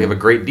game. They have a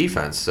great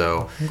defense.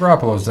 So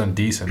Garoppolo's done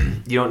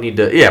decent. you don't need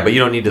to, but you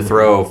don't need to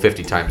throw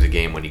 50 times a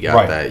game when you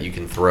got that. You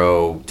can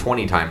throw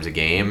 20 times a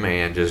game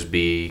and just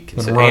be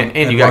consistent.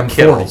 And you got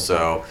Kittle. 40.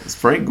 So Is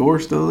Frank Gore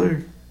still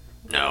there?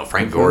 no,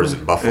 Frank Gore's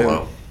in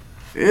Buffalo.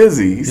 Is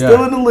he? He's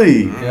still in the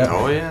league. Yeah.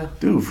 Oh yeah,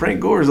 Dude, Frank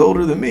Gore is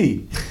older than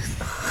me.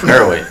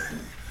 barely.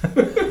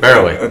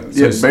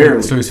 Yeah,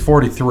 barely. So he's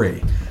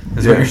 43.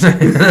 Is Yeah. what you're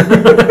saying?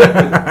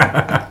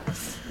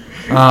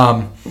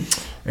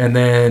 And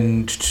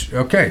then,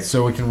 okay,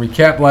 so we can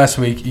recap last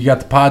week. You got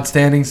the pod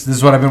standings. This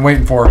is what I've been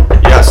waiting for.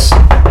 Yes.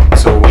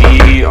 So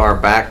we are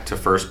back to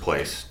first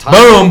place.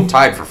 Boom!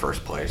 Tied for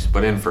first place,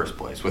 but in first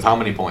place. With how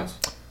many points?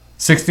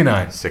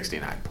 69.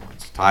 69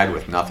 points. Tied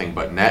with nothing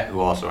but Net, who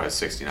also has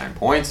 69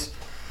 points.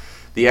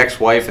 The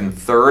ex-wife in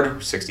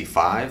third,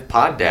 65.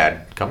 Pod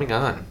Dad coming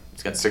on.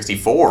 He's got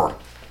 64.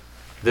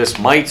 This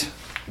might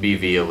be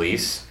via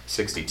lease,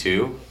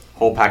 62.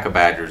 Whole Pack of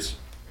Badgers,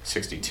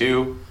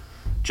 62.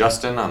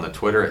 Justin on the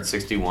Twitter at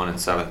 61 in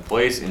 7th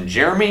place. And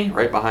Jeremy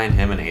right behind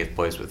him in 8th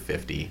place with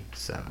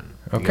 57.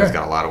 You Okay. guys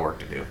got a lot of work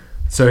to do.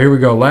 So here we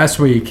go. Last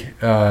week,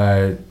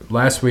 the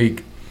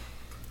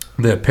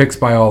picks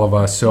by all of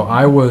us. So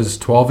I was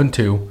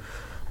 12-2.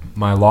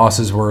 My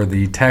losses were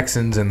the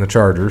Texans and the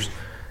Chargers.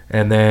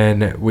 And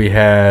then we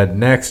had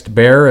next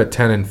Bear at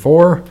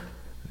 10-4,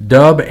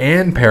 Dub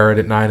and Parrot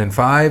at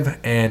 9-5,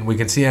 and we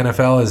can see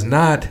NFL is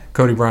not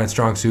Cody Bryant's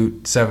strong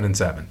suit,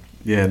 7-7.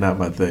 Yeah, not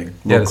my thing.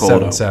 Yeah,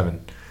 7-7.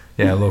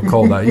 Yeah, a little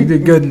cold out. You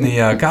did good in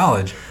the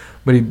college,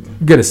 but he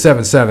get a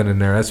 7-7 in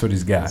there. That's what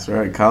he's got. That's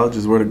right. College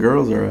is where the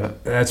girls are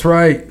at. That's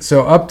right.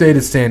 So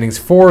updated standings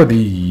for the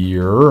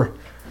year,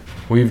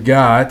 we've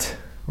got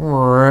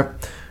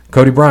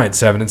Cody Bryant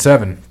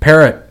 7-7,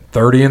 Parrot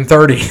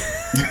 30-30.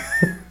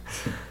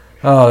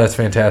 Oh, that's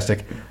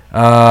fantastic.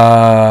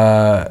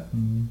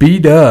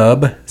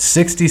 B-Dub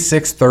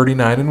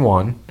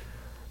 66-39-1,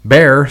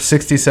 Bear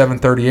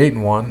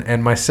 67-38-1,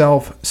 and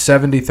myself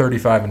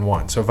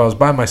 70-35-1. So if I was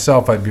by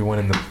myself, I'd be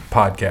winning the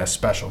podcast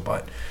special,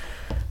 but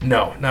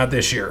no, not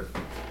this year.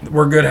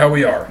 We're good how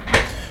we are.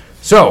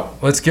 So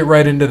let's get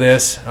right into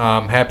this.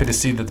 I'm happy to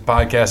see that the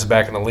podcast is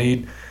back in the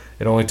lead.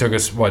 It only took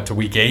us, to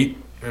week 8,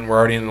 and we're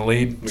already in the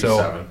lead. Week so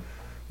 7.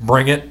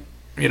 Bring it.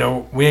 You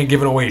know, we ain't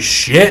giving away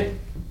shit.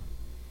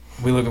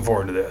 We looking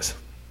forward to this.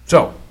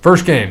 So,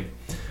 first game.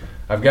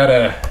 I've got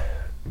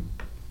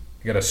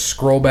to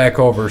scroll back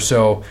over.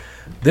 So,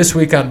 this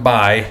week on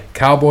bye,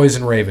 Cowboys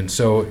and Ravens.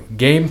 So,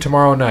 game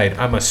tomorrow night.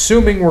 I'm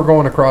assuming we're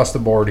going across the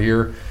board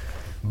here,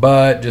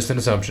 but just an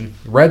assumption.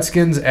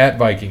 Redskins at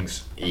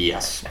Vikings.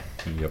 Yes.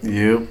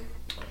 Yep.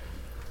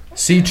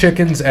 Sea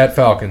Chickens at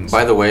Falcons.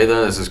 By the way,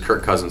 though, this is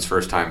Kirk Cousins'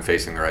 first time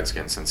facing the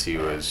Redskins since he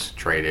was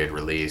traded,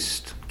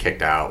 released,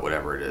 kicked out,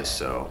 whatever it is.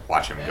 So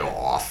watch him go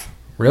off.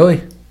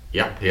 Really?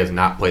 Yeah, he has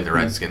not played the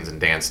Redskins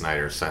and Dan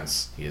Snyder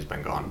since he has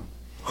been gone.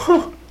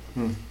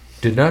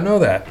 Did not know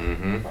that.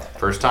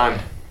 First time.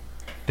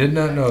 Did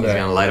not know He's that.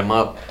 going to light him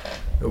up.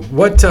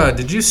 What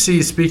did you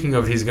see? Speaking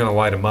of, he's going to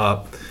light him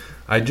up.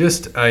 I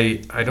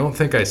don't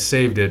think I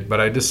saved it,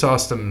 but I just saw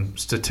some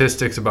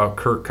statistics about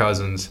Kirk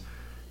Cousins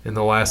in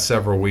the last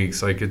several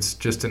weeks. Like, it's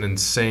just an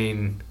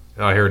insane.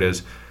 Oh, here it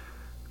is.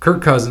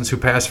 Kirk Cousins, who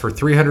passed for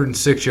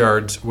 306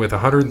 yards with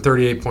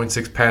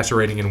 138.6 passer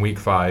rating in Week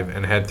 5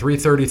 and had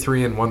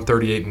 333 and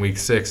 138 in Week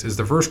 6, is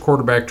the first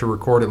quarterback to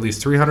record at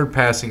least 300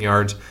 passing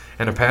yards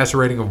and a passer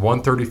rating of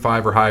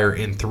 135 or higher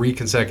in 3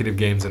 consecutive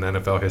games in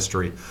NFL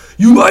history.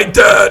 You like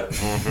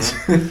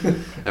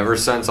that? Ever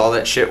since all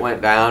that shit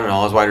went down and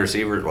all his wide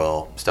receivers,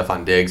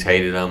 Stephon Diggs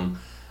hated him.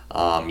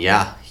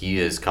 He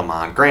has come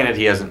on. Granted,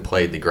 he hasn't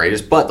played the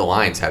greatest, but the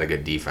Lions had a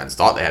good defense.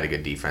 Thought they had a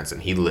good defense,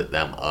 and he lit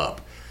them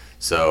up.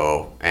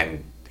 So,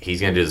 and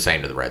he's going to do the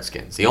same to the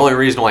Redskins. The only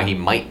reason why he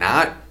might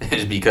not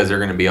is because they're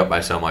going to be up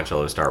by so much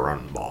they'll just start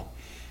running the ball.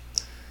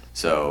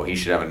 So he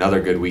should have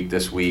another good week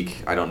this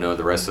week. I don't know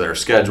the rest of their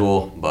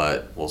schedule,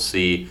 but we'll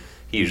see.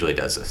 He usually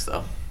does this,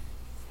 though.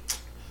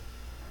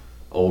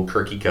 Old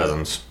Kirky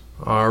Cousins.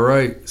 All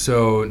right.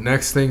 So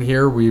next thing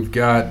here, we've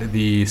got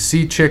the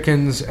Sea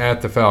Chickens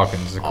at the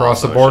Falcons.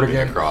 Across Also, the board should be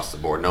again. Across the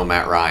board. No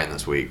Matt Ryan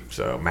this week.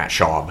 So Matt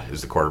Schaub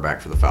is the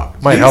quarterback for the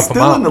Falcons. Might He's help him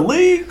still out. in the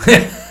league.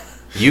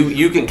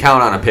 You can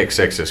count on a pick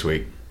six this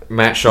week.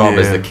 Matt Schaub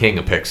is Yeah. the king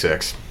of pick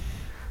six.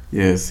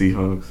 Yeah,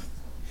 Seahawks.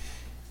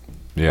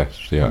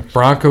 Yes, yeah.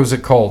 Broncos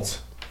at Colts.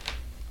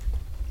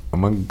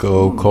 I'm gonna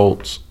go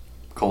Colts.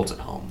 Colts at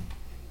home.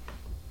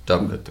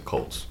 Dub at the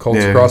Colts. Colts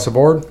Yeah. across the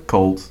board.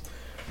 Colts.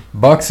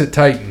 Bucks at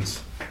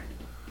Titans.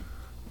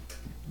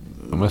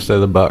 I'm gonna say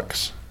the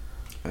Bucks.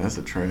 That's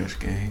a trash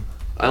game.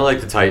 I like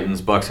the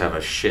Titans. Bucks have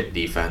a shit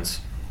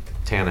defense.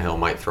 Tannehill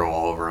might throw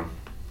all over him.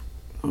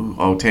 Ooh,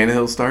 oh,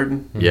 Tannehill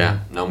starting? Yeah,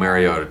 no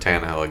Mariota.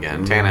 Tannehill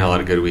again. Tannehill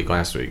had a good week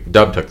last week.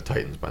 Dub took the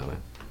Titans, by the way.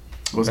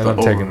 What's And the I'm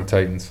over? taking the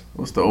Titans.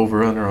 What's the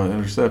over/under on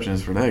interceptions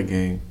for that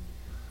game?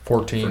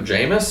 14.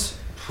 Jameis?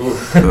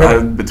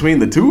 Between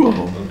the two of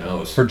them, Who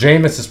knows? For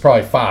Jameis, it's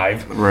probably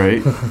 5.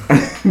 right?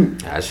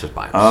 That's just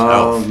by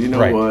himself. You know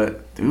Right.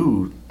 what,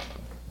 dude?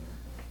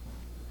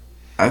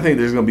 I think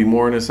there's gonna be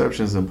more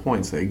interceptions than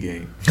points that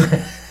game.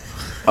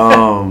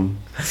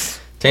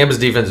 Tampa's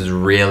defense is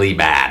really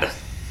bad.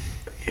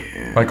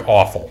 Yeah, Like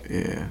awful.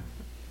 yeah.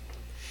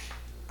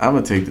 I'm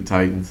gonna take the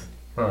Titans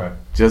All right.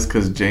 just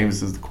because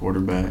James is the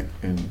quarterback,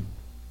 and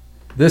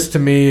This to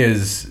me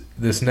is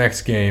this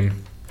next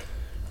game.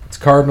 It's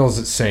Cardinals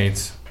at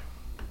Saints.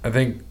 I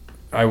think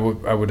I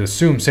would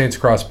assume Saints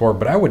cross board,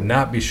 but I would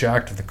not be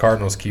shocked if the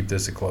Cardinals keep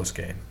this a close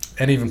game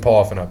and even pull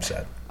off an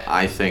upset.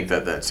 I think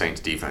that Saints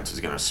defense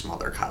is going to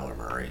smother Kyler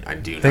Murray. I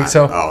do Think not.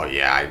 so? Oh,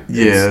 yeah.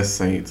 yeah,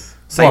 Saints.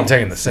 Well, I'm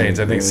taking the Saints.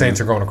 I think Saints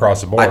are going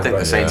across the board. I think the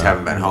but- Saints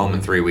haven't been home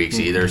in 3 weeks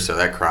either, so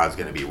that crowd's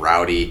going to be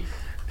rowdy.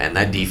 And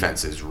that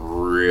defense is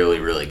really,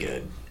 really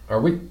good. Are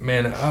we,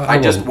 man?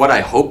 What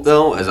I hope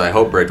though is I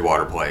hope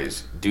Bridgewater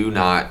plays. Do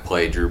not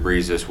play Drew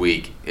Brees this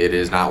week. It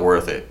is not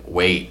worth it.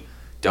 Wait,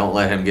 don't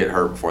let him get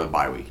hurt before the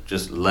bye week.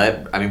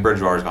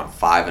 Bridgewater's gone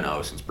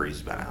 5-0 since Brees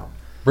has been out.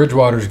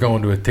 Bridgewater's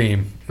going to a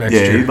team next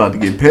Yeah, year. he's about to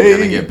get He's gonna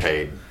paid. get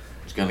paid.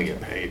 He's gonna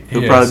get paid.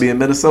 He'll He probably is. be in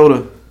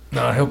Minnesota.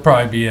 No, he'll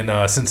probably be in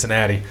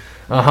Cincinnati.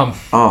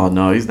 Oh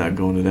no, he's not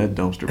going to that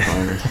dumpster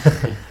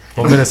fire.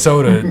 Well,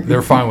 Minnesota,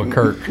 they're fine with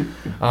Kirk.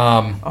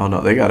 Oh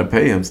no, they got to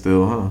pay him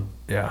still, huh?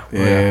 Yeah.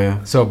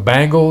 Yeah. So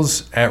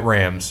Bengals at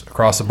Rams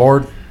across the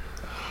board.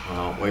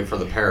 Well, wait for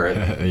the parrot.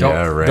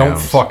 Don't, don't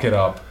fuck it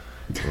up.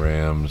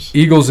 Rams.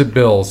 Eagles at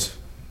Bills.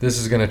 This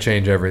is going to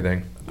change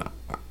everything.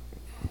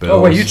 Bills.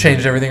 Oh wait, you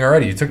changed everything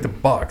already. You took the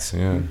Bucks.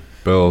 Yeah.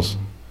 Bills.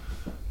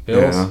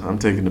 Bills. Yeah, I'm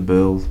taking the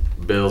Bills.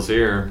 Bills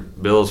here.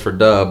 Bills for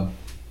Dub.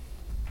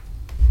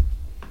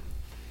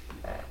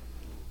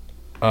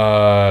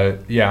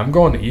 Yeah, I'm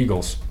going to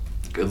Eagles.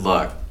 Good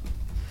luck.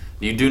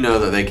 You do know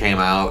that they came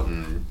out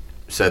and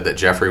said that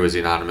Jeffrey was the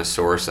anonymous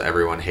source. That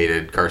everyone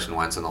hated Carson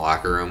Wentz in the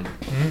locker room.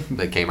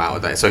 They came out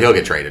with that, so he'll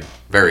get traded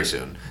very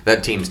soon.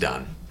 That team's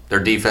done. Their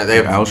defense, they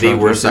have Alshon the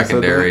worst Jeffrey said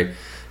secondary.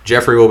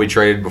 Jeffrey will be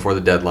traded before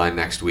the deadline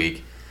next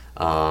week.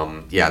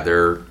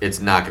 It's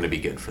not going to be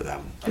good for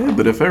them. Yeah,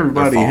 but if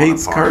everybody falling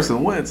hates apart.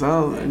 Carson Wentz,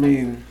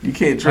 you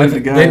can't I trade the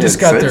think guy they just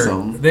that got said their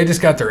something. they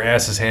just got their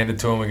asses handed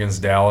to them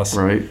against Dallas,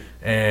 Right.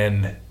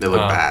 and They look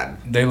bad.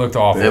 They looked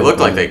awful. They looked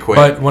like they quit.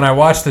 But when I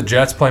watched the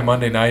Jets play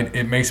Monday night,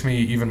 it makes me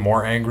even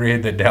more angry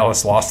that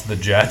Dallas lost to the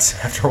Jets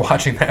after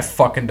watching that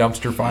fucking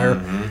dumpster fire.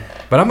 Mm-hmm.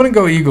 But I'm going to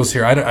go Eagles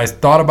here. I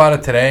thought about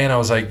it today, and I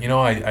was like,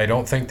 I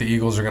don't think the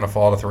Eagles are going to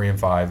fall to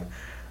 3-5. I think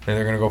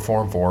they're going to go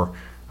 4-4.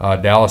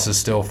 Dallas is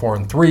still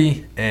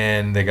 4-3,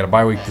 and they got a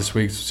bye week this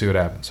week, so see what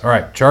happens. All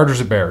right,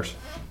 Chargers at Bears.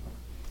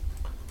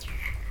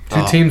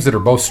 Two teams that are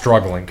both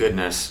struggling.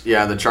 Goodness.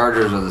 Yeah, the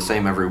Chargers are the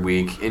same every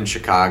week in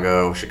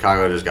Chicago.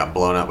 Chicago just got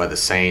blown up by the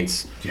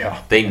Saints.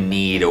 Yeah. They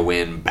need a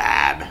win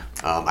bad.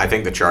 I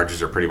think the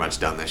Chargers are pretty much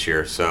done this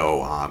year,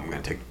 so I'm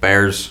going to take the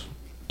Bears.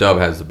 Dub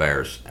has the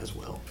Bears as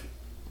well.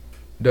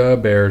 The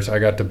Bears. I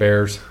got the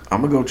Bears.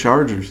 I'm gonna go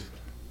Chargers.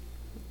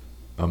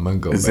 I'm gonna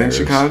go It's Bears.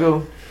 in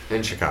Chicago.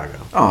 In Chicago.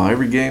 Oh,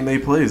 every game they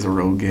play is a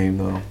road game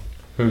though.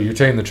 Who, you're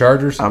taking the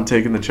Chargers? I'm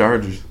taking the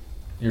Chargers.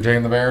 You're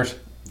taking the Bears?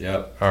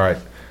 Yep. All right.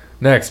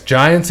 Next,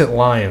 Giants at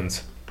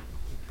Lions.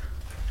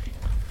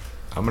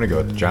 I'm gonna go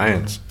with the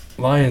Giants.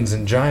 Lions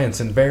and Giants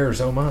and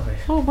Bears. Oh my.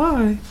 Oh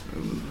my.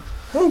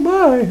 Oh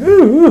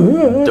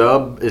my.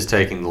 Dub is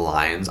taking the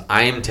Lions.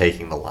 I am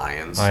taking the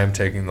Lions. I am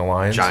taking the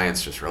Lions.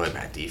 Giants just really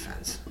bad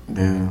defense.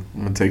 Yeah, I'm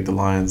gonna take the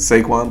Lions.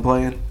 Saquon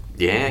playing?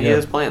 Yeah, he Yeah.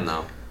 is playing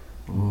though.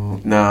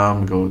 Nah, I'm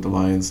gonna go with the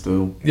Lions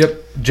still. Yep.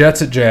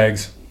 Jets at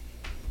Jags.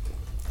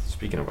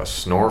 Speaking of a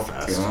snore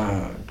fest.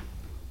 God.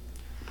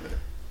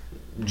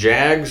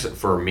 Jags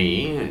for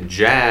me.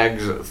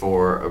 Jags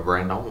for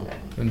Brandon.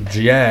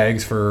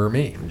 Jags for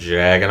me.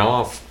 Jagging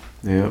off.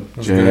 Yep. It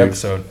was a good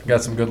Jags. episode.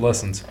 Got some good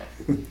listens.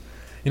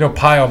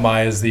 Pie Oh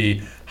My is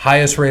the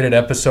highest rated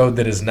episode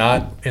that is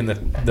not in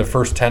the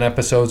first 10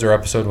 episodes or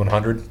episode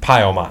 100.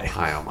 Pie Oh My.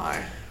 Hi, oh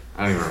my.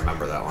 I don't even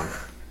remember that one.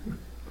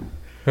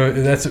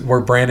 That's where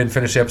Brandon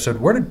finished the episode.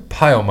 Where did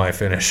Pyomai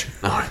finish?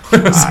 Oh,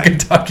 It was God.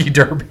 Kentucky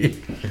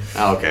Derby.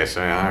 Okay,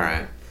 so all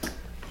right.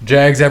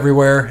 Jags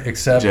everywhere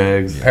except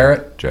Jags.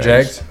 Parrot.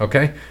 Jags.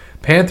 Okay.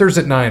 Panthers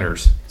at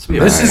Niners. be a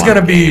This is fun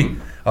going to be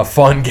game. a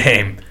fun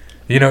game.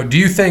 Do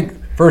you think,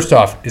 first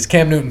off, is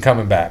Cam Newton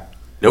coming back?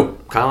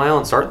 Nope. Kyle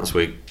Allen starting this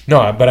week.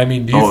 No, but I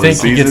mean, do you Oh, think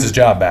this he gets season? his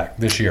job back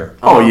this year?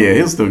 Oh yeah,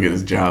 he'll still get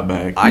his job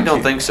back. I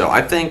don't think so.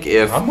 I think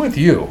I'm with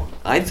you.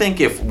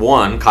 if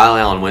one Kyle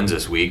Allen wins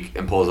this week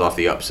and pulls off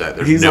the upset,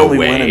 there's He's no only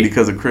way. winning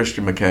because of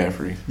Christian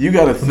McCaffrey. You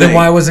got to think. Then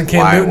why wasn't Cam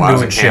why Newton doing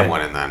wasn't Cam shit?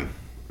 winning then?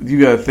 You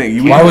got to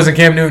think. Why wasn't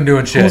Cam Newton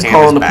doing shit? Who's Cam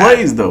calling is the bad.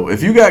 plays though?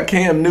 If you got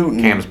Cam Newton,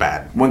 Cam's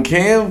bad. When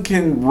Cam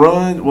can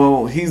run,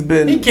 well, he's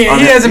been. He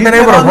hasn't been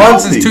able to run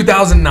since unhealthy.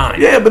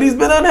 2009. Yeah, but he's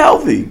been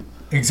unhealthy.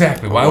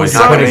 Exactly. Why Well, was he's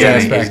he not put gonna his get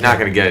ass any- back? He's not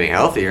going to get any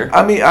healthier.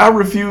 I mean, I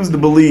refuse to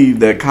believe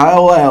that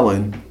Kyle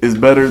Allen is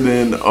better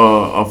than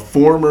a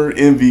former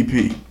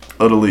MVP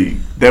of the league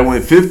that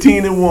went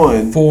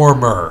 15-1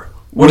 Former.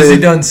 What has he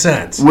done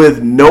since?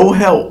 with no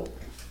help.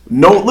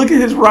 No, look at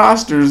his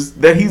rosters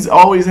that he's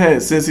always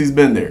had since he's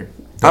been there.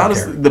 Don't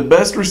Honestly, care. the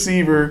best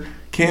receiver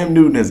Cam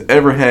Newton has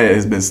ever had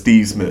has been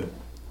Steve Smith.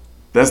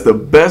 That's the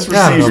best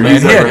I don't know, receiver man.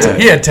 he's ever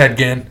had. He had Ted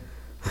Ginn.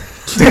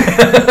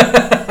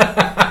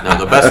 No,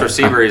 the best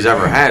receiver he's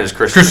ever had is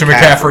Christian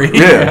McCaffrey.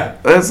 Yeah,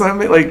 that's what I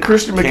mean. Like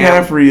Christian Cam-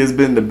 McCaffrey has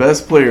been the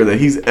best player that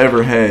he's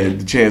ever had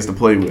the chance to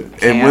play with. And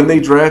Cam- when they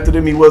drafted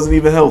him, he wasn't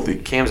even healthy.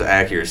 Cam's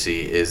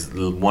accuracy is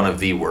one of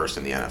the worst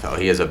in the NFL.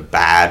 He is a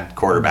bad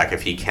quarterback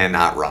if he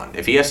cannot run.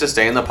 If he has to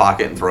stay in the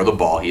pocket and throw the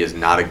ball, he is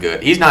not a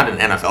good. He's not an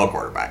NFL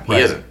quarterback. He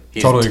Right. isn't.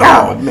 He's Totally agree. Oh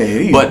terrible.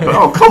 man, But-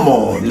 oh come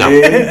on, No.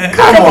 man,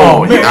 come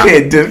on, you Not-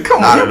 can't, come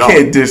not on, at you all.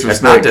 can't It's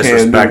disrespect not Cam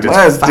disrespect. Newton.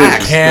 It's That's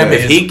facts. Cam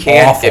If is he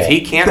can't, awful. if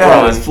he can't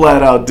That run, is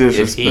flat out if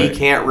disrespect. he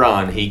can't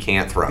run, he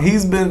can't throw.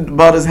 He's been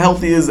about as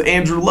healthy as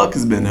Andrew Luck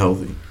has been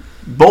healthy.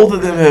 Both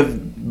of them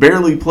have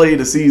barely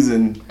played a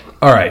season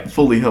All right.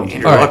 fully healthy.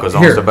 Andrew All right, Luck was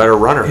almost here. a better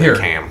runner Here.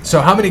 than Cam.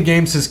 So how many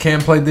games has Cam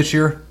played this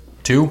year?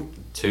 2?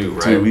 Two,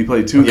 right? Two, we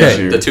played two Okay. this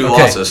year. The two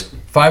Okay. losses.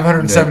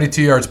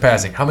 572 yards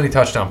passing. How many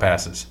touchdown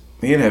passes?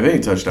 He didn't have any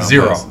touchdown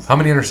 0. passes. How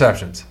many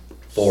interceptions?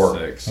 4.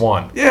 6.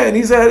 1. Yeah, and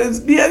he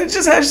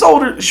just had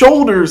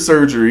shoulder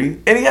surgery,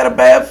 and he had a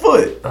bad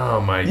foot. Oh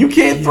my! You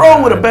can't God.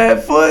 throw with a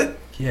bad foot.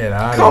 Get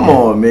out Come of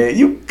here. on,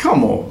 man.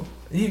 Come on.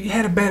 You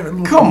had a bad.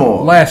 Come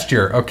on. Last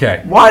year,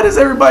 okay. Why does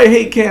everybody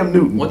hate Cam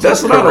Newton? What's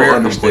That's his what I career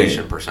don't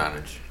completion understand.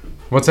 percentage?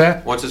 What's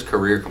that? What's his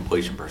career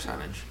completion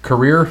percentage?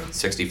 Career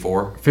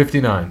 64.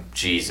 59.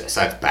 Jesus,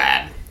 that's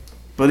bad.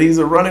 But he's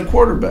a running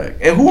quarterback,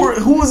 and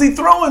who was he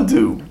throwing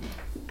to?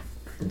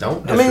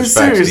 Don't I mean,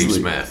 disrespect seriously,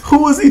 Steve Smith.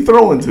 who was he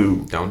throwing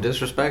to? Don't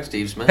disrespect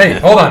Steve Smith. Hey,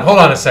 hold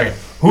on a second.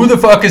 Who the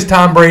fuck is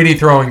Tom Brady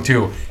throwing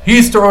to?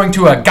 He's throwing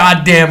to a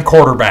goddamn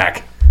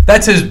quarterback.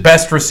 That's his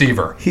best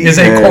receiver. Is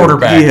a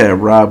quarterback. He had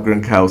Rob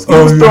Gronkowski. He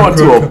Oh, was throwing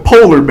to a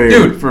polar bear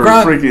Dude, for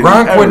Gronk, freaking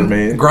Gronk, ever, wouldn't-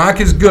 man. Gronk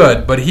is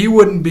good, but he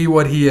wouldn't be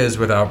what he is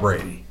without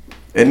Brady.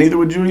 And neither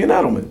would Julian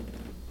Edelman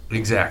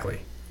Exactly.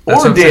 or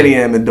what I'm Danny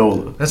saying.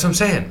 Amendola. That's what I'm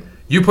saying.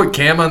 You put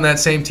Cam on that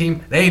same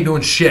team, they ain't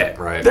doing shit.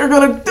 Right. They're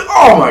gonna.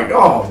 Oh my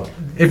god.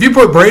 If you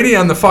put Brady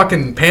on the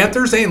fucking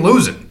Panthers, they ain't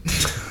losing.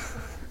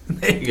 You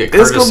get It's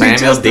Curtis gonna be Samuel,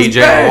 just as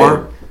DJ bad.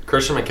 Moore,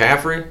 Christian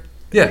McCaffrey.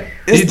 Yeah.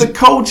 It's DJ the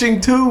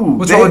coaching too.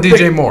 What's wrong with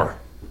DJ Moore?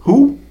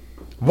 Who?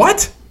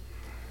 What?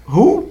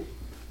 Who?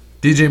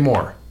 DJ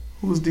Moore.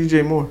 Who's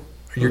DJ Moore?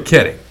 You're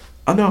kidding.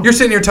 I know. You're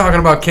sitting here talking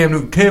about Cam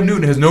Newton. Cam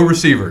Newton has no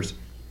receivers.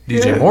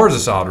 DJ Yeah. Moore is a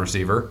solid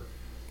receiver.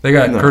 They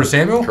got No. Curtis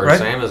Samuel, Curtis right?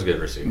 Samuel's a good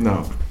receiver.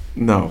 No.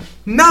 No.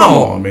 No. Come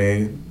on,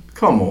 man.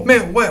 Come on.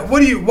 Man, why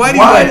do you like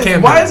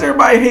Cam why Newton? does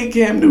everybody hate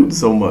Cam Newton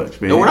so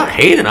much, man? No, we're not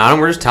hating on him.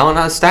 We're just telling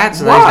us stats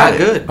and Why? that he's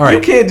not good. All right.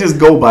 You can't just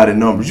go by the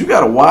numbers. You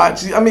gotta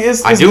watch. I mean,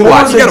 it's I it's do more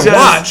watch. than You gotta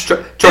just- watch.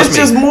 Trust it's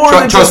me. just more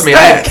than Trust just me. I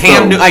had stats,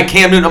 Cam. though. I had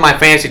Cam Newton on my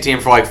fantasy team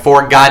for like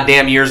 4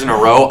 goddamn years in a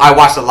row. I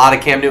watched a lot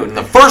of Cam Newton.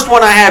 The first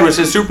one I had was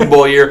his Super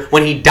Bowl year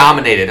when he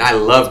dominated. I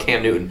love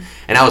Cam Newton,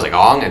 and I was like, oh,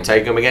 I'm gonna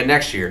take him again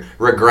next year.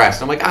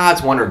 Regressed. I'm like,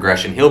 it's one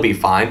regression. He'll be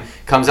fine.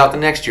 Comes out the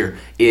next year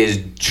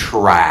is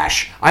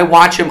trash. I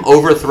watch him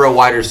overthrow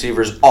wide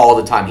receivers all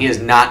the time. He is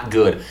not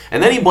good.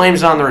 And then he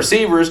blames it on the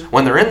receivers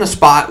when they're in the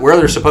spot where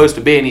they're supposed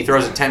to be, and he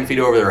throws it 10 feet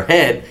over their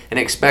head and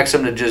expects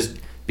them to just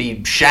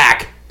be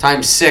Shaq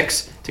times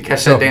 6 to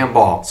catch that damn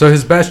ball. So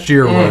his best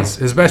year was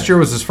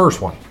his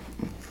first one.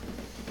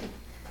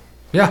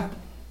 Yeah.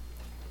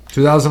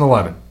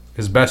 2011.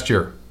 His best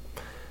year.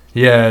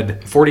 He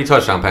had 40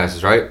 touchdown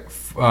passes, right?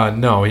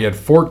 no, he had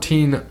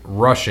 14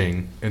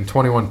 rushing and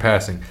 21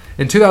 passing.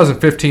 In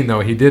 2015 though,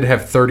 he did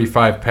have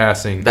 35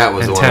 passing That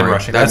was and the 10 one.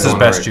 rushing. That's That's the his one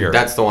best right. year.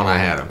 That's the one I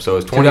had him. So it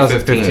was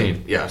 2015.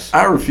 2015. Yes.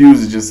 I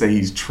refuse to just say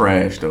he's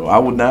trash, though. I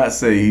would not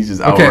say he's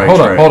just Okay, outright hold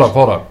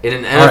trash. up. In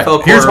an All right,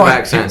 NFL here's why-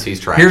 quarterback sense, he's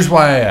trash. Here's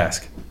why I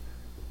ask.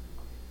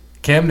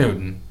 Cam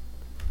Newton,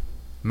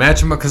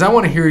 match him up, because I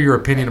want to hear your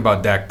opinion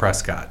about Dak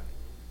Prescott.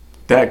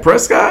 Dak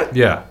Prescott?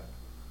 Yeah.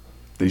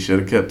 They should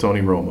have kept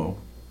Tony Romo.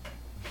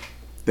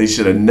 They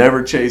should have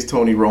never chased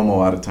Tony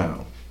Romo out of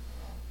town.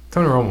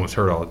 Tony Romo was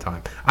hurt all the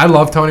time. I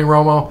love Tony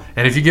Romo,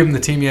 and if you give him the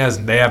team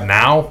they have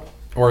now,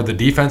 or the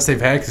defense they've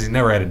had, because he's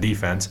never had a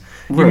defense,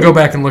 you can go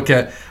back and look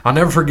at. I'll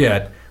never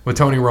forget with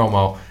Tony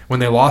Romo when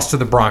they lost to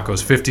the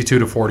Broncos,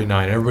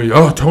 52-49.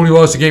 Everybody, Tony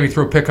lost the game. He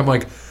threw a pick. I'm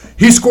like,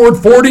 he scored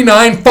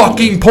 49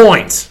 fucking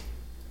points.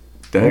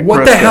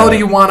 What the hell do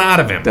you want out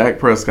of him? Dak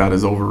Prescott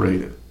is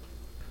overrated.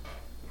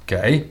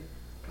 Okay,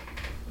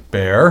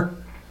 Bear.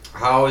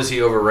 How is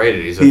he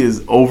overrated? He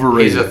is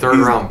overrated. He's a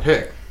third-round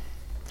pick.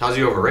 How's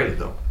he overrated,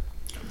 though?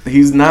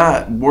 He's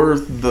not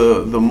worth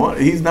the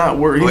money. He's not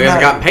worth. He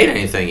hasn't gotten paid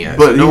anything yet.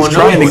 But no he's one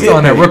trying knows. to He's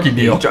on that rookie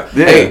deal.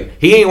 Hey,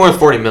 he ain't worth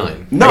 $40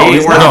 million. No, he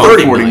he's ain't worth not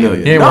 $30 $40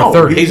 million. He ain't worth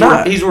 30.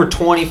 He's worth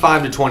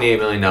 $25 to $28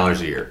 million a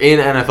year in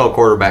NFL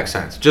quarterback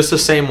sense. Just the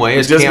same way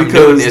as Just Cam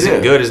because, Newton isn't yeah.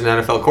 good as an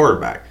NFL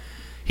quarterback.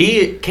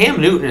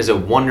 Cam Newton is a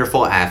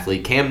wonderful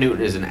athlete. Cam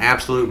Newton is an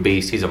absolute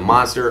beast. He's a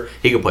monster.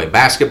 He can play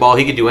basketball.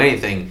 He can do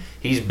anything.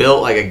 He's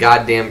built like a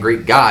goddamn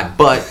Greek god,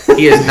 but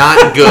he is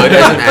not good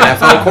as an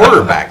NFL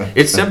quarterback.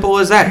 It's simple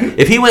as that.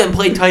 If he went and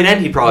played tight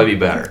end, he'd probably be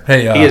better.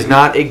 Hey, he is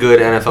not a good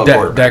NFL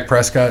quarterback. Dak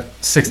Prescott,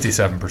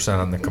 67%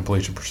 on the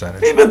completion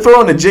percentage. He's been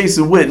throwing to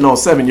Jason Witten on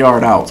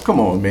 7-yard outs. Come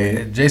on,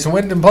 man. Jason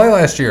Witten didn't play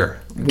last year.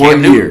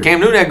 Cam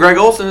Newton had Greg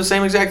Olsen, the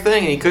same exact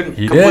thing, and he couldn't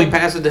complete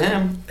pass it to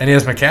him. And he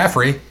has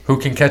McCaffrey, who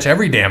can catch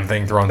every damn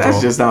thing thrown to him.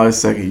 That's just now his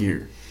second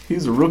year. He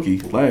was a rookie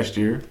last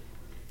year.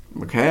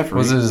 McCaffrey.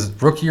 Was his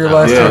rookie year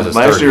last year?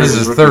 Last year This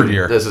is his third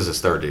year. This is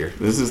his third year.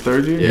 This is his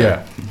third year?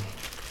 Yeah.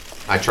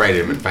 I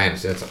traded him in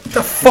fantasy. What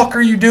the fuck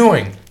are you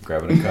doing?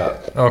 Grabbing a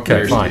cup.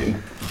 Okay,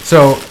 fine.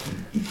 So,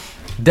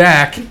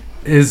 Dak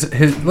is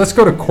his. Let's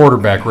go to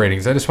quarterback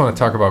ratings. I just want to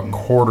talk about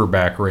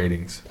quarterback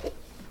ratings.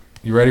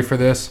 You ready for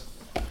this?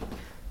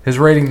 His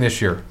rating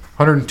this year,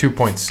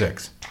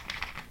 102.6.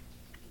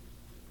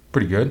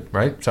 Pretty good,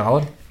 right?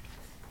 Solid.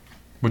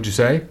 Would you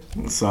say?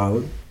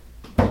 Solid.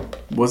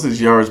 What's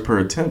his yards per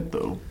attempt,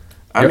 though?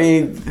 I Yep.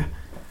 mean,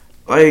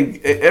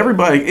 like,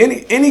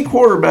 everybody, any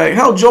quarterback,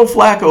 hell, Joe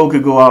Flacco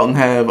could go out and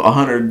have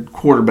 100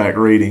 quarterback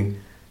rating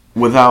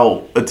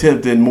without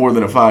attempting more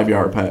than a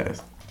 5-yard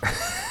pass.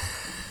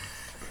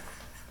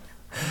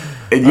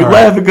 And you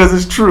laugh because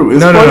it's true.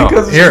 It's funny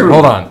because it's Here, true.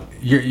 hold on.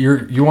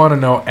 You want to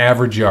know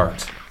average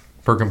yards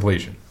per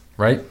completion,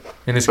 right?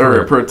 In his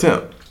career. Or per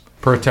attempt.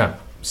 Per attempt.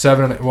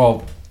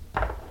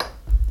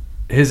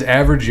 His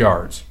average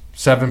yards,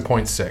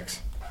 7.6.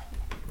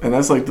 And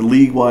that's like the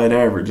league-wide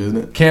average, isn't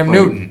it? Cam Like,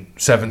 Newton,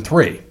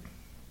 7.3.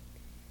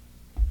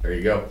 There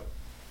you go.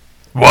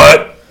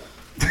 What?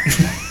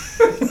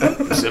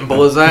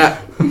 Simple as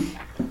that.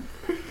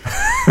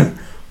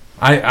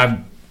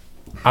 I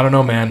don't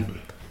know, man.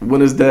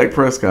 When has Dak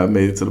Prescott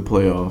made it to the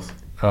playoffs?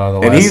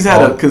 The And he's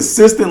had a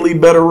consistently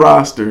better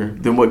roster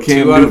than what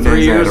Cam 2 out of Newton 3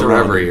 has years had or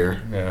around every him.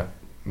 year. Yeah.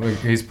 Look,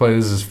 he's played,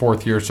 this is his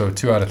 4th year, so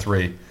 2 out of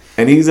 3.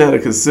 And he's had a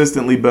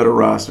consistently better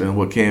roster than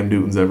what Cam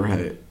Newton's ever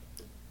had.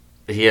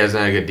 He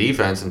hasn't had a good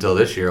defense until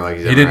this year. Like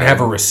He didn't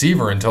have a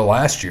receiver until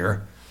last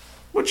year.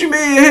 What you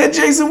mean? You had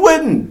Jason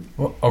Witten.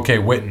 Well, okay,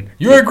 Witten.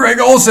 You had Greg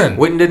Olsen.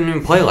 Witten didn't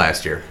even play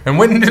last year. And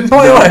Witten didn't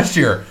play last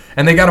year.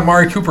 And they got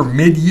Amari Cooper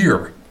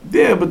mid-year.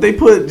 Yeah, but they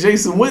put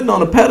Jason Witten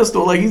on a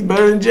pedestal like he's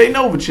better than Jay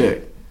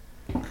Novacek.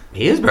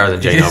 He is better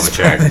than Jay He's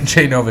better Novacek. than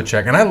Jay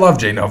Novacek. And I love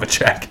Jay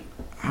Novacek.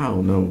 I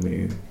don't know,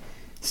 man.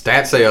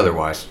 Stats say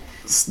otherwise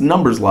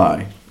Numbers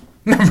lie.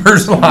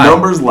 Numbers lie.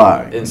 Numbers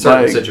lie. in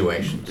certain Like,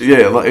 situations.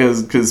 Yeah,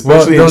 because Well,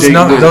 especially those, in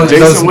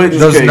Jason Witten's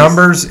those case,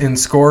 numbers in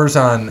scores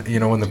on,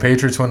 when the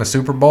Patriots win a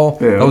Super Bowl,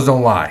 Yeah. those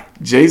don't lie.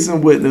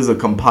 Jason Witten is a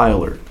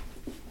compiler.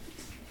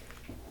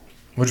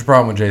 What's your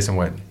problem with Jason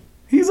Witten?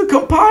 He's a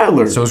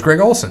compiler. So is Greg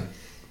Olsen.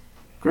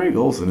 Greg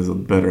Olsen is a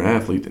better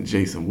athlete than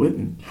Jason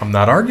Witten. I'm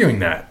not arguing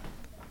that.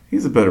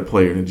 He's a better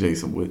player than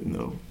Jason Witten,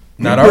 though.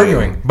 Not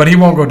arguing. But he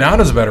won't go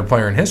down as a better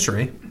player in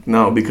history.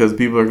 No, because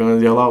people are going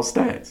to yell out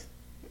stats.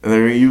 And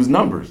they're going to use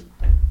numbers.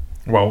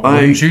 Well,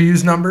 Like- wouldn't you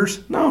use numbers?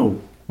 No,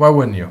 Why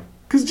wouldn't you?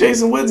 because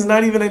Jason Witten's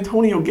not even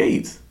Antonio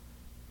Gates.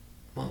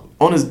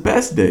 On his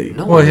best day.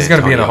 No Well, one's he's going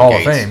to be in a Antonio Hall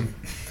of Gates. Fame.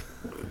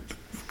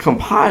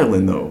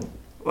 Compiling, though.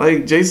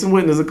 Like, Jason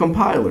Witten is a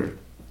compiler.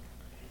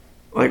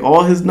 Like,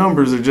 all his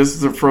numbers are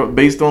just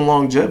based on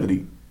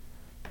longevity.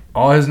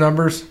 All his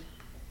numbers?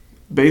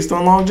 Based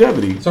on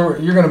longevity. So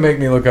you're going to make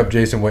me look up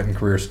Jason Witten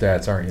career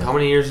stats, aren't you? How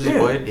many years has he Yeah,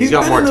 played? he's He's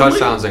got been more in the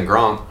touchdowns than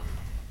Gronk.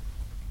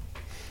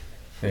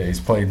 Yeah,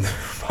 he's played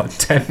about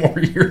 10 more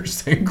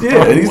years than Gronk.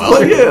 Yeah, he's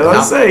played. Yeah, not,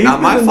 let's say he's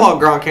not my been in-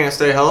 fault. Gronk can't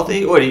stay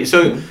healthy. What do you?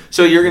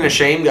 So you're gonna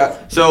shame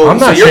guy? So I'm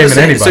not so you're the shaming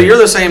same, anybody. So you're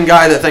the same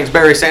guy that thinks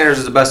Barry Sanders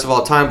is the best of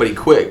all time, but he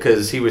quit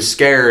because he was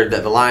scared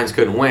that the Lions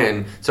couldn't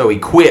win. So he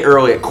quit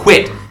early.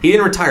 Quit. He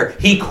didn't retire.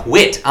 He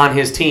quit on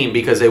his team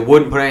because they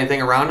wouldn't put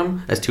anything around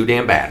him. That's too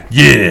damn bad.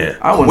 Yeah.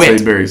 I wouldn't Quit.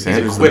 say Barry He's a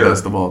Sanders is the quitter.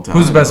 best of all time.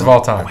 Who's the best of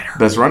all time?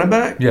 Best running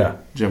back? Yeah.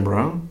 Jim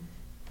Brown.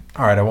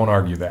 All right, I won't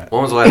argue that.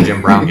 When was the last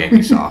Jim Brown game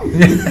you saw?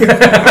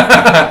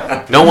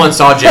 No one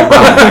saw Jim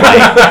Brown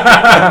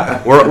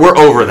play. We're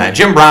over that.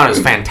 Jim Brown is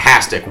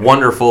fantastic,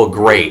 wonderful,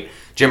 great.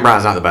 Jim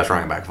Brown's not the best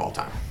running back of all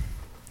time.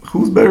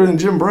 Who's better than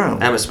Jim Brown?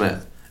 Emmitt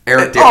Smith,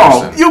 Eric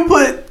Oh, Dickerson. you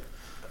put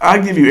I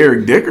give you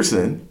Eric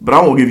Dickerson, but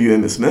I won't give you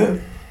Emmitt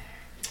Smith.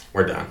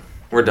 We're done.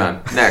 We're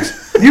done.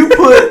 Next. You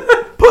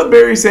put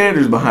Barry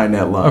Sanders behind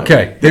that line.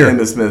 Okay, that here.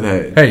 Emmitt Smith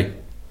had. Hey,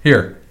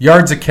 here.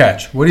 Yards a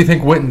catch. What do you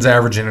think Witten's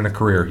averaging in a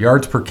career?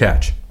 Yards per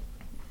catch.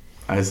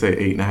 I'd say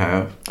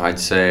 8.5. I'd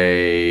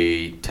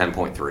say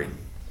 10.3.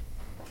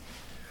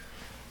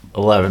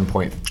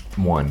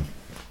 11.1.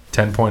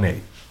 10.8.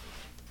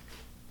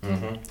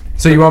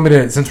 So you want me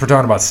to, since we're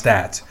talking about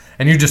stats,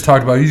 and you just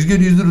talked about he's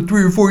getting these little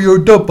 3 or 4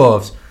 yard dump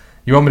offs,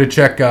 you want me to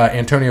check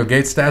Antonio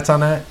Gates' stats on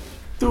that?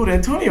 Dude,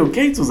 Antonio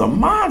Gates was a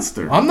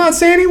monster. I'm not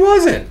saying he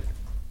wasn't.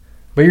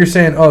 But you're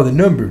saying, oh, the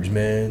numbers,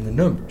 man. The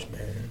numbers,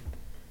 man.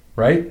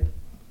 Right? Is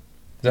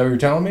that what you're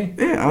telling me?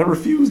 Yeah, I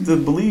refuse to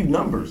believe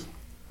numbers.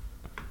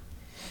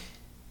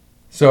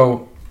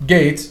 So,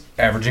 Gates,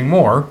 averaging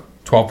more,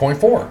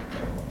 12.4.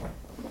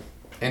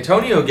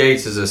 Antonio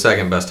Gates is the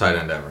second best tight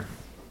end ever.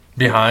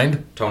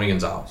 Behind. Tony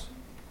Gonzalez.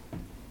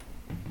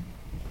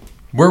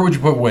 Where would you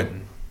put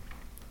Witten?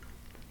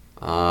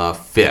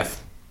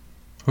 Fifth.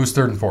 Who's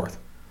third and fourth?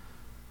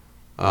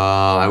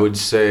 I would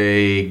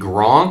say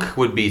Gronk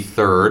would be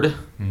third.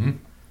 Mhm.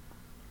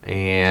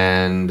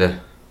 And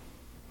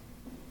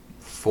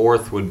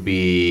fourth would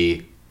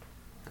be...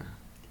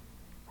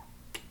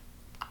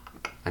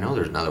 I know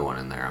there's another one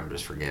in there. I'm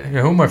just forgetting.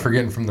 Yeah, who am I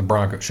forgetting from the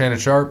Broncos? Shannon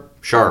Sharp?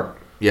 Sharp.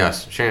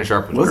 Yes. Shannon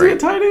Sharp was Was he great. a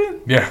tight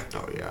end? Yeah.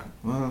 Oh, yeah.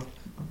 Well,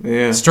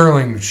 yeah.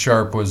 Sterling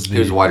Sharp was the... He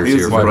was a wide He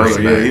was receiver. a wide for brother.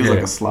 Green receiver. Yeah, Bay. he was Yeah.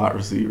 like a slot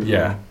receiver.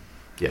 Yeah.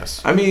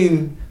 Yes. I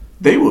mean,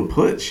 they would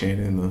put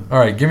Shannon in the... All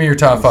right, give me your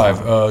top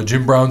five.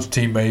 Jim Brown's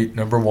teammate,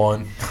 number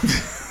one.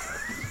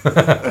 Anyone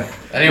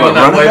What,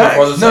 that running played back?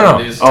 before the No,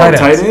 no. 70s? Oh,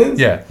 tight ends?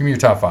 Yeah, give me your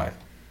top five.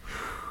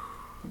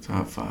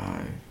 Top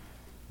 5.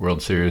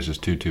 World Series is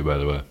 2-2, by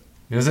the way.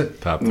 Is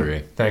it? Top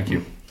 3. Thank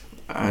you.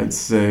 I'd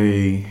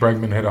say...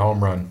 Bregman hit a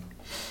home run.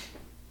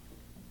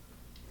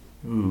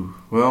 Ooh,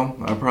 well,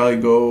 I'd probably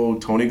go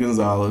Tony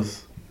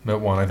Gonzalez,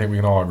 That one, I think we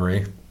can all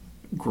agree.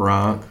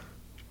 Gronk,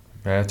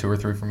 Yeah, 2 or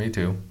 3 for me,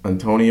 too.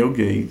 Antonio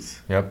Gates,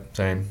 Yep,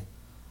 same.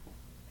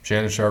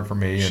 Shannon Sharp for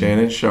me and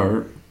Shannon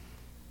Sharp,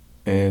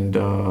 and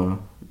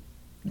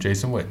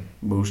Jason Witten.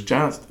 Moose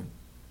Johnston.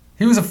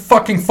 He was a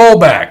fucking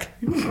fullback.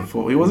 He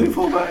wasn't a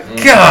fullback?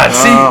 God,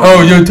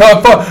 see? Your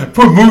top five.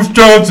 Put Moose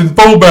Johnson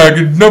fullback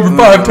and number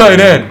 5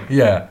 tight end.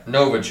 Yeah.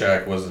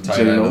 Novacek was the tight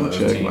Jay end of those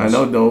Novacek. teams. I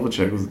know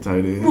Novacek was a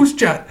tight end. Moose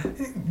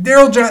Johnson.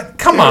 Daryl Johnson.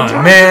 Come Daryl on,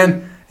 Johnson.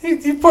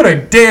 man. You put a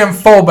damn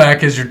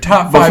fullback as your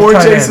top 5 Before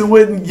tight Jason end.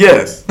 Witten,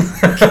 yes.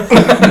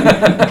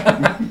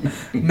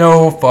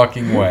 No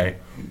fucking way.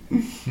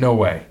 No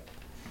way.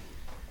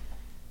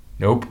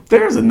 Nope.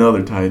 There's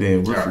another tight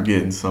end we're Sure.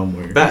 forgetting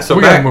somewhere. We gotta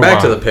Back move to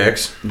on. the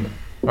picks.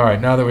 All right,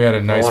 now that we had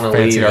a nice I wanna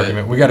fancy leave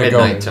argument, at we got to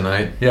midnight go.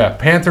 tonight. Yeah,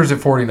 Panthers at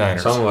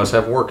 49ers. Some of us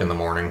have work in the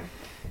morning.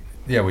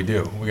 Yeah, we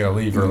do. We got to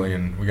leave early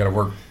and we got to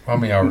work. How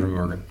many hours are we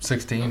working?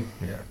 16?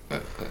 Yeah.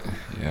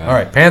 Yeah. All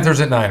right, Panthers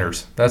at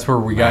Niners. That's where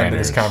we got into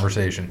this Niners.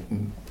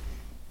 conversation.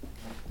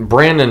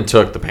 Brandon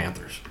took the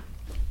Panthers.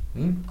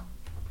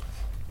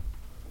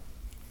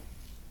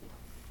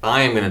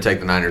 I am going to take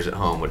the Niners at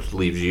home, which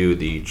leaves you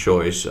the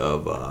choice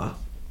of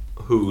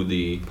who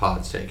the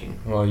pod's taking.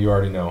 Well, you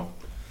already know.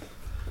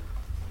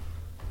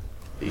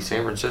 The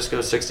San Francisco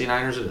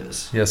 69ers it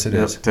is. Yes, it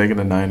Yep, is. taking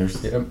the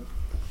Niners. Yep.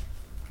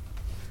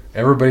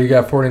 Everybody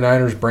got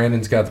 49ers.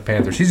 Brandon's got the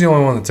Panthers. He's the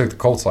only one that took the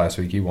Colts last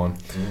week. He won.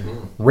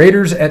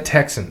 Raiders at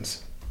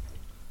Texans.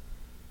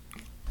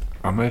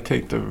 I'm going to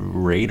take the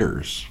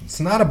Raiders. It's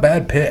not a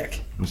bad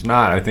pick. It's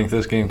not. I think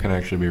this game can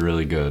actually be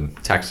really good.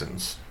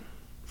 Texans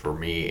for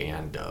me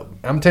and Dub.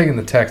 I'm taking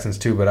the Texans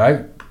too,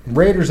 but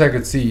Raiders I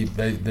could see.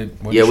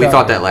 Yeah, we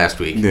thought that last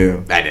week.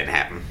 Yeah. That didn't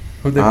happen.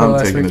 Who'd they play I'm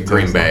last taking week? the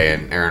Green Bay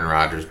and Aaron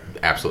Rodgers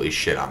absolutely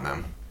shit on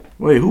them.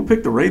 Wait, who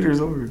picked the Raiders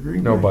over Green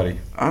Bay? Nobody.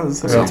 I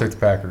was We all saying, took the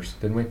Packers,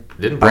 didn't we?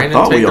 Didn't I Brandon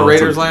thought we take the all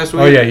Raiders took- last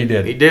week? Oh yeah, he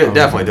did. He did. Oh,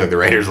 Definitely took the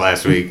Raiders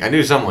last week. I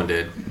knew someone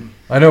did.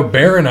 I know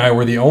Bear and I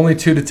were the only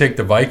two to take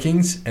the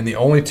Vikings and the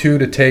only two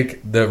to take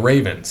the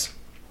Ravens.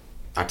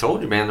 I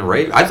told you, man. The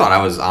Raven. I thought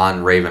I was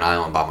on Raven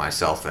Island by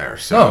myself there.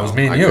 So No, it was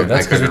me and I you. couldn't-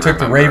 That's I because we couldn't took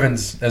the remember.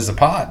 Ravens as the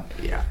pod.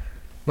 Yeah.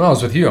 No, I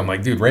was with you. I'm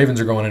like, dude,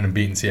 Ravens are going in and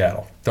beating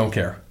Seattle. Don't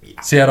care.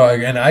 Seattle,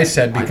 and I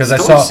said because I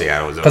still saw think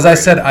Seattle was because I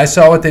overrated. said I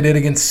saw what they did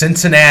against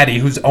Cincinnati,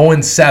 who's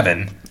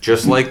 0-7,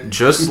 Just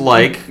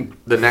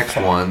like the next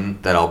one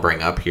that I'll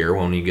bring up here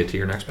when you get to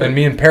your next pick. and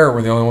me and Parrot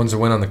were the only ones that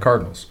went on the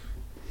Cardinals.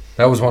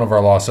 That was one of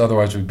our losses.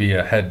 Otherwise, we'd be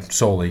ahead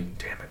solely.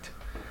 Damn it.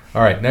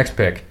 All right, next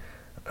pick.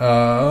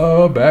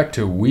 Back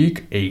to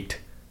week 8.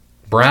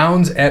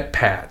 Browns at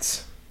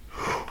Pats.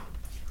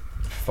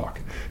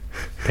 Fucking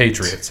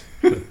Patriots.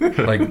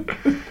 Like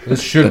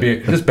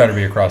this better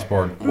be across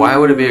board. Why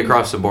would it be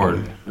across the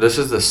board? This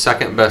is the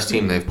second best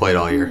team they've played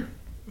all year.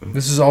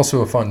 This is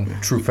also a fun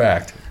true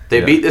fact.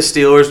 They beat the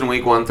Steelers in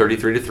week 1,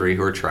 33-3,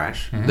 who are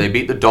trash. They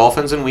beat the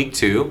Dolphins in week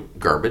 2,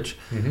 garbage.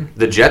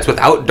 The Jets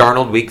without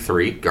Darnold week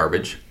 3,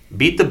 garbage.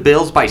 Beat the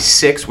Bills by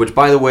 6, which,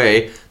 by the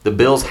way, the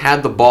Bills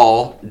had the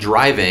ball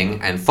driving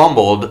and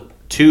fumbled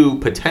to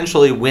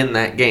potentially win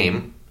that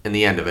game. in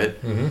the end of it.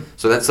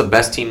 So that's the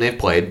best team they've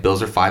played.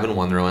 Bills are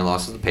 5-1. Their only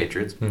loss is the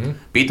Patriots.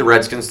 Beat the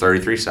Redskins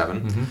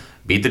 33-7.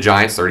 Beat the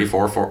Giants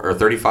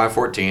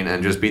 35-14,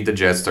 and just beat the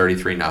Jets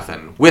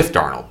 33-0 with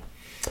Darnold.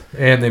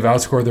 And they've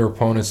outscored their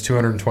opponents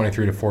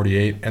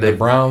 223-48. And the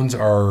Browns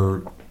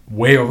are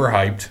way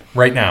overhyped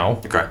right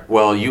now. Okay.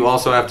 Well, you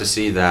also have to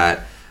see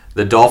that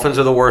the Dolphins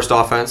are the worst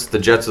offense, the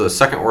Jets are the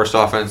second worst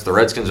offense, the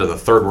Redskins are the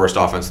third worst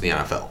offense in the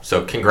NFL.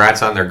 So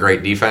congrats on their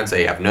great defense.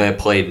 They have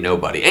played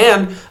nobody.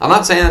 And I'm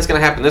not saying that's going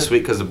to happen this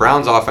week because the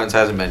Browns offense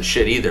hasn't been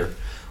shit either.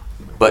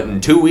 But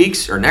in 2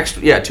 weeks, or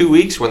 2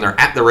 weeks, when they're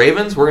at the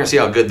Ravens, we're going to see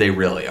how good they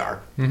really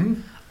are.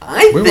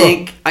 I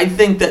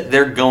think that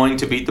they're going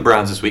to beat the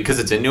Browns this week because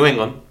it's in New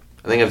England.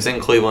 I think if it's in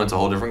Cleveland, it's a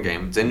whole different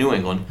game. It's in New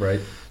England. Right.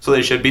 So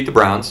they should beat the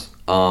Browns.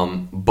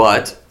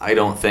 But I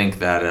don't think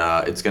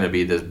that it's going to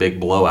be this big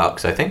blowout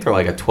because I think they're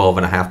like a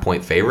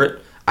 12.5-point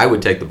favorite. I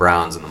would take the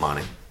Browns in the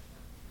money.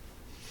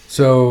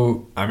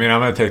 So I mean,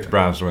 I'm going to take the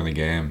Browns to win the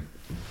game.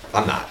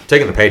 I'm not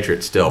taking the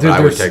Patriots still, but I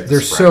would take the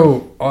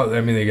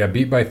spread. they got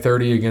beat by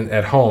 30 again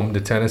at home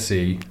to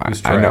Tennessee, who's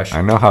trash.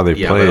 I know how they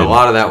Yeah, played. but a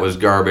lot of that was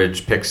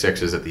garbage, pick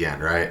sixes at the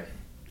end, right?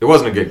 It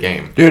wasn't a good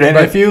game. Dude, and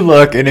But if you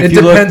look, It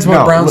depends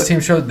what Browns team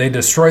showed. They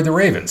destroyed the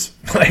Ravens.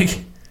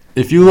 Like,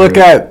 if you look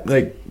at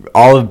like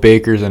all of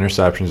Baker's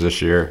interceptions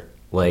this year,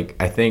 like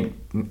I think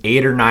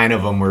 8 or 9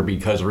 of them were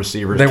because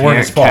receivers They weren't can't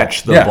his fault.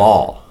 catch the Yeah.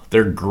 ball.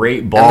 They're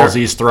great balls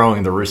he's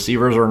throwing. The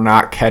receivers are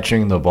not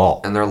catching the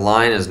ball. And their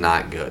line is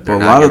not good. They're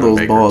But a not lot of giving those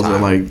Baker balls time. are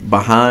like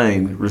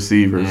behind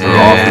receivers or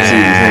off receivers'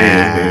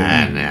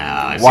 hands. No,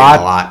 I've seen What?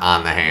 a lot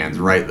on the hands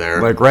right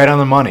there. Like right on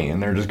the money,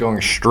 and they're just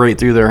going straight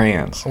through their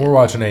hands. we're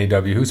watching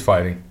AEW. Who's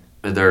fighting?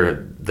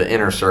 They're the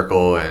Inner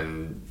Circle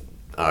and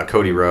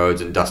Cody Rhodes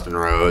and Dustin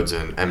Rhodes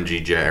and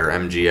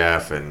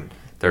MGF and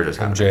they're just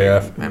having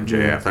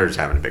MJF. They're just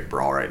having a big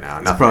brawl right now.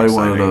 It's probably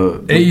one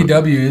of the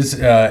AEW is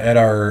at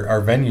our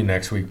venue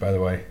next week. By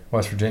the way,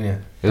 West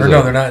Virginia. Is Or it?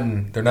 no, they're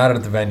not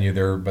at the venue.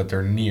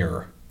 They're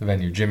near the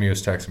venue. Jimmy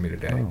was texting me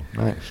today. Oh,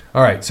 nice.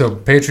 All right, so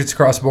Patriots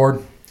across the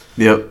board.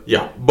 Yep.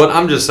 Yeah, but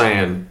I'm just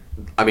saying.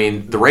 I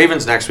mean, the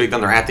Ravens next week,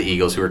 then they're at the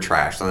Eagles, who are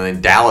trash. And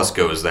then Dallas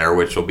goes there,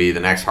 which will be the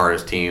next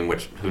hardest team,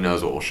 which who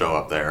knows what will show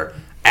up there.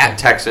 At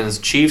Texans,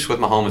 Chiefs with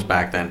Mahomes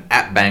back then.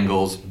 At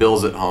Bengals,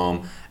 Bills at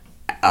home,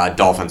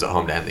 Dolphins at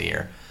home to end the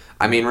year.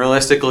 I mean,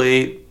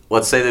 realistically,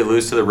 let's say they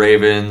lose to the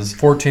Ravens.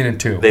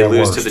 14-2. They at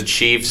lose worst. to the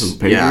Chiefs.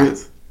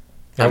 Patriots.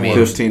 I mean,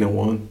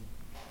 15-1.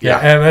 Yeah,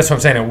 and that's what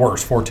I'm saying. At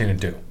worst,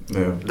 14-2.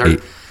 Yeah.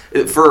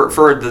 they're,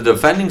 for the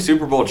defending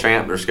Super Bowl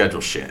champ, their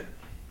schedule's shit.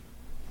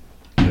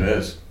 It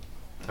is.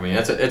 I mean,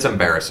 it's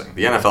embarrassing.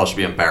 The NFL should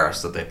be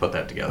embarrassed that they put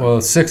that together.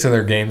 Well, 6 of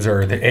their games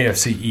are the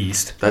AFC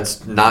East.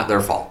 That's not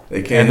their fault.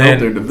 They can't And help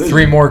their then division.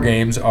 3 more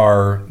games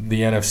are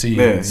the NFC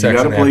Yeah, you section.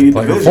 gotta They play have to your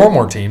play. Or division. 4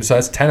 more teams, so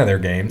that's 10 of their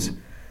games.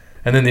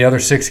 And then the other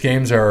 6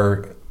 games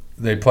are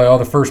they play all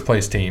the first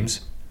place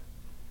teams,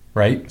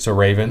 right? So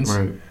Ravens.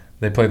 Right.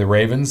 They play the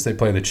Ravens. They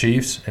play the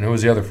Chiefs. And who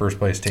was the other first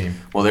place team?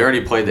 Well, they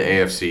already played the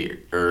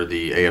AFC or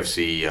the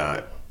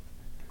AFC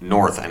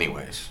North,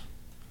 anyways.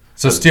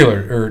 So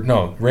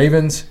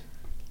Ravens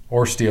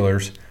or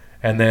Steelers.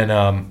 And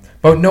then,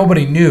 but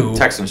nobody knew.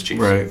 Texans, Chiefs.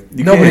 Right.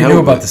 You Nobody can't knew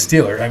help about it. the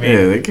Steelers. I mean,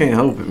 Yeah, they can't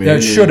help it, man.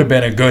 that should have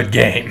been a good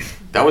game.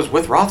 That was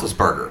with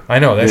Roethlisberger. I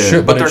know that Yeah.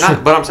 should, But but they're it not.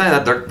 should. But I'm saying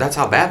that that's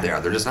how bad they are.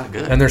 They're just not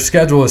good. And their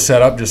schedule is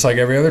set up just like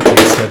every other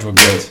team's schedule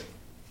gets.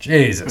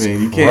 Jesus, I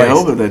mean, you can't Christ.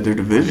 help it that their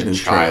division is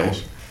Child.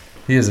 trash.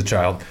 He is a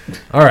child.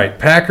 All right,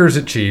 Packers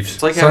at Chiefs.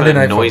 It's like Sunday having a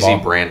night noisy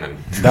football. Brandon.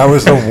 That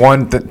was the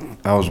one that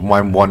was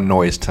my one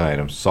noise tonight.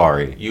 I'm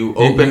sorry. You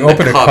open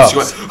open the a cups.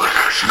 cups. You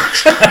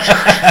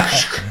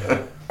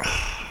went,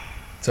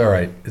 It's all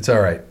right. It's all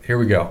right. Here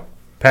we go.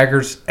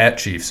 Packers at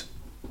Chiefs.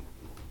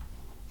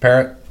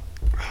 Parrot.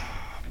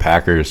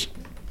 Packers.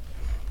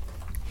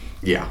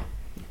 yeah,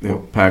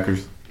 Yep,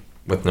 Packers.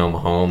 with no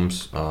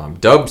Mahomes.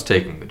 Dub's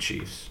taking the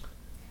Chiefs.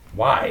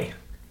 Why?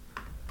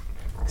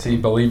 Does he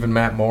believe in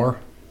Matt Moore?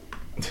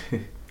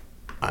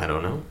 I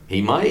don't know.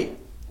 He might.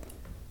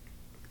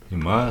 You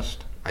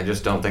must. I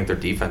just don't think their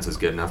defense is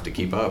good enough to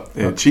keep up.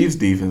 Yeah, Chiefs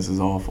defense is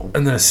awful.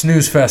 And then a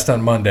snooze fest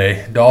on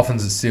Monday.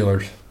 Dolphins at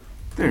Steelers.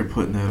 They're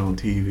putting that on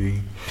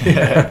TV.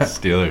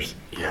 Steelers.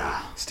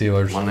 Yeah.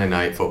 Steelers. Monday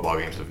night football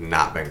games have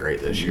not been great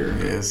this year.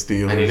 Yeah,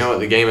 Steelers. And you know what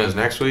the game is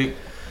next week?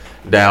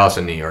 Dallas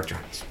and New York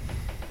Giants.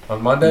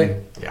 On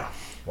Monday? Yeah.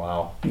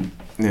 Wow.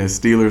 Yeah,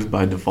 Steelers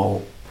by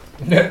default.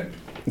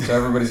 So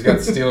everybody's got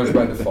the Steelers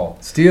by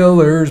default.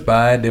 Steelers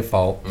by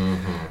default.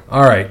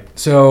 All right.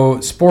 So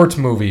sports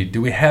movie.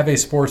 Do we have a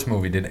sports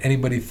movie? Did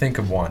anybody think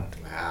of one?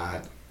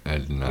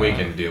 We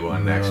can do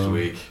one next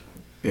week.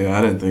 Yeah,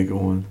 I didn't think of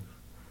one.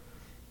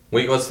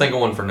 Let's think of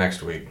one for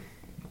next week.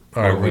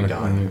 All right, What have we we're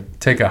done? gonna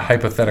take a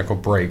hypothetical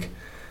break.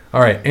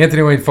 All right,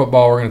 Anthony Wayne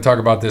football. We're going to talk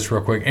about this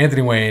real quick.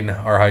 Anthony Wayne,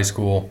 our high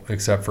school,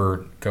 except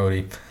for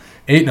Cody,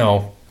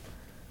 8-0,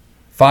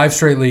 5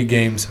 straight league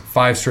games,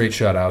 5 straight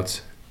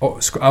shutouts.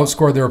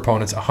 Outscored their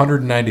opponents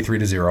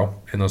 193-0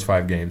 in those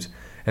 5 games,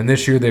 and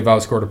this year they've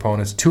outscored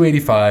opponents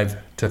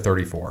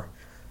 285-34.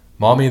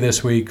 Maumee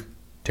this week,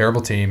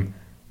 terrible team.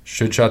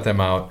 should shut them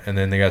out. And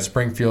then they got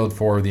Springfield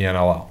for the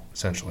NLL,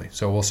 essentially.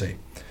 So we'll see.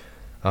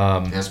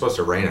 And it's supposed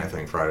to rain, I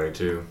think, Friday,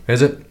 too.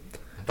 Is it?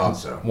 I thought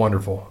so.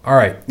 Wonderful. All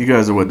right. You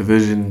guys are what,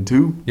 Division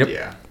 2? Yep.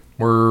 Yeah.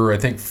 We're, I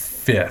think,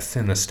 5th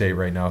in the state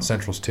right now.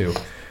 Central's 2.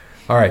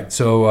 All right,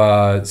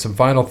 so some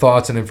final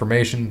thoughts and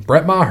information.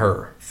 Brett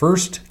Maher,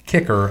 first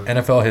kicker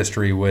NFL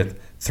history with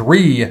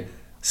 3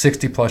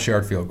 60-plus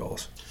yard field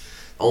goals.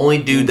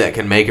 Only dude that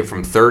can make it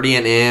from 30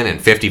 and in and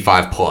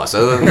 55 plus.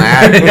 Other than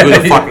that,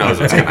 who the fuck knows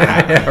what's going to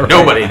happen? Yeah, right.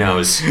 Nobody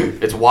knows.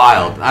 It's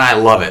wild. And I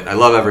love it. I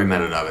love every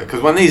minute of it.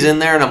 Because when he's in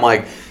there and I'm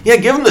like, yeah,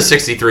 give him the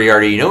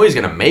 63-yarder. You know he's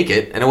going to make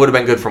it. And it would have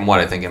been good from what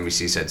I think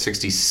NBC said,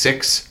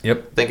 66? Yep.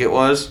 I think it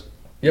was.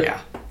 Yep.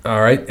 Yeah. All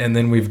right, and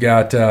then we've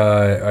got,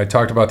 I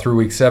talked about through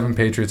week 7,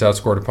 Patriots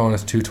outscored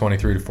opponents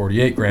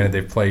 223-48. Granted,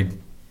 they've played,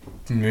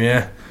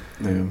 Yeah.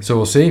 so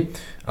we'll see.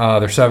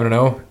 They're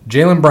 7-0.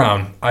 Jaylen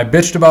Brown, I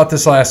bitched about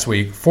this last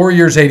week. 4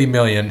 years, $80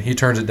 million. He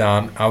turns it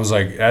down. I was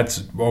like,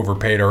 that's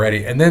overpaid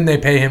already. And then they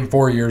pay him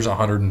 4 years,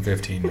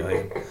 $115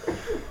 million.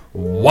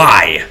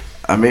 Why?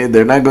 I mean,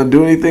 they're not going to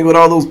do anything with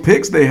all those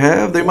picks they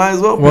have. They might as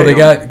well pay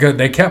Well, them.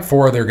 they kept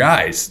 4 of their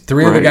guys.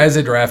 3 of the Right. guys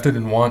they drafted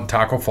and one,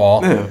 Taco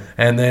Fall. Yeah.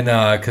 And then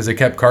because they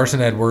kept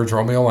Carson Edwards,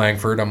 Romeo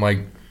Langford. I'm like,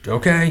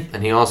 okay.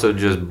 And he also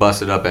just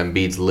busted up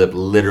Embiid's lip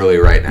literally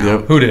right now.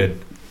 Yep. Who did?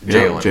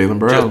 Jalen. Jaylen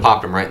Brown. Just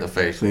popped him right in the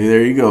face. See,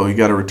 there you go. You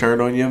got a return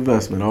on your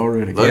investment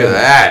already. Look at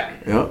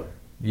that. Yep.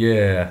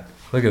 Yeah.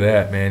 Look at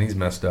that, man. He's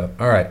messed up.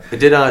 All right.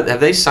 Did have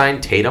they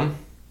signed Tatum?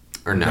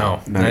 Or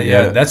no? No. Not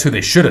Yeah, yet. that's who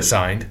they should have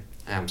signed.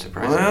 I'm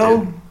surprised they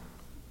Well,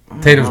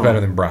 did. Tatum's better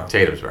than Brown.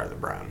 Tatum's better than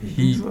Brown.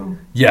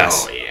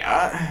 Yes. Oh,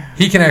 yeah.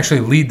 He can actually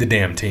lead the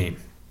damn team.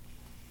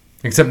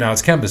 Except now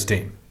it's Kemba's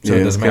team. So Yeah,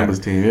 it it's doesn't matter. Kemba's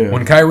team, yeah.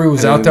 When Kyrie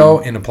was out, And- though,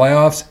 in the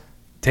playoffs,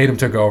 Tatum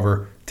took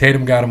over.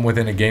 Tatum got him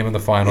within a game of the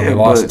final. Yeah, they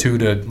lost but- 2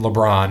 to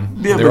LeBron.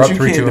 Yeah, they were but up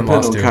you 3-2 can't and depend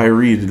lost on 2.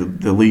 Kyrie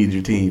to lead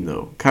your team,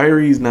 though.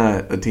 Kyrie's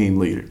not a team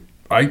leader.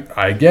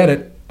 I get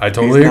it. I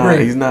totally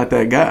agree. He's not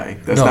that guy.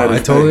 That's No, not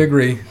his I totally thing.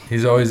 agree.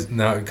 He's always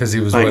now because he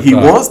was Like, with. he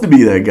wants to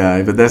be that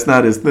guy, but that's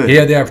not his thing. He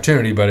had the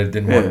opportunity, but it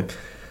didn't Yeah. work.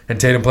 And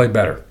Tatum played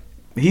better.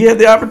 He had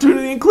the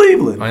opportunity in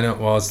Cleveland. I know.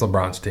 Well, it's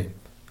LeBron's team.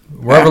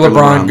 Wherever After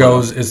LeBron LeBron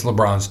goes, it's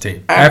LeBron's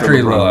team. After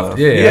he LeBron left.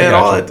 Yeah, He I had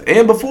all got you. that.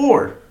 And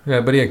before.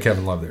 Yeah, but he had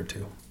Kevin Love there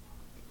too.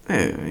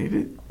 Yeah, he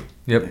did.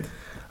 Yep.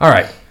 All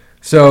right.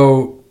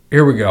 So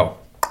here we go.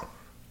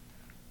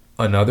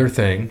 Another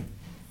thing.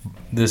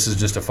 This is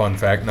just a fun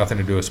fact, nothing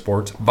to do with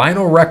sports.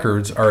 Vinyl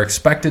records are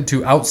expected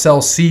to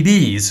outsell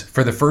CDs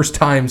for the first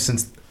time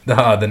since the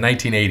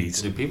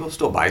 1980s. Do people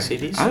still buy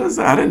CDs?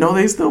 I didn't know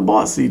they still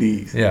bought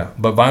CDs. Yeah,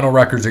 but vinyl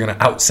records are going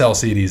to outsell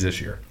CDs this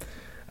year.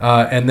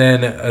 And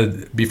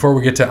then before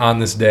we get to On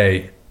This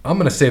Day, I'm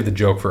going to save the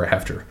joke for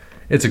after.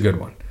 It's a good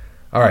one.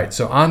 All right,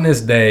 so on this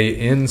day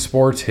in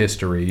sports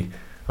history,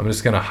 I'm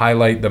just going to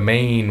highlight the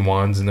main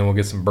ones, and then we'll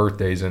get some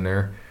birthdays in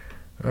there.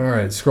 All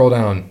right, scroll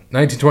down.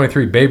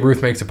 1923, Babe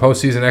Ruth makes a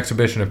postseason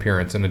exhibition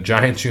appearance in a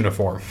Giants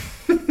uniform.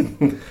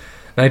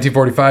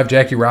 1945,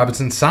 Jackie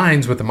Robinson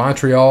signs with the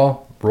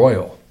Montreal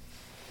Royal.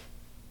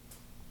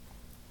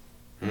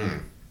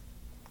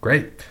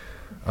 Great.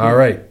 All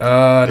right,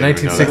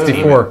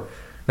 1964.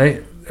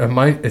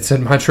 It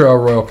said Montreal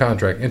Royal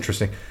contract.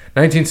 Interesting.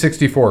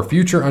 1964,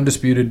 future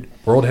undisputed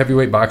world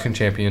heavyweight boxing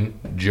champion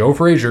Joe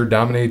Frazier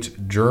dominates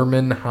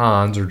Germaine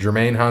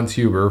Hans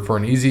Huber for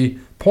an easy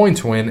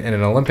points win and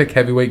an Olympic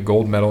heavyweight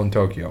gold medal in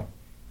Tokyo.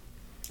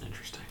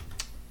 Interesting.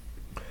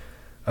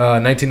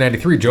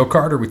 1993, Joe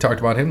Carter, we talked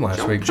about him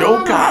last week,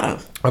 Joe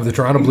Cotta. of the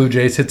Toronto Blue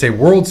Jays, hits a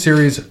World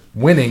Series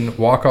winning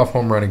walk-off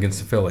home run against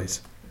the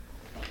Phillies.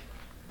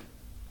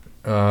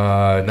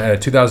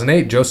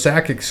 2008, Joe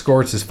Sakic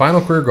scores his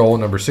final career goal,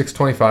 number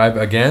 625,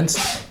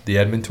 against the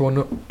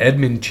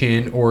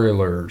Edmonton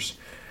Oilers.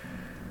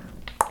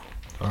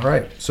 All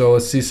right, so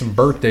let's see some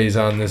birthdays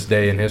on this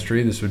day in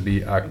history. This would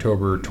be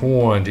October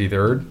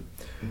 23rd.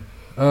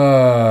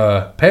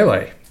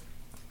 Pele.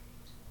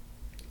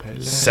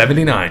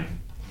 79.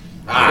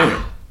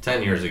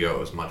 10 years ago, it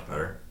was much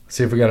better.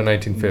 See if we got a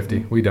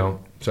 1950. We don't.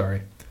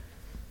 Sorry.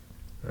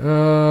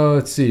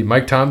 Let's see.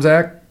 Mike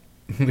Tomczak.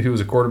 He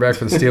was a quarterback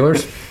for the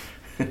Steelers.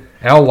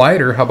 Al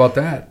Leiter. How about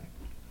that?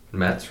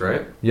 Mets,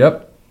 right?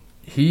 Yep.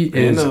 He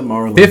is the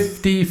Marlins.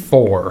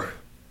 54.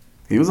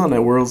 He was on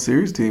that World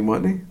Series team,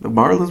 wasn't he? The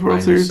Marlins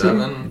World Series team?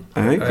 97.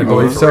 I think I he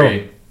believe was.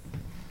 so.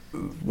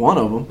 One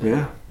of them,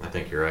 yeah. I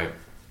think you're right.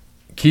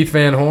 Keith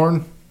Van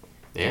Horn.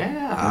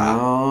 Yeah.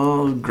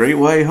 Oh, Great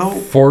White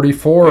Hope.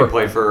 44.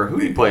 Who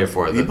did he play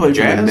for? He played for the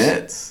Jazz?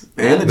 Nets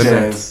and the The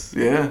Jazz.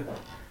 Yeah.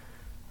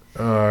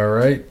 All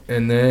right.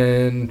 And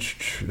then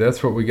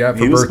that's what we got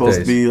for He was birthdays.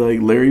 supposed to be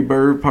like Larry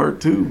Bird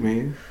Part 2,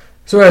 man.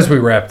 So as we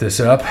wrap this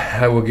up,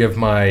 I will give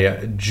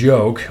my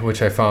joke,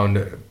 which I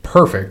found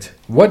perfect.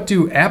 What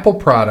do Apple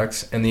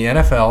products and the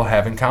NFL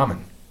have in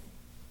common?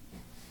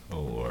 Oh,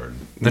 Lord.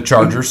 The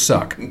Chargers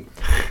suck.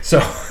 So,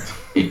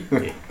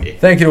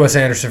 thank you to Wes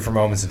Anderson for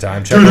Moments in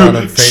Time. Check him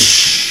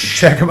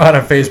out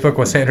on Facebook,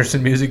 Wes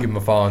Anderson Music. Give him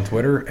a follow on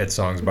Twitter at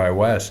Songs by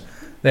Wes.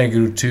 Thank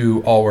you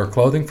to All Wear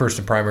Clothing, first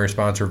and primary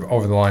sponsor of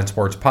Over the Line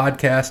Sports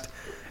Podcast.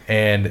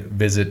 And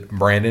visit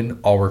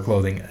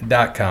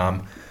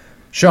BrandonAllwearClothing.com.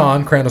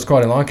 Sean, Crandall's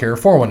Quality Lawn Care,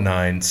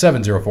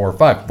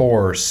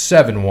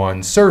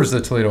 419-704-5471, serves the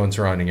Toledo and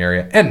surrounding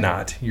area and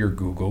not your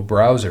Google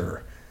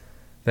browser.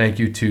 Thank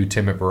you to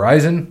Tim at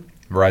Verizon,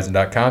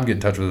 Verizon.com. Get in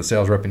touch with a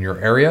sales rep in your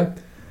area.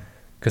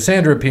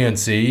 Cassandra at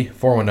PNC,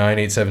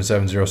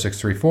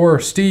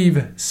 419-877-0634.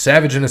 Steve,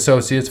 Savage &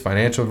 Associates,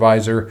 financial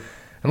advisor.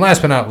 And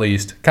last but not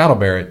least, Connell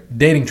Barrett,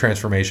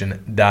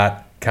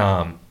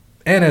 datingtransformation.com.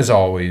 And as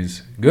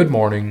always, good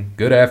morning,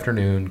 good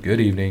afternoon, good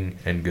evening,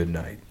 and good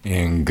night.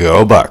 And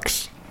go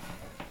Bucks.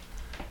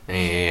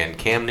 And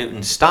Cam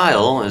Newton's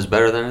style is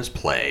better than his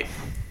play.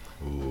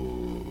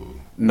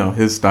 No,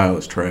 his style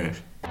is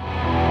trash.